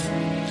 5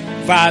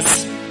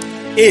 verse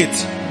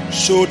 8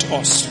 showed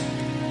us.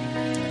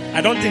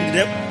 I don't think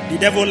the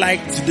devil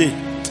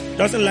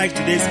doesn't like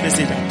today's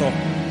message at all.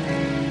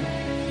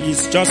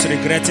 He's just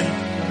regretting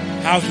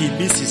how he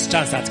missed his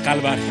chance at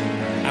Calvary,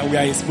 and we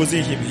are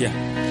exposing him here.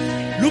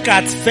 Look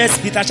at 1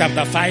 Peter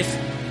chapter 5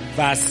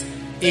 verse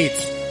 8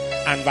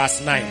 and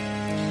verse 9.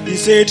 He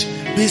said,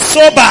 be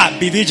sober,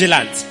 be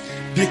vigilant,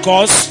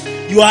 because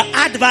your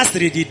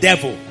adversary the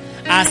devil,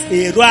 as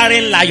a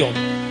roaring lion,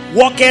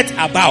 walketh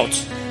about,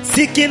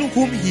 seeking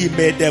whom he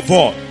may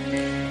devour,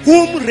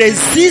 whom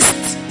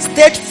resist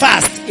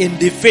steadfast in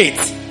the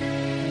faith.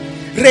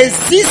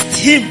 Resist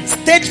him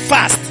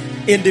steadfast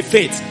in the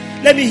faith.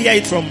 Let me hear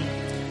it from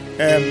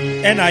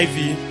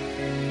NIV.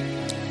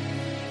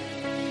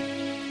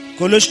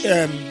 1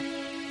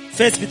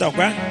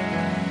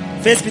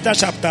 Peter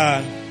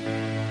chapter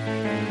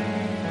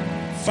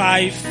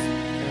 5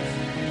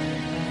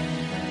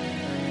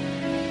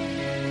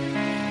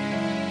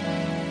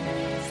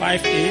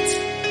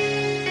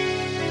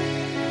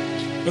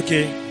 5:8.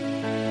 Okay.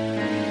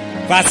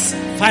 Verse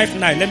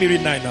 5:9. Let me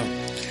read 9 now.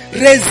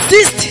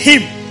 Resist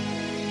him,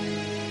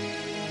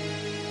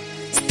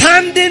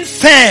 standing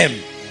firm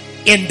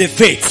in the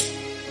faith.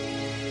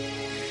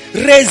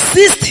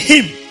 Resist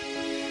him.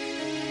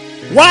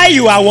 Why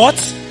you are what?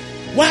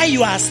 Why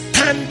you are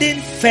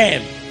standing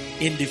firm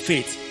in the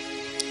faith.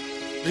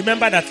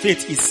 Remember that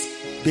faith is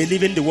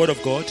believing the word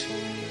of God,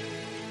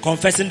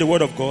 confessing the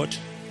word of God,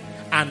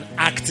 and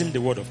acting the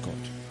word of God.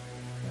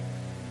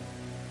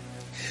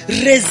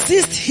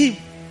 Resist him.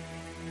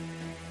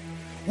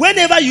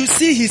 Whenever you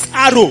see his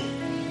arrow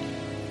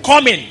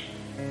coming,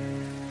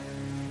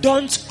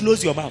 don't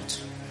close your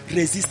mouth.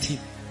 Resist him.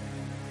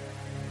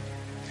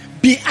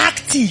 Be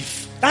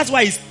active. That's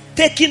why he's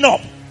taking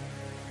up.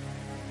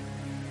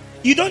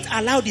 You don't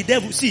allow the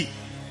devil. See,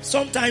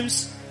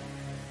 sometimes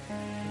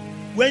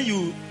when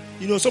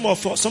some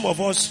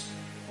of us,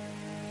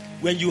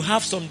 when you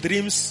have some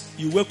dreams,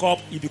 you wake up,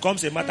 it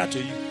becomes a matter to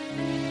you.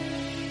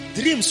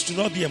 Dreams should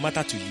not be a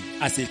matter to you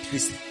as a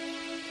Christian.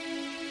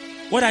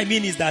 What I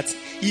mean is that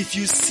if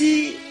you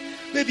see,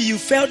 maybe you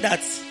felt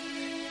that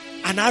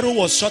an arrow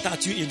was shot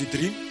at you in the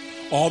dream,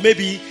 or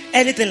maybe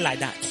anything like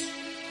that.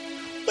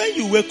 When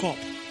you wake up,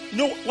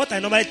 what I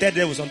normally tell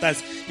them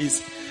sometimes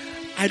is,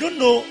 I don't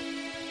know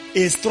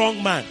a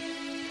strong man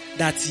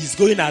that is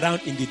going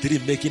around in the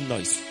dream making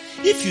noise.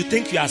 If you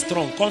think you are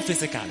strong, come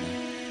physical.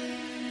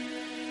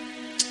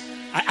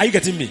 Are you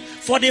getting me?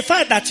 For the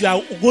fact that you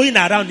are going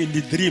around in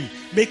the dream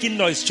making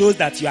noise shows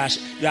that you are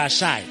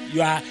shy,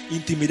 you are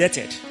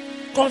intimidated.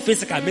 Come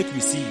physical, make me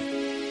see you.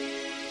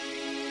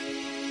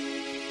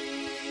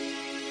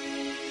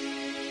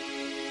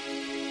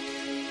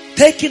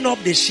 Taking up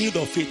the shield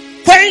of faith.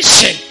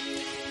 Quench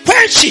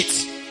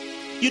it.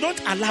 You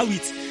don't allow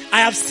it. I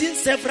have seen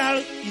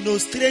several,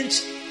 strange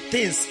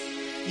things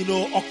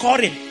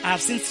occurring. I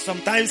have seen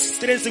sometimes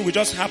strange things will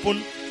just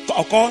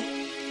occur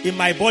in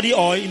my body,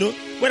 or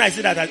when I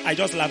see that, I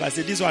just laugh. I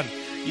say, this one,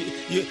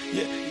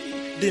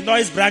 the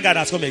noise braggart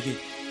has come again.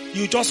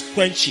 You just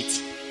quench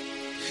it.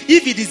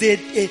 If it is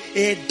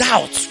a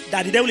doubt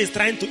that the devil is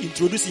trying to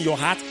introduce in your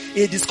heart,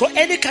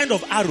 any kind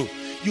of arrow,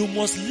 you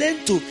must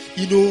learn to,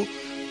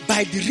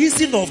 by the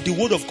reason of the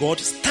word of God,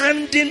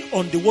 standing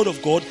on the word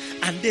of God,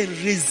 and then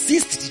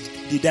resist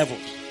the devil.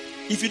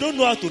 If you don't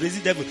know how to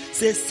resist the devil,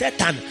 say,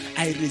 Satan,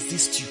 I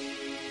resist you.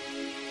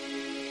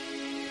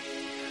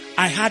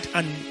 I had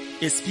an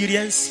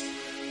experience.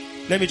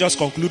 Let me just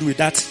conclude with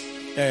that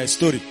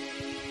story.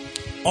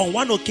 On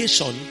one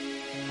occasion,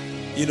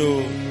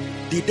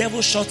 the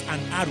devil shot an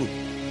arrow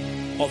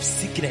of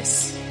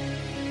sickness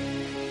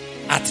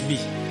at me.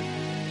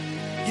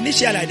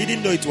 Initially, I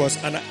didn't know it was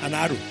an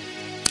arrow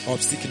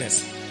of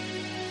sickness.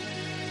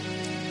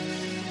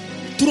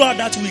 Throughout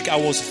that week, I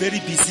was very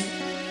busy.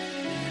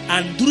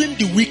 And during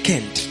the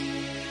weekend,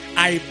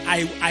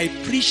 I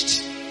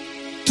preached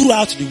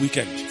throughout the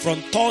weekend,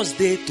 from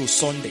Thursday to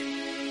Sunday.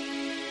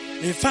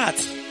 In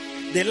fact,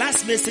 the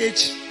last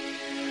message,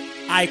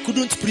 I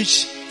couldn't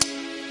preach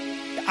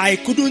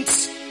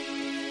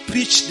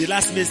the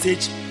last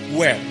message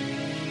well,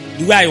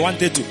 the way I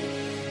wanted to.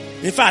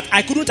 In fact,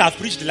 I couldn't have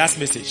preached the last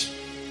message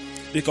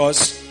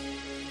because,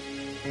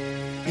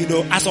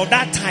 as of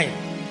that time,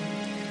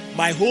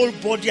 my whole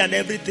body and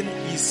everything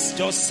is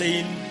just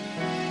saying,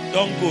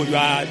 don't go, you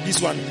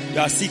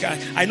are sick.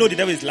 I know the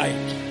devil is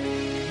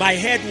lying. My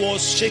head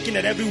was shaking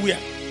and everywhere.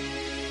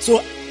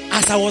 So,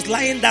 as I was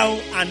lying down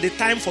and the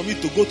time for me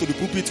to go to the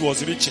pulpit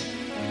was reaching,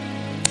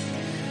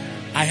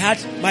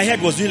 my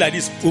head was doing like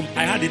this. Boom.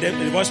 I heard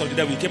the voice of the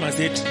devil. He came and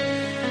said,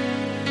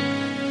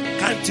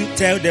 can't you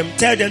tell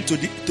them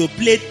to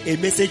play a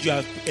message you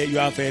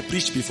have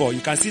preached before?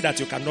 You can see that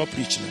you cannot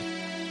preach now.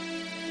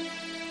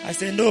 I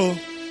said, no,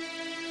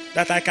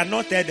 that I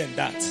cannot tell them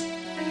that.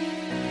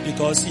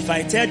 Because if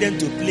I tell them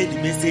to play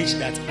the message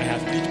that I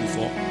have preached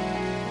before,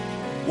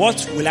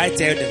 what will I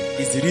tell them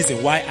is the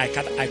reason why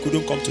I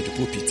couldn't come to the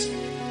pulpit.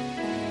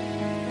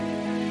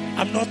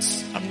 I'm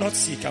not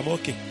sick, I'm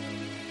okay.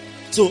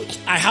 So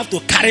I have to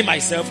carry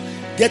myself,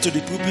 get to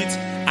the pulpit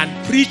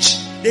and preach.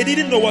 They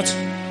didn't know what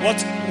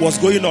was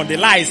going on. The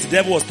lies the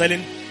devil was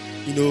telling,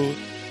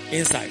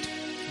 inside.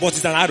 But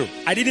it's an arrow.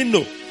 I didn't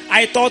know.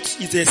 I thought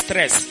it's a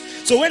stress.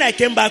 So when I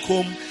came back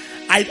home,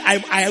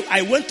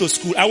 I went to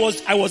school. I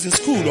was in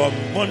school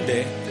on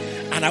Monday,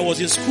 and I was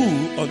in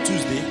school on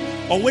Tuesday.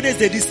 On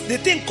Wednesday, the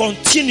thing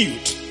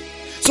continued.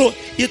 So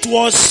it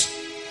was,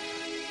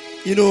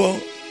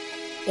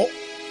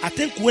 I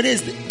think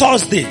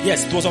Thursday.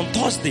 Yes, it was on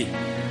Thursday.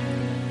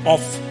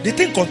 The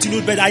thing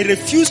continued, but I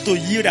refused to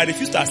yield. I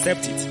refused to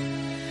accept it.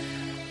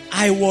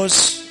 I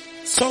was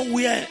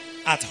somewhere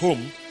at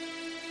home.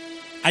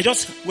 I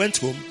just went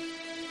home,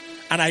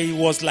 and I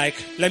was like,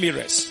 let me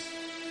rest.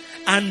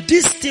 And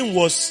this thing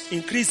was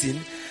increasing,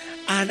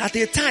 and at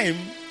a time,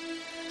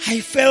 I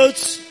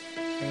felt,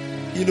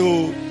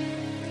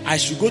 I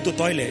should go to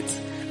toilet,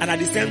 and at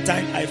the same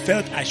time, I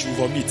felt I should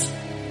vomit.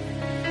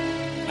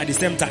 At the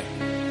same time.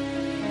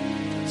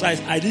 So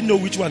I didn't know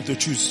which one to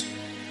choose.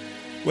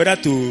 Whether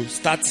to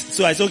start.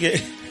 So I said, okay.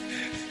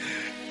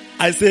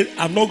 I said,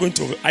 I'm not going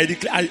to, I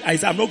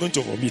said, I'm not going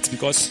to vomit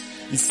because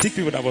it's sick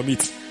people that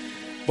vomit.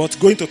 But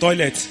going to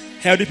toilet,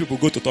 healthy people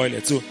go to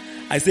toilet. So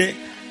I say,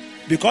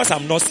 because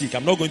I'm not sick,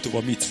 I'm not going to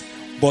vomit.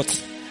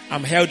 But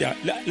I'm healthy.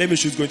 Let me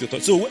choose going to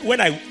toilet. So when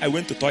I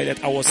went to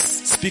toilet, I was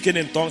speaking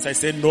in tongues. I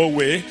said, no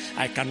way,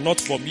 I cannot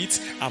vomit.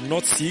 I'm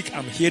not sick.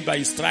 I'm healed by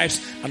his stripes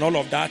and all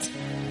of that.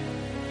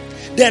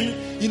 Then,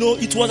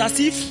 it was as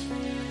if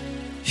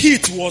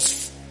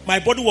my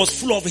body was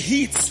full of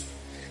heat.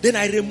 Then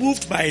I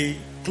removed my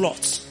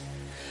clothes.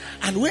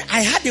 And when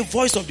I heard the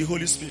voice of the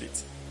Holy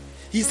Spirit,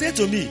 he said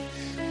to me,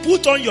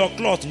 put on your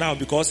cloth now,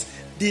 because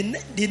the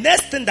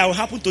next thing that will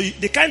happen to you,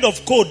 the kind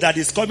of cold that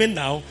is coming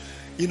now,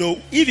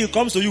 if it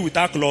comes to you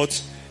without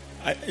clothes,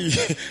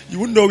 you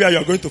wouldn't know where you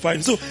are going to find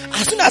it. So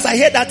as soon as I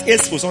heard that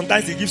expo,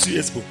 sometimes he gives you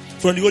expo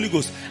from the Holy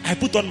Ghost, I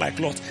put on my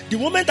cloth. The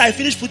moment I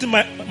finished putting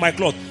my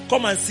cloth,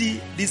 come and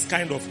see this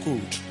kind of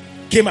cold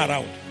came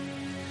around.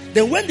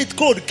 Then when the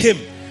cold came,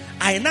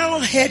 I now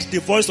heard the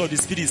voice of the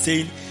Spirit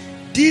saying,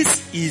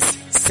 this is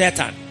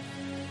Satan.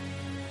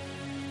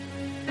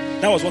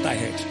 That was what I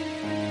heard.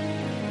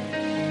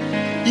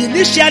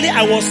 Initially,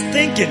 I was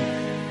thinking,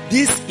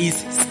 this is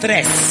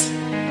stress.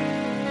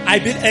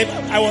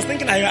 I was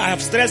thinking I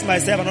have stressed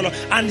myself and all of,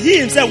 and he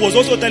himself was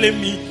also telling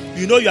me,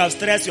 you have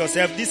stressed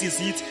yourself. This is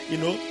it,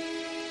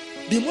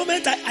 The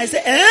moment I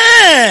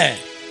said,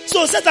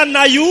 so Satan,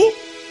 now you?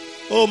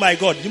 Oh my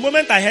God. The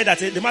moment I heard that,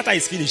 the matter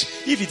is finished.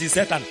 If it is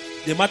Satan,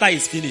 the matter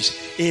is finished.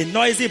 A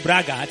noisy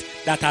braggart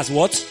that has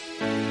what?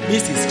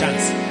 Missed his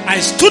chance. I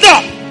stood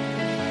up.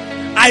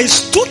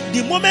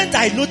 The moment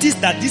I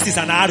noticed that this is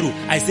an arrow,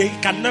 I say,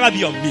 it can never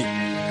be on me.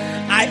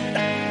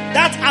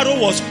 That arrow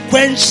was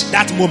quenched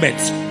that moment.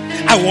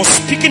 I was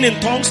speaking in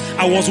tongues.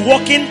 I was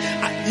walking.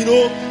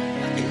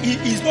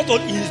 He's not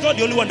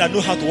the only one that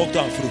knows how to walk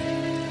to and fro.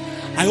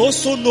 I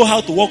also know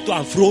how to walk to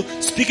and fro,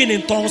 speaking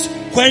in tongues,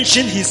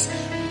 quenching his.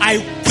 I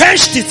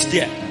quenched it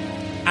there.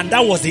 And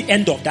that was the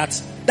end of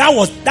that. That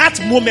was that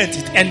moment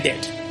it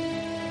ended.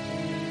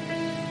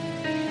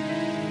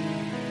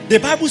 The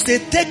Bible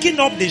says, taking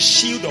up the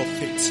shield of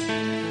faith,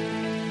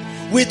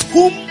 with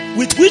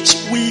which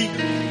we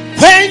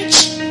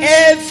quench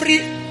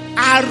every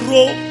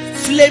arrow,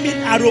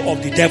 flaming arrow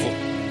of the devil.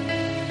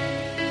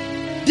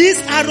 This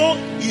arrow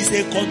is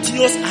a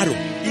continuous arrow.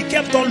 He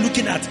kept on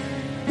looking at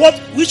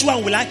which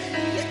one will I?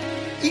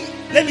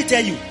 Let me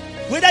tell you,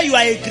 whether you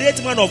are a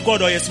great man of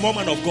God or a small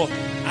man of God,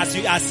 as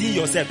you are seeing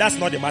yourself, that's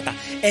not the matter.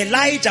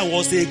 Elijah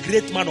was a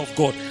great man of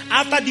God.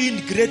 After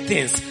doing great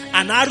things,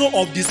 an arrow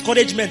of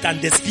discouragement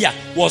and despair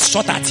was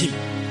shot at him,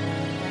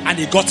 and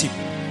he got him.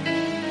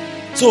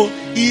 So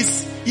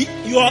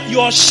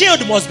your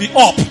shield must be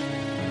up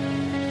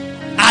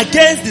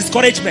against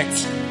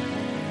discouragement.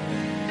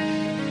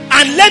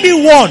 And let me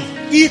warn,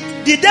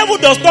 the devil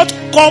does not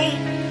come.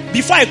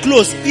 Before I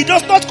close, he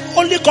does not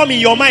only come in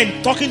your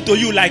mind talking to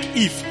you like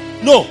if.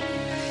 No.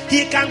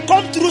 He can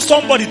come through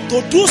somebody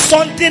to do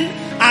something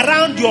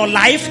around your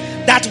life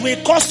that will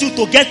cause you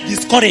to get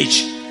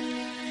discouraged.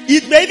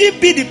 It may even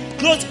be the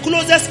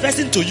closest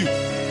person to you.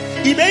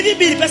 It may even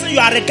be the person you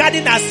are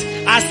regarding as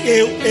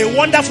a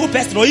wonderful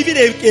person, or even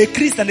a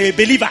Christian, a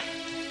believer.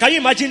 Can you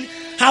imagine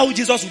how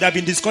Jesus would have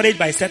been discouraged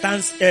by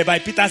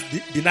Peter's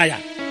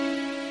denial?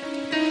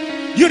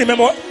 You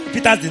remember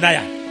Peter's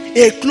denial?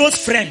 A close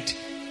friend,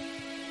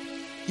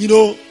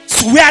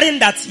 swearing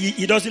that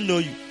he doesn't know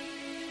you.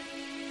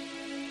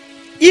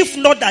 If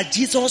not that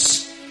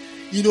Jesus,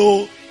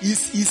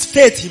 is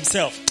faith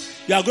himself,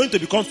 you are going to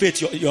become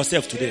faith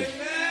yourself today.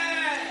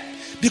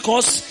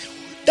 Because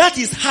that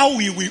is how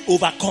we will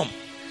overcome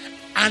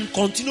and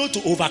continue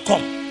to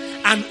overcome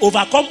and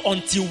overcome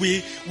until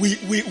we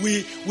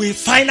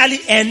finally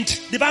end.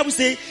 The Bible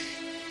says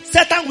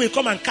Satan will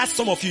come and cast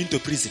some of you into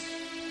prison.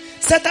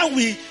 Satan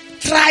will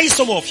try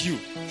some of you.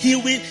 He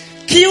will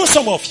kill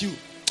some of you.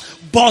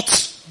 But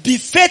be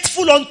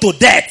faithful unto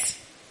death,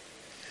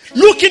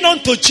 looking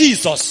unto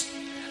Jesus.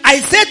 I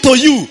say to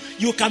you,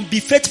 you can be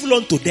faithful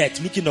unto death,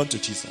 looking unto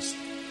Jesus.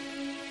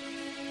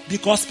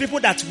 Because people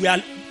that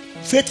were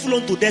faithful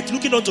unto death,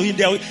 looking unto him,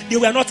 they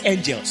were not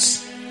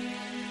angels.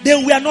 They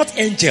were not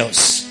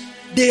angels.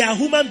 They are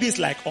human beings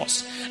like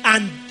us.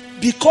 And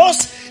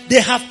because they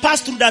have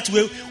passed through that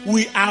way,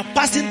 we are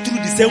passing through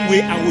the same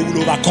way, and we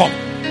will overcome.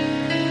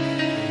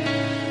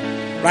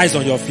 Rise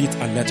on your feet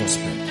and let us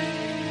pray.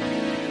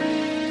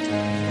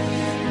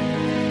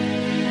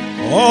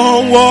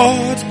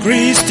 Onward,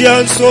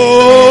 Christian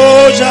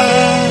soldiers,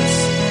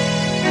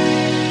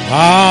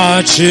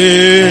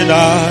 marching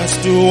us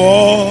to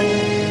war,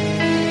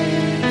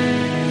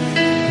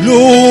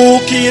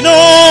 looking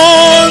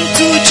on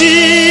to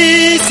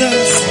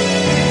Jesus,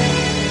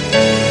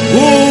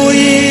 who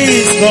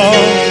is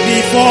gone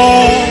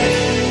before.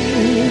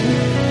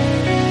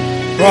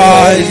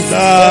 Christ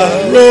the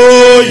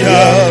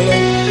royal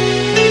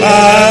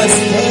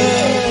master,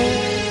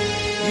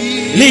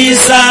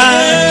 leads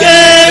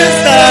against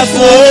the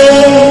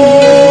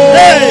foe.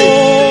 Hey.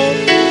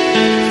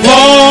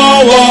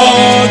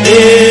 Forward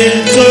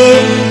into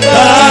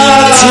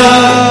battle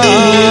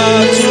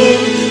to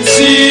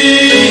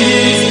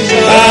see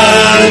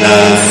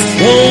banners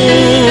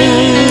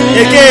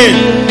again.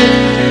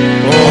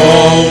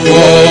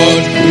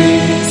 Onward,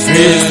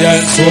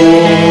 Christian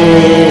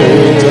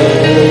soldiers,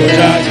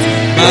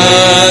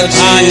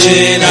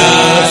 marching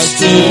us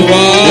to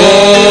war,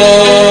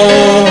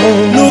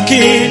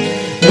 looking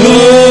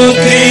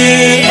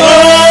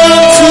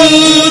unto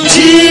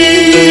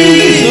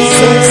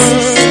Jesus,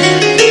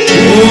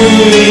 who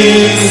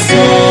is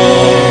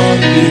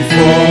gone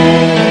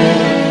before.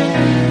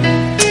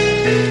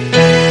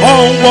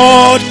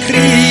 Onward,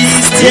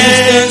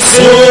 Christian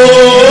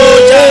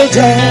soldiers,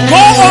 go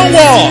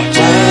onward,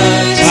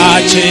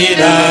 marching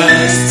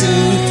us to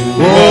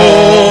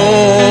war.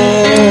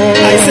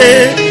 I say,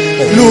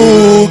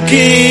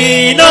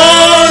 looking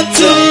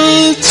unto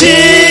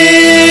Jesus,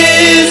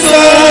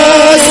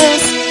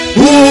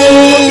 who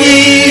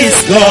is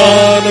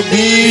gone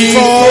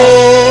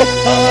before.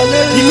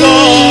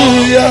 Hallelujah.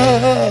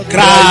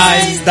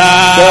 Christ the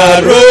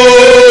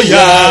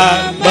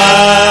royal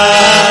master,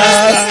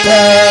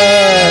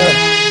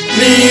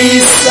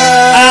 leads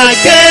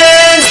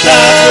against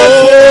the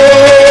foe,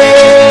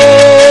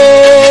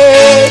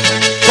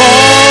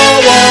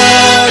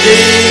 forward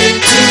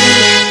into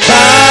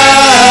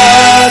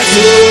battle,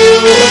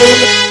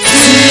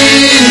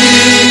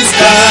 sees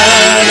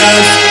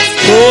banners.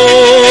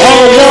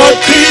 Onward,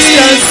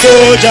 Christian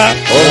soldier,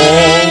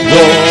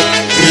 onward,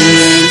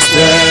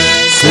 Christian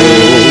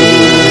soldiers,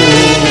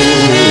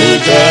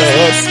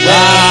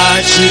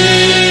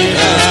 marching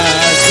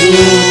us to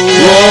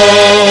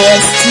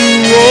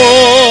war,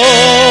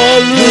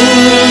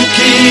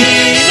 looking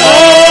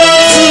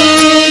unto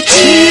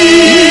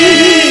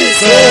Jesus,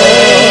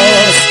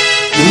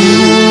 who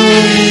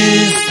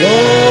is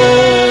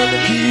gone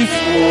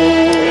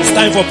before. It's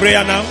time for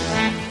prayer now.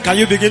 Can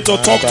you begin to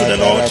talk to the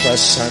Lord?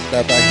 It's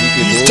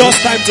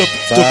just time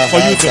for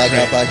you to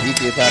pray.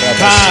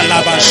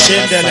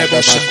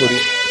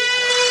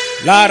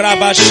 La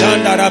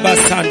rabashanda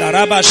rabasanda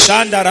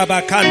rabashanda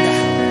rabakanda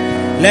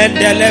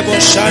lendelebo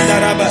shanda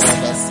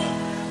rabasanda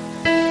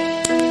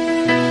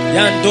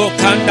yando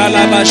kanda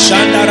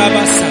labashanda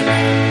rabasanda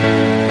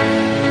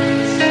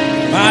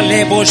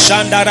malebo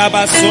shanda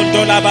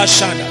rabasondo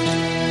labashanda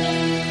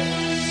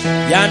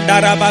yanda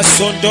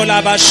rabasondo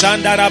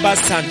labashanda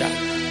rabasanda.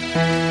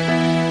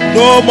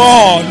 No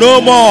more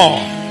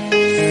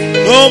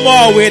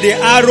with the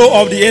arrow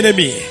of the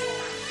enemy,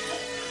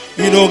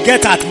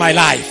 get at my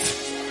life.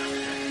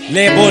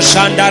 Lebo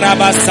shanda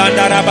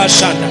rabasanda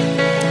rabashanda.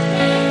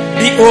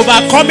 The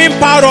overcoming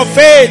power of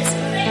faith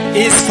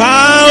is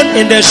found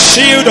in the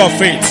shield of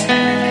faith.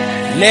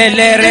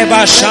 Lele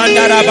reba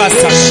shanda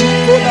rabasanda.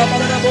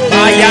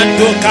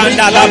 Ayando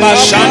kanda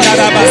labashanda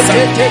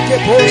rabasanda.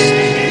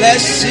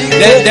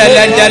 Lende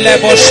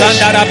lebo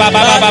shanda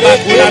rabababa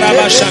kula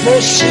rabashanda.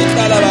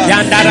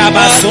 Yanda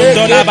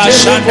rabasundo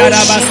labashanda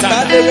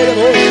rabasanda.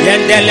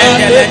 Lende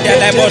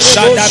lebo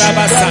shanda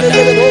rabasanda.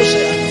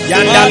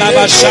 Yanda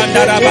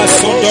labashanda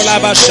rabasondo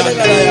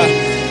labashanda.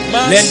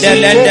 Lende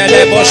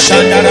lebo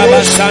shanda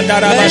rabasanda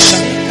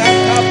rabashanda.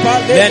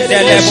 Lende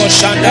lebo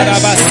shanda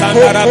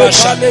rabasanda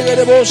rabashanda.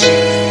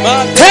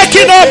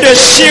 Taking up the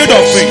shield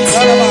of faith.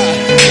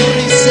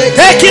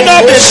 Taking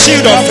up the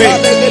shield of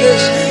faith.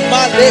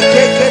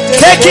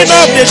 Taking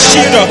up the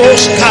shield of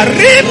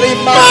Karim.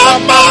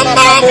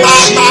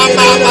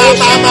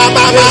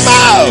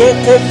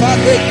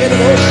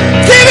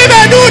 Give him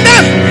a new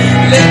name.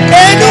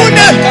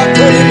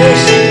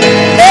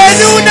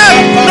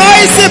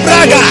 Noisy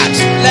braggart.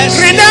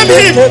 Rename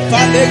him.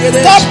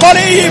 Stop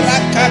calling him.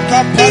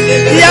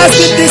 He has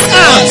been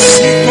disarmed.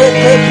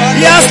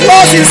 He has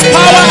lost his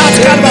power at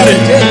Calvary.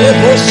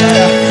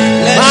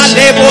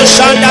 Malebo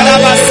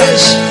Shandarabasa.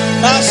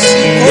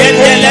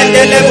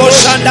 Yendelebo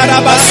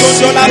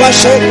Shandarabasundo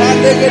Labasha.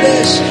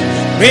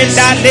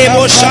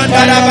 Lebo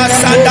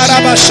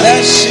Shandarabasandarabash.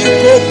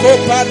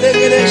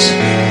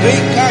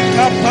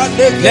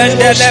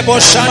 Lebo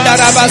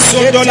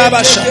Shandarabasundo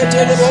Labasha.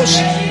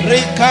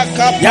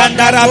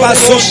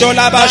 Yandarabasundo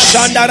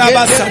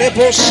Labashandarabasa.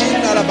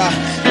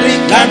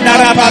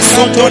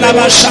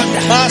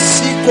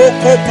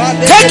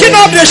 Taking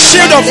up the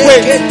shield of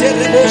faith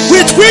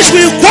with which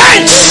we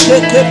quench.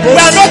 We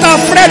are not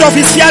afraid of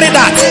his hearing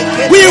that.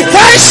 We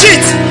quench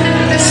it.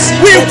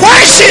 We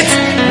quench it.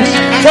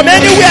 From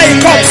anywhere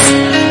it comes.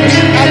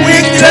 We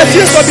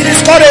refuse to be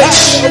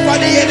discouraged.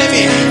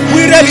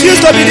 We refuse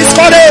to be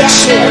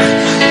discouraged.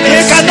 We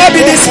cannot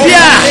be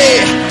despaired.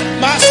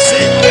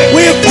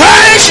 We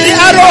quench the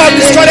arrow of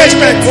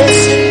discouragement.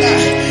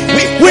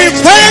 We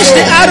quench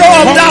the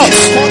arrow of doubt.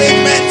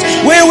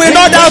 We will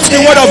not doubt the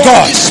word of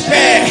God.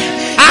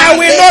 I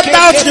will not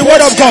doubt the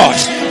word of God.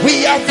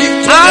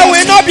 I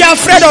will not be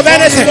afraid of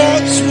anything.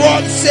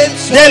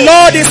 The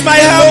Lord is my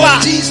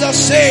helper.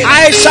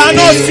 I shall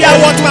not fear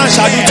what man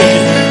shall do to me.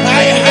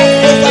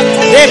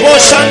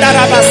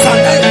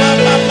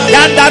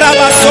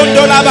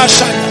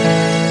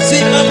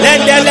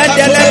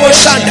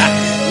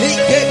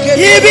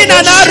 Even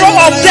an arrow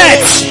of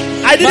death.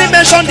 I didn't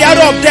mention the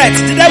arrow of death.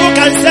 The devil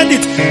can send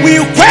it. We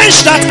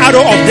quench that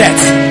arrow of death.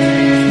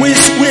 We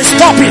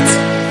stop it.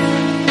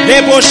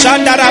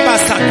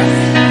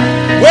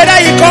 Whether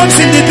it comes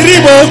in the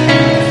dream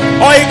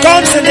or it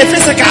comes in the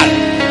physical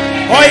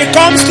or it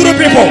comes through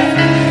people,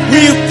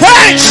 we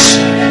quench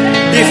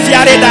the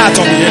fiery dart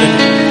of the enemy.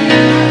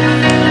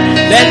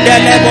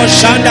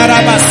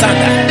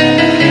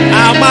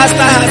 Our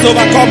master has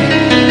overcome.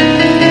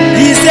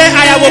 He said,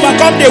 I have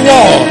overcome the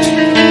world.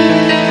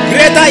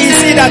 Greater is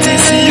he that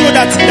is in you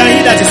than he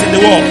that is in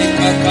the world.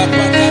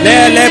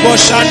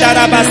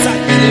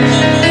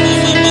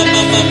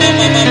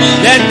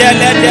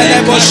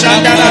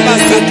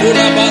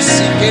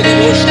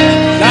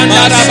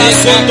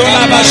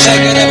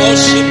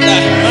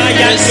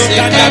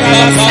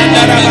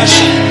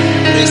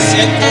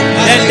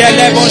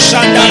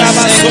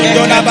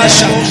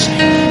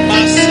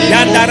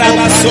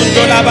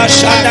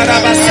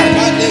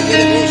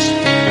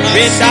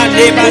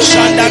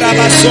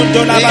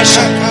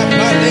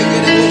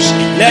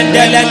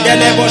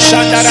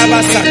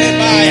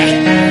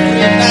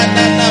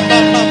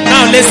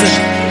 Now listen.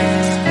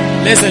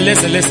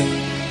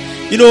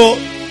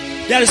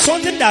 There is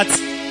something that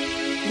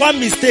one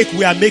mistake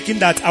we are making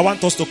that I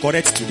want us to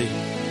correct today.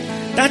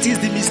 That is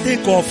the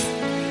mistake of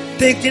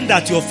thinking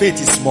that your faith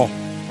is small.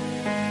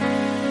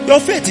 Your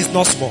faith is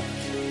not small.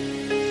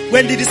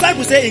 When the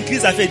disciples say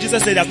increase our faith,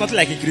 Jesus said there's nothing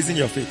like increasing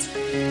your faith.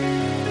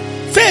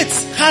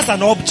 Faith has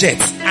an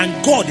object and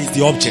God is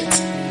the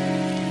object.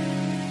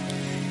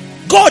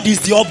 God is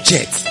the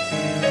object.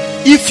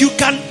 If you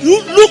can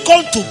look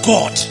unto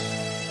God,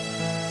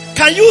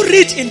 can you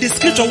read in the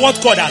scripture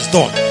what God has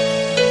done?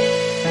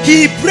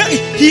 The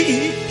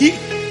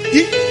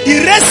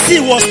Red Sea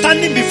was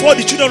standing before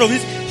the children of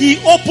Israel. He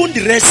opened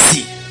the Red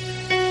Sea.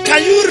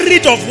 Can you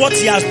read of what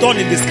he has done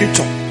in the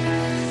scripture?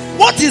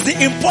 What is the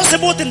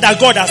impossible thing that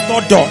God has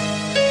not done?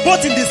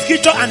 Both in the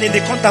scripture and in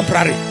the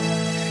contemporary.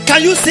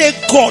 Can you say,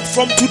 God,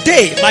 from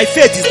today, my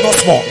faith is not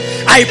small.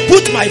 I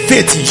put my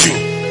faith in you.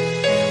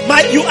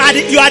 You are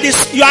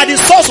the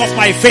source of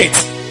my faith.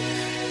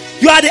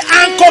 You are the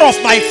anchor of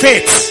my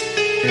faith.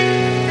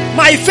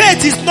 My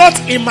faith is not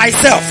in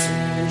myself.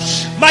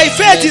 My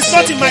faith is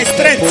not in my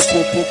strength.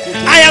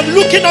 I am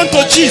looking unto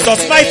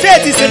Jesus. My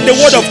faith is in the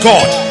word of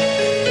God.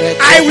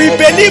 I will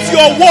believe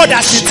your word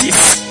as it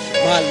is.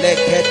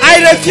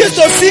 I refuse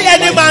to see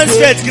any man's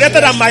faith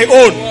greater than my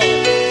own.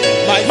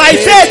 My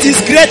faith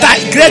is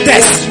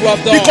greatest,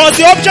 because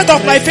the object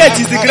of my faith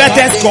is the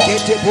greatest God.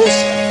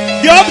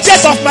 The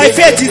object of my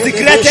faith is the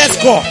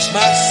greatest God.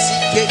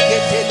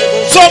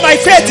 So my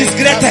faith is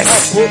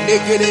greatest.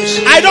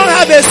 I don't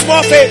have a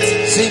small faith.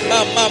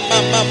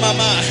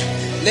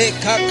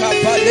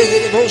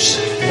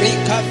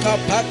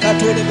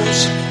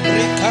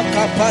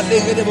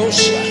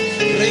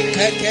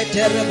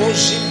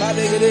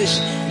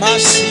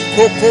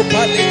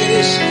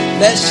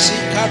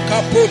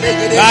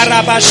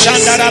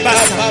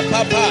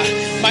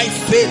 My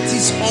faith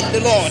is on the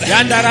Lord.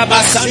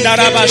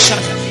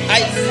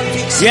 I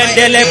fix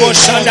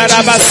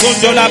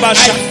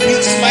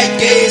my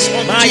gaze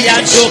on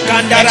Jesus.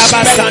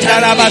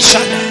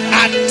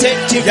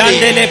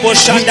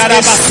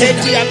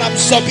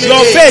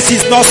 Your faith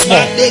is not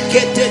small.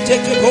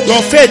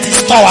 Your faith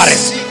is towering,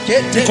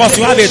 because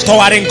you have a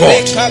towering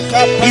God.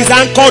 He's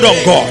anchored on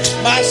God.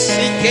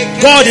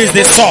 God is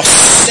the source.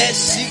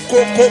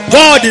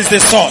 God is the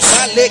source.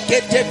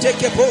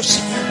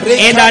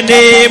 In the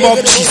name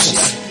of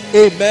Jesus.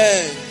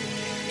 Amen.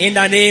 In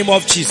the name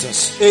of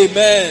Jesus.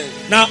 Amen.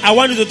 Now I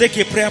want you to take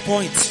a prayer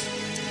point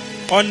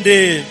on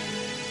the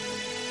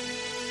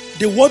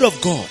word of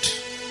God.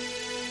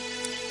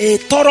 A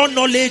thorough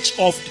knowledge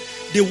of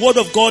the word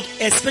of God,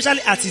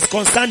 especially as it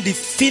concerns the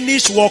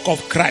finished work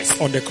of Christ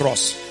on the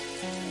cross.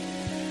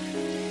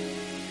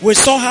 We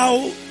saw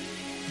how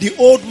the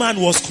old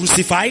man was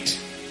crucified.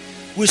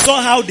 We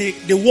saw how the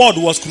word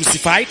was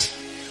crucified.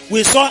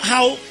 We saw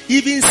how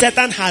even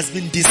Satan has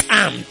been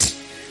disarmed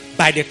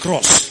by the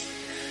cross.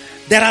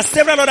 There are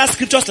several other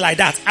scriptures like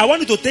that. I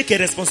want you to take a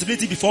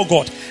responsibility before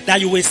God that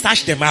you will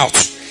search them out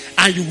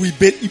and you will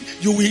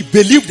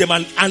believe them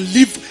and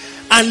live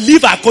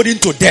according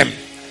to them,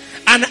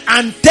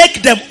 and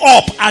take them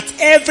up at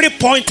every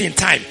point in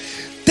time.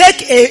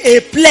 Take a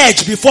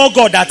pledge before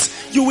God that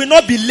you will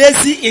not be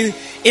lazy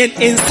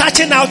in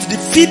searching out the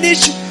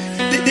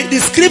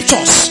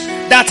scriptures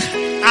that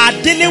are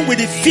dealing with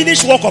the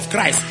finished work of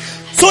Christ,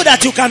 so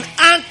that you can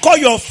anchor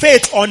your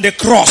faith on the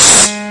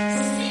cross,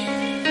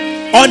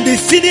 on the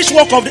finished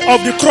work of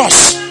the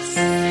cross.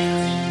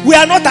 We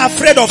are not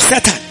afraid of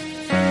Satan.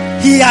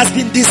 He has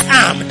been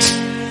disarmed.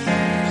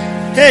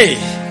 Hey,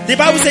 the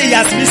Bible says he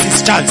has missed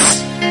his chance.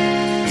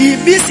 He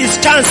missed his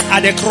chance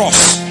at the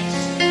cross.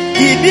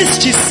 He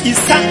missed his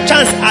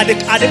chance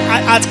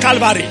at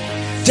Calvary.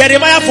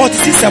 Jeremiah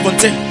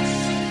 46:17,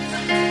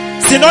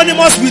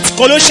 synonymous with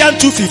Colossians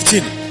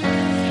 2:15.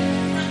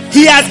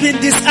 He has been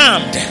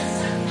disarmed.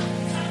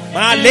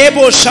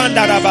 Malebo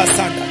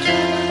Shandarabasanda.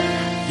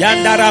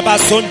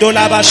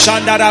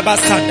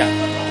 Yandarabasondolabashandarabasanda.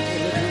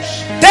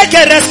 Take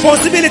a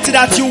responsibility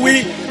that you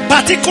will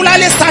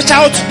particularly search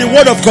out the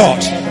word of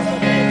God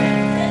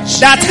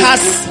that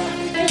has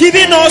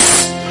given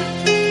us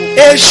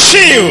a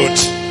shield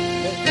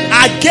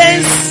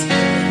against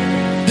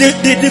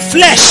the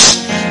flesh,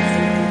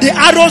 the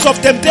arrows of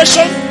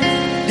temptation,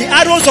 the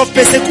arrows of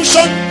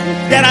persecution.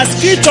 There are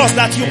scriptures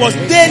that you must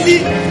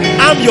daily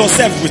arm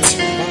yourself with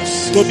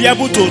to be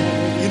able to,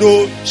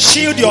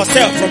 shield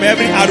yourself from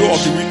every arrow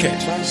of the wicked.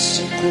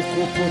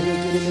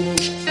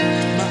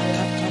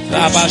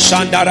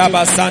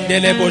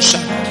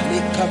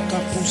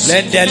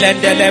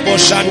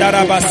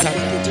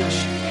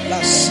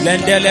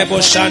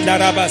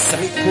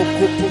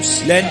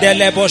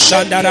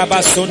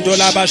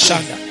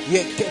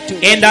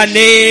 In the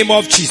name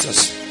of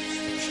Jesus.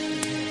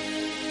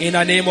 In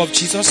the name of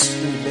Jesus.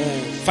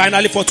 Amen.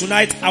 Finally, for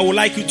tonight, I would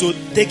like you to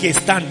take a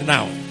stand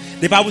now.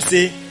 The Bible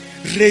says,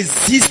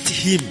 resist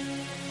him.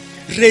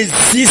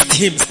 Resist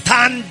him.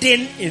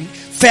 Standing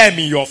firm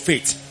in your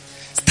faith.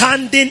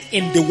 Standing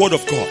in the word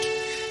of God.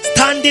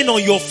 Standing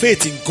on your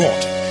faith in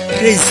God.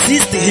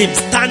 Resist him.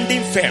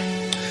 Standing firm.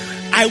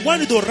 I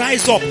want you to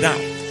rise up now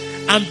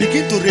and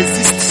begin to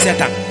resist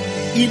Satan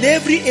in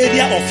every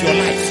area of your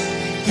life.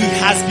 He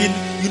has been,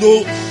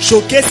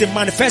 showcasing,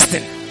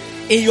 manifesting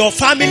in your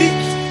family,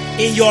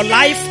 in your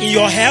life, in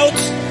your health,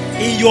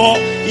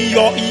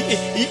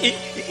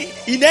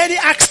 in any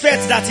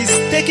aspect that is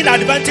taking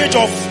advantage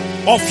of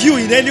you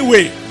in any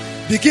way.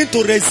 Begin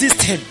to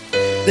resist him.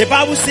 The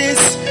Bible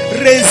says,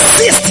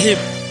 resist him.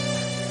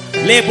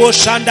 Lebo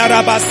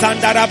shandaraba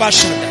sandaraba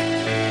shanda.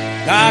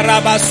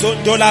 Laraba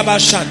sondolaba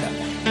shanda.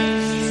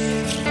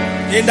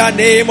 In the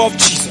name of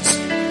Jesus,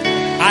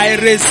 I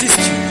resist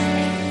you.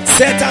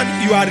 Satan,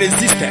 you are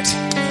resisted.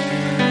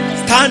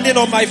 Standing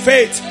on my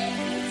faith,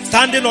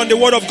 standing on the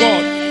word of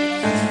God,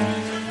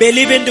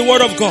 believing the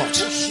word of God.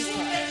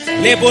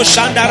 Lebo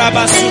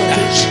Shandarabasunda.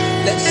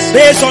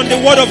 Based on the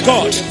word of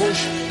God,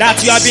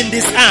 that you have been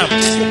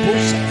disarmed.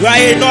 You are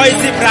a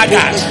noisy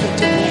braggart.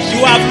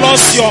 You have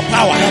lost your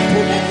power.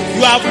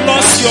 You have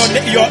lost your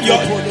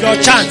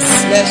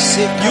chance.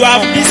 You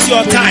have missed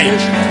your time.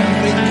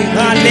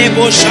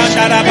 Lebo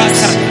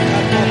Shandarabasanda.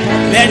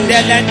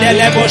 Lende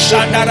lebo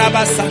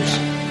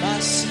Shandarabasanda.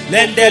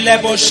 Lende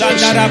lebo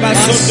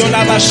Shandarabasundo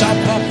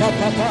labashanda.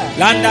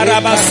 Landa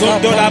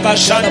rabasondo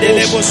labashande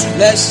lebo.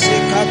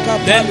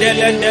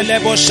 Lende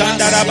lebo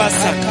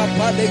Shandarabasanda.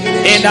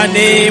 In the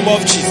name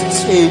of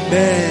Jesus.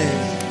 Amen.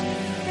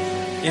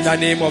 In the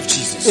name of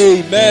Jesus.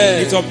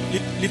 Amen.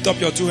 Lift up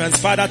your two hands.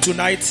 Father,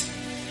 tonight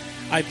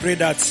I pray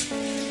that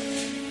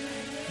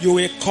you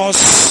will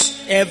cause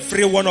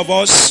every one of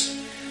us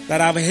that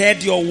have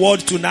heard your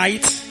word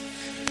tonight,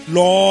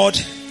 Lord,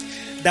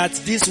 that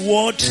this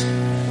word,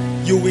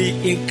 you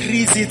will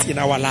increase it in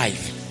our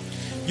life.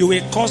 You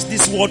will cause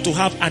this word to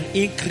have an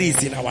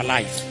increase in our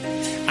life.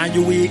 And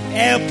you will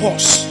help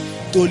us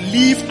to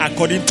live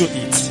according to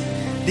it.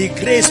 The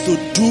grace to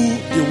do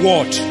the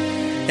word,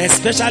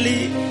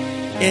 especially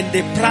in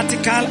the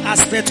practical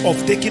aspect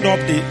of taking up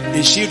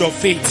the shield of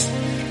faith.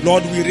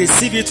 Lord, we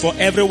receive it for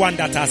everyone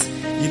that has,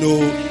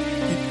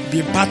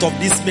 been part of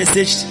this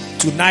message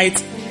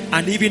tonight,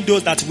 and even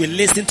those that will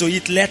listen to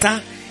it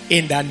later,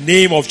 in the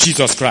name of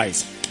Jesus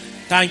Christ.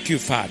 Thank you,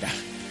 Father,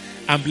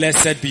 and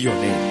blessed be your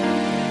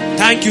name.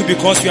 Thank you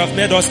because you have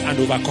made us an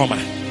overcomer.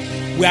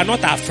 We are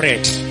not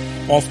afraid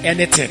of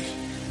anything.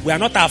 We are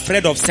not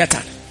afraid of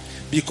Satan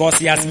because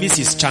he has missed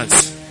his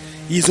chance.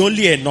 He is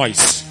only a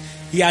noise.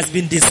 He has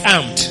been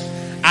disarmed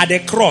at the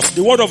cross.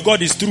 The word of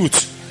God is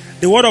truth.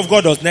 The word of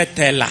God does not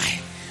tell lie.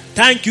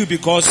 Thank you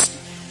because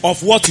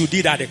of what you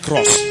did at the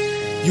cross.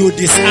 You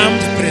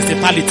disarmed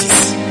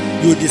principalities.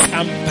 You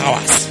disarmed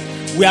powers.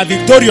 We are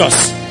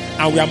victorious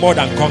and we are more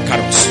than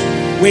conquerors.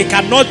 We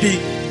cannot be,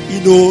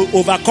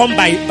 overcome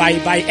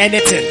by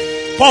anything.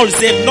 Paul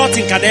said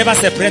nothing can ever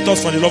separate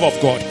us from the love of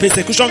God.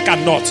 Persecution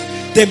cannot.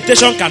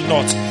 Temptation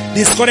cannot.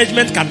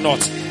 Discouragement cannot.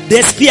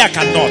 Despair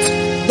cannot.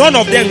 None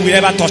of them will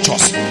ever touch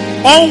us.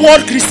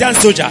 Onward, Christian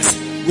soldiers,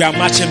 we are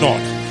marching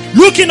on.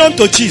 Looking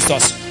unto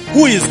Jesus,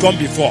 who is gone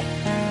before.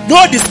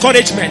 No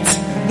discouragement,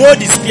 no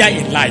despair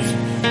in life.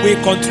 We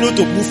continue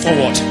to move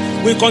forward.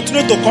 We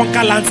continue to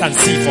conquer lands and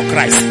sea for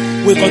Christ.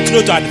 We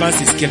continue to advance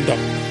his kingdom.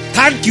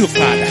 Thank you,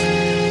 Father.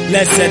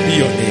 Blessed be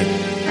your name.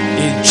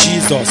 In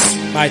Jesus'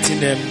 mighty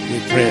name we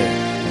pray.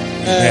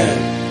 Amen.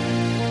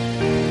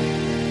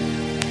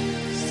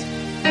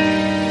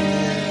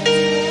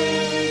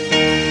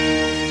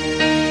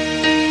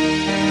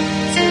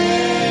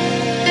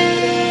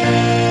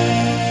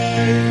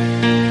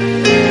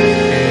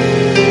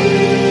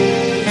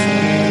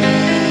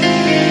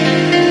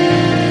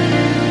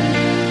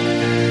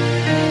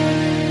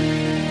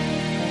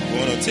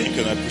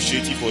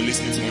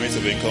 Listening to Moments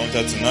of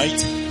Encounter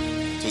tonight.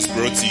 It was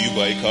brought to you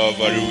by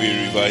Calvary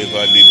Way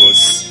Revival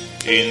Lagos,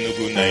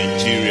 Enugu,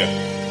 Nigeria.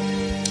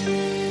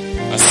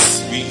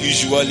 As we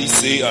usually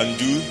say and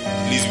do,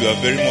 please, we are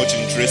very much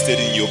interested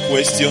in your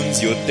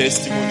questions, your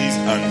testimonies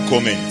and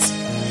comments.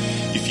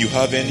 If you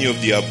have any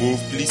of the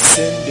above, please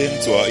send them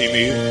to our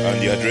email,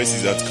 and the address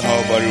is at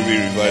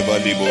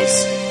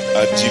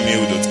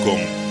calvarywayrevivallabels@gmail.com.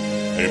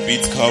 I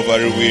repeat,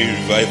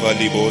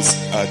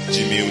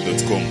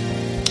 calvarywayrevivallabels@gmail.com.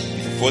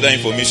 Further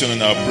information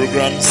on our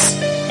programs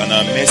and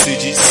our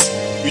messages,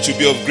 which will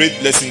be of great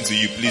blessing to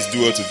you, please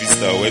do well to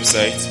visit our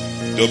website,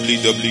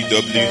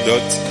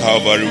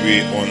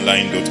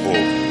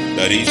 www.calvarywayonline.org.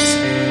 That is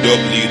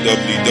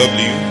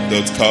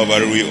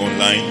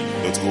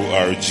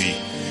www.calvarywayonline.org. You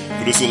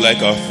could also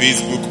like our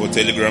Facebook or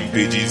Telegram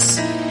pages,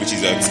 which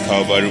is at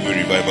Calvary Way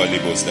Revival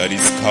Lagos. That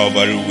is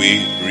Calvary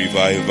Way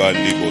Revival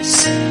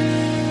Lagos.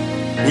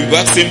 We'll be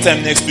back same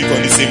time next week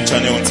on the same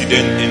channel. Until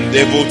then,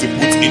 endeavor to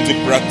put into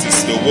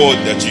practice the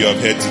word that you have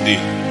heard today.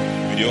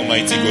 May the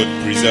Almighty God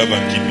preserve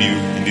and keep you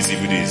in these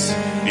evil days.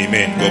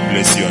 Amen. God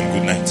bless you and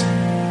good night.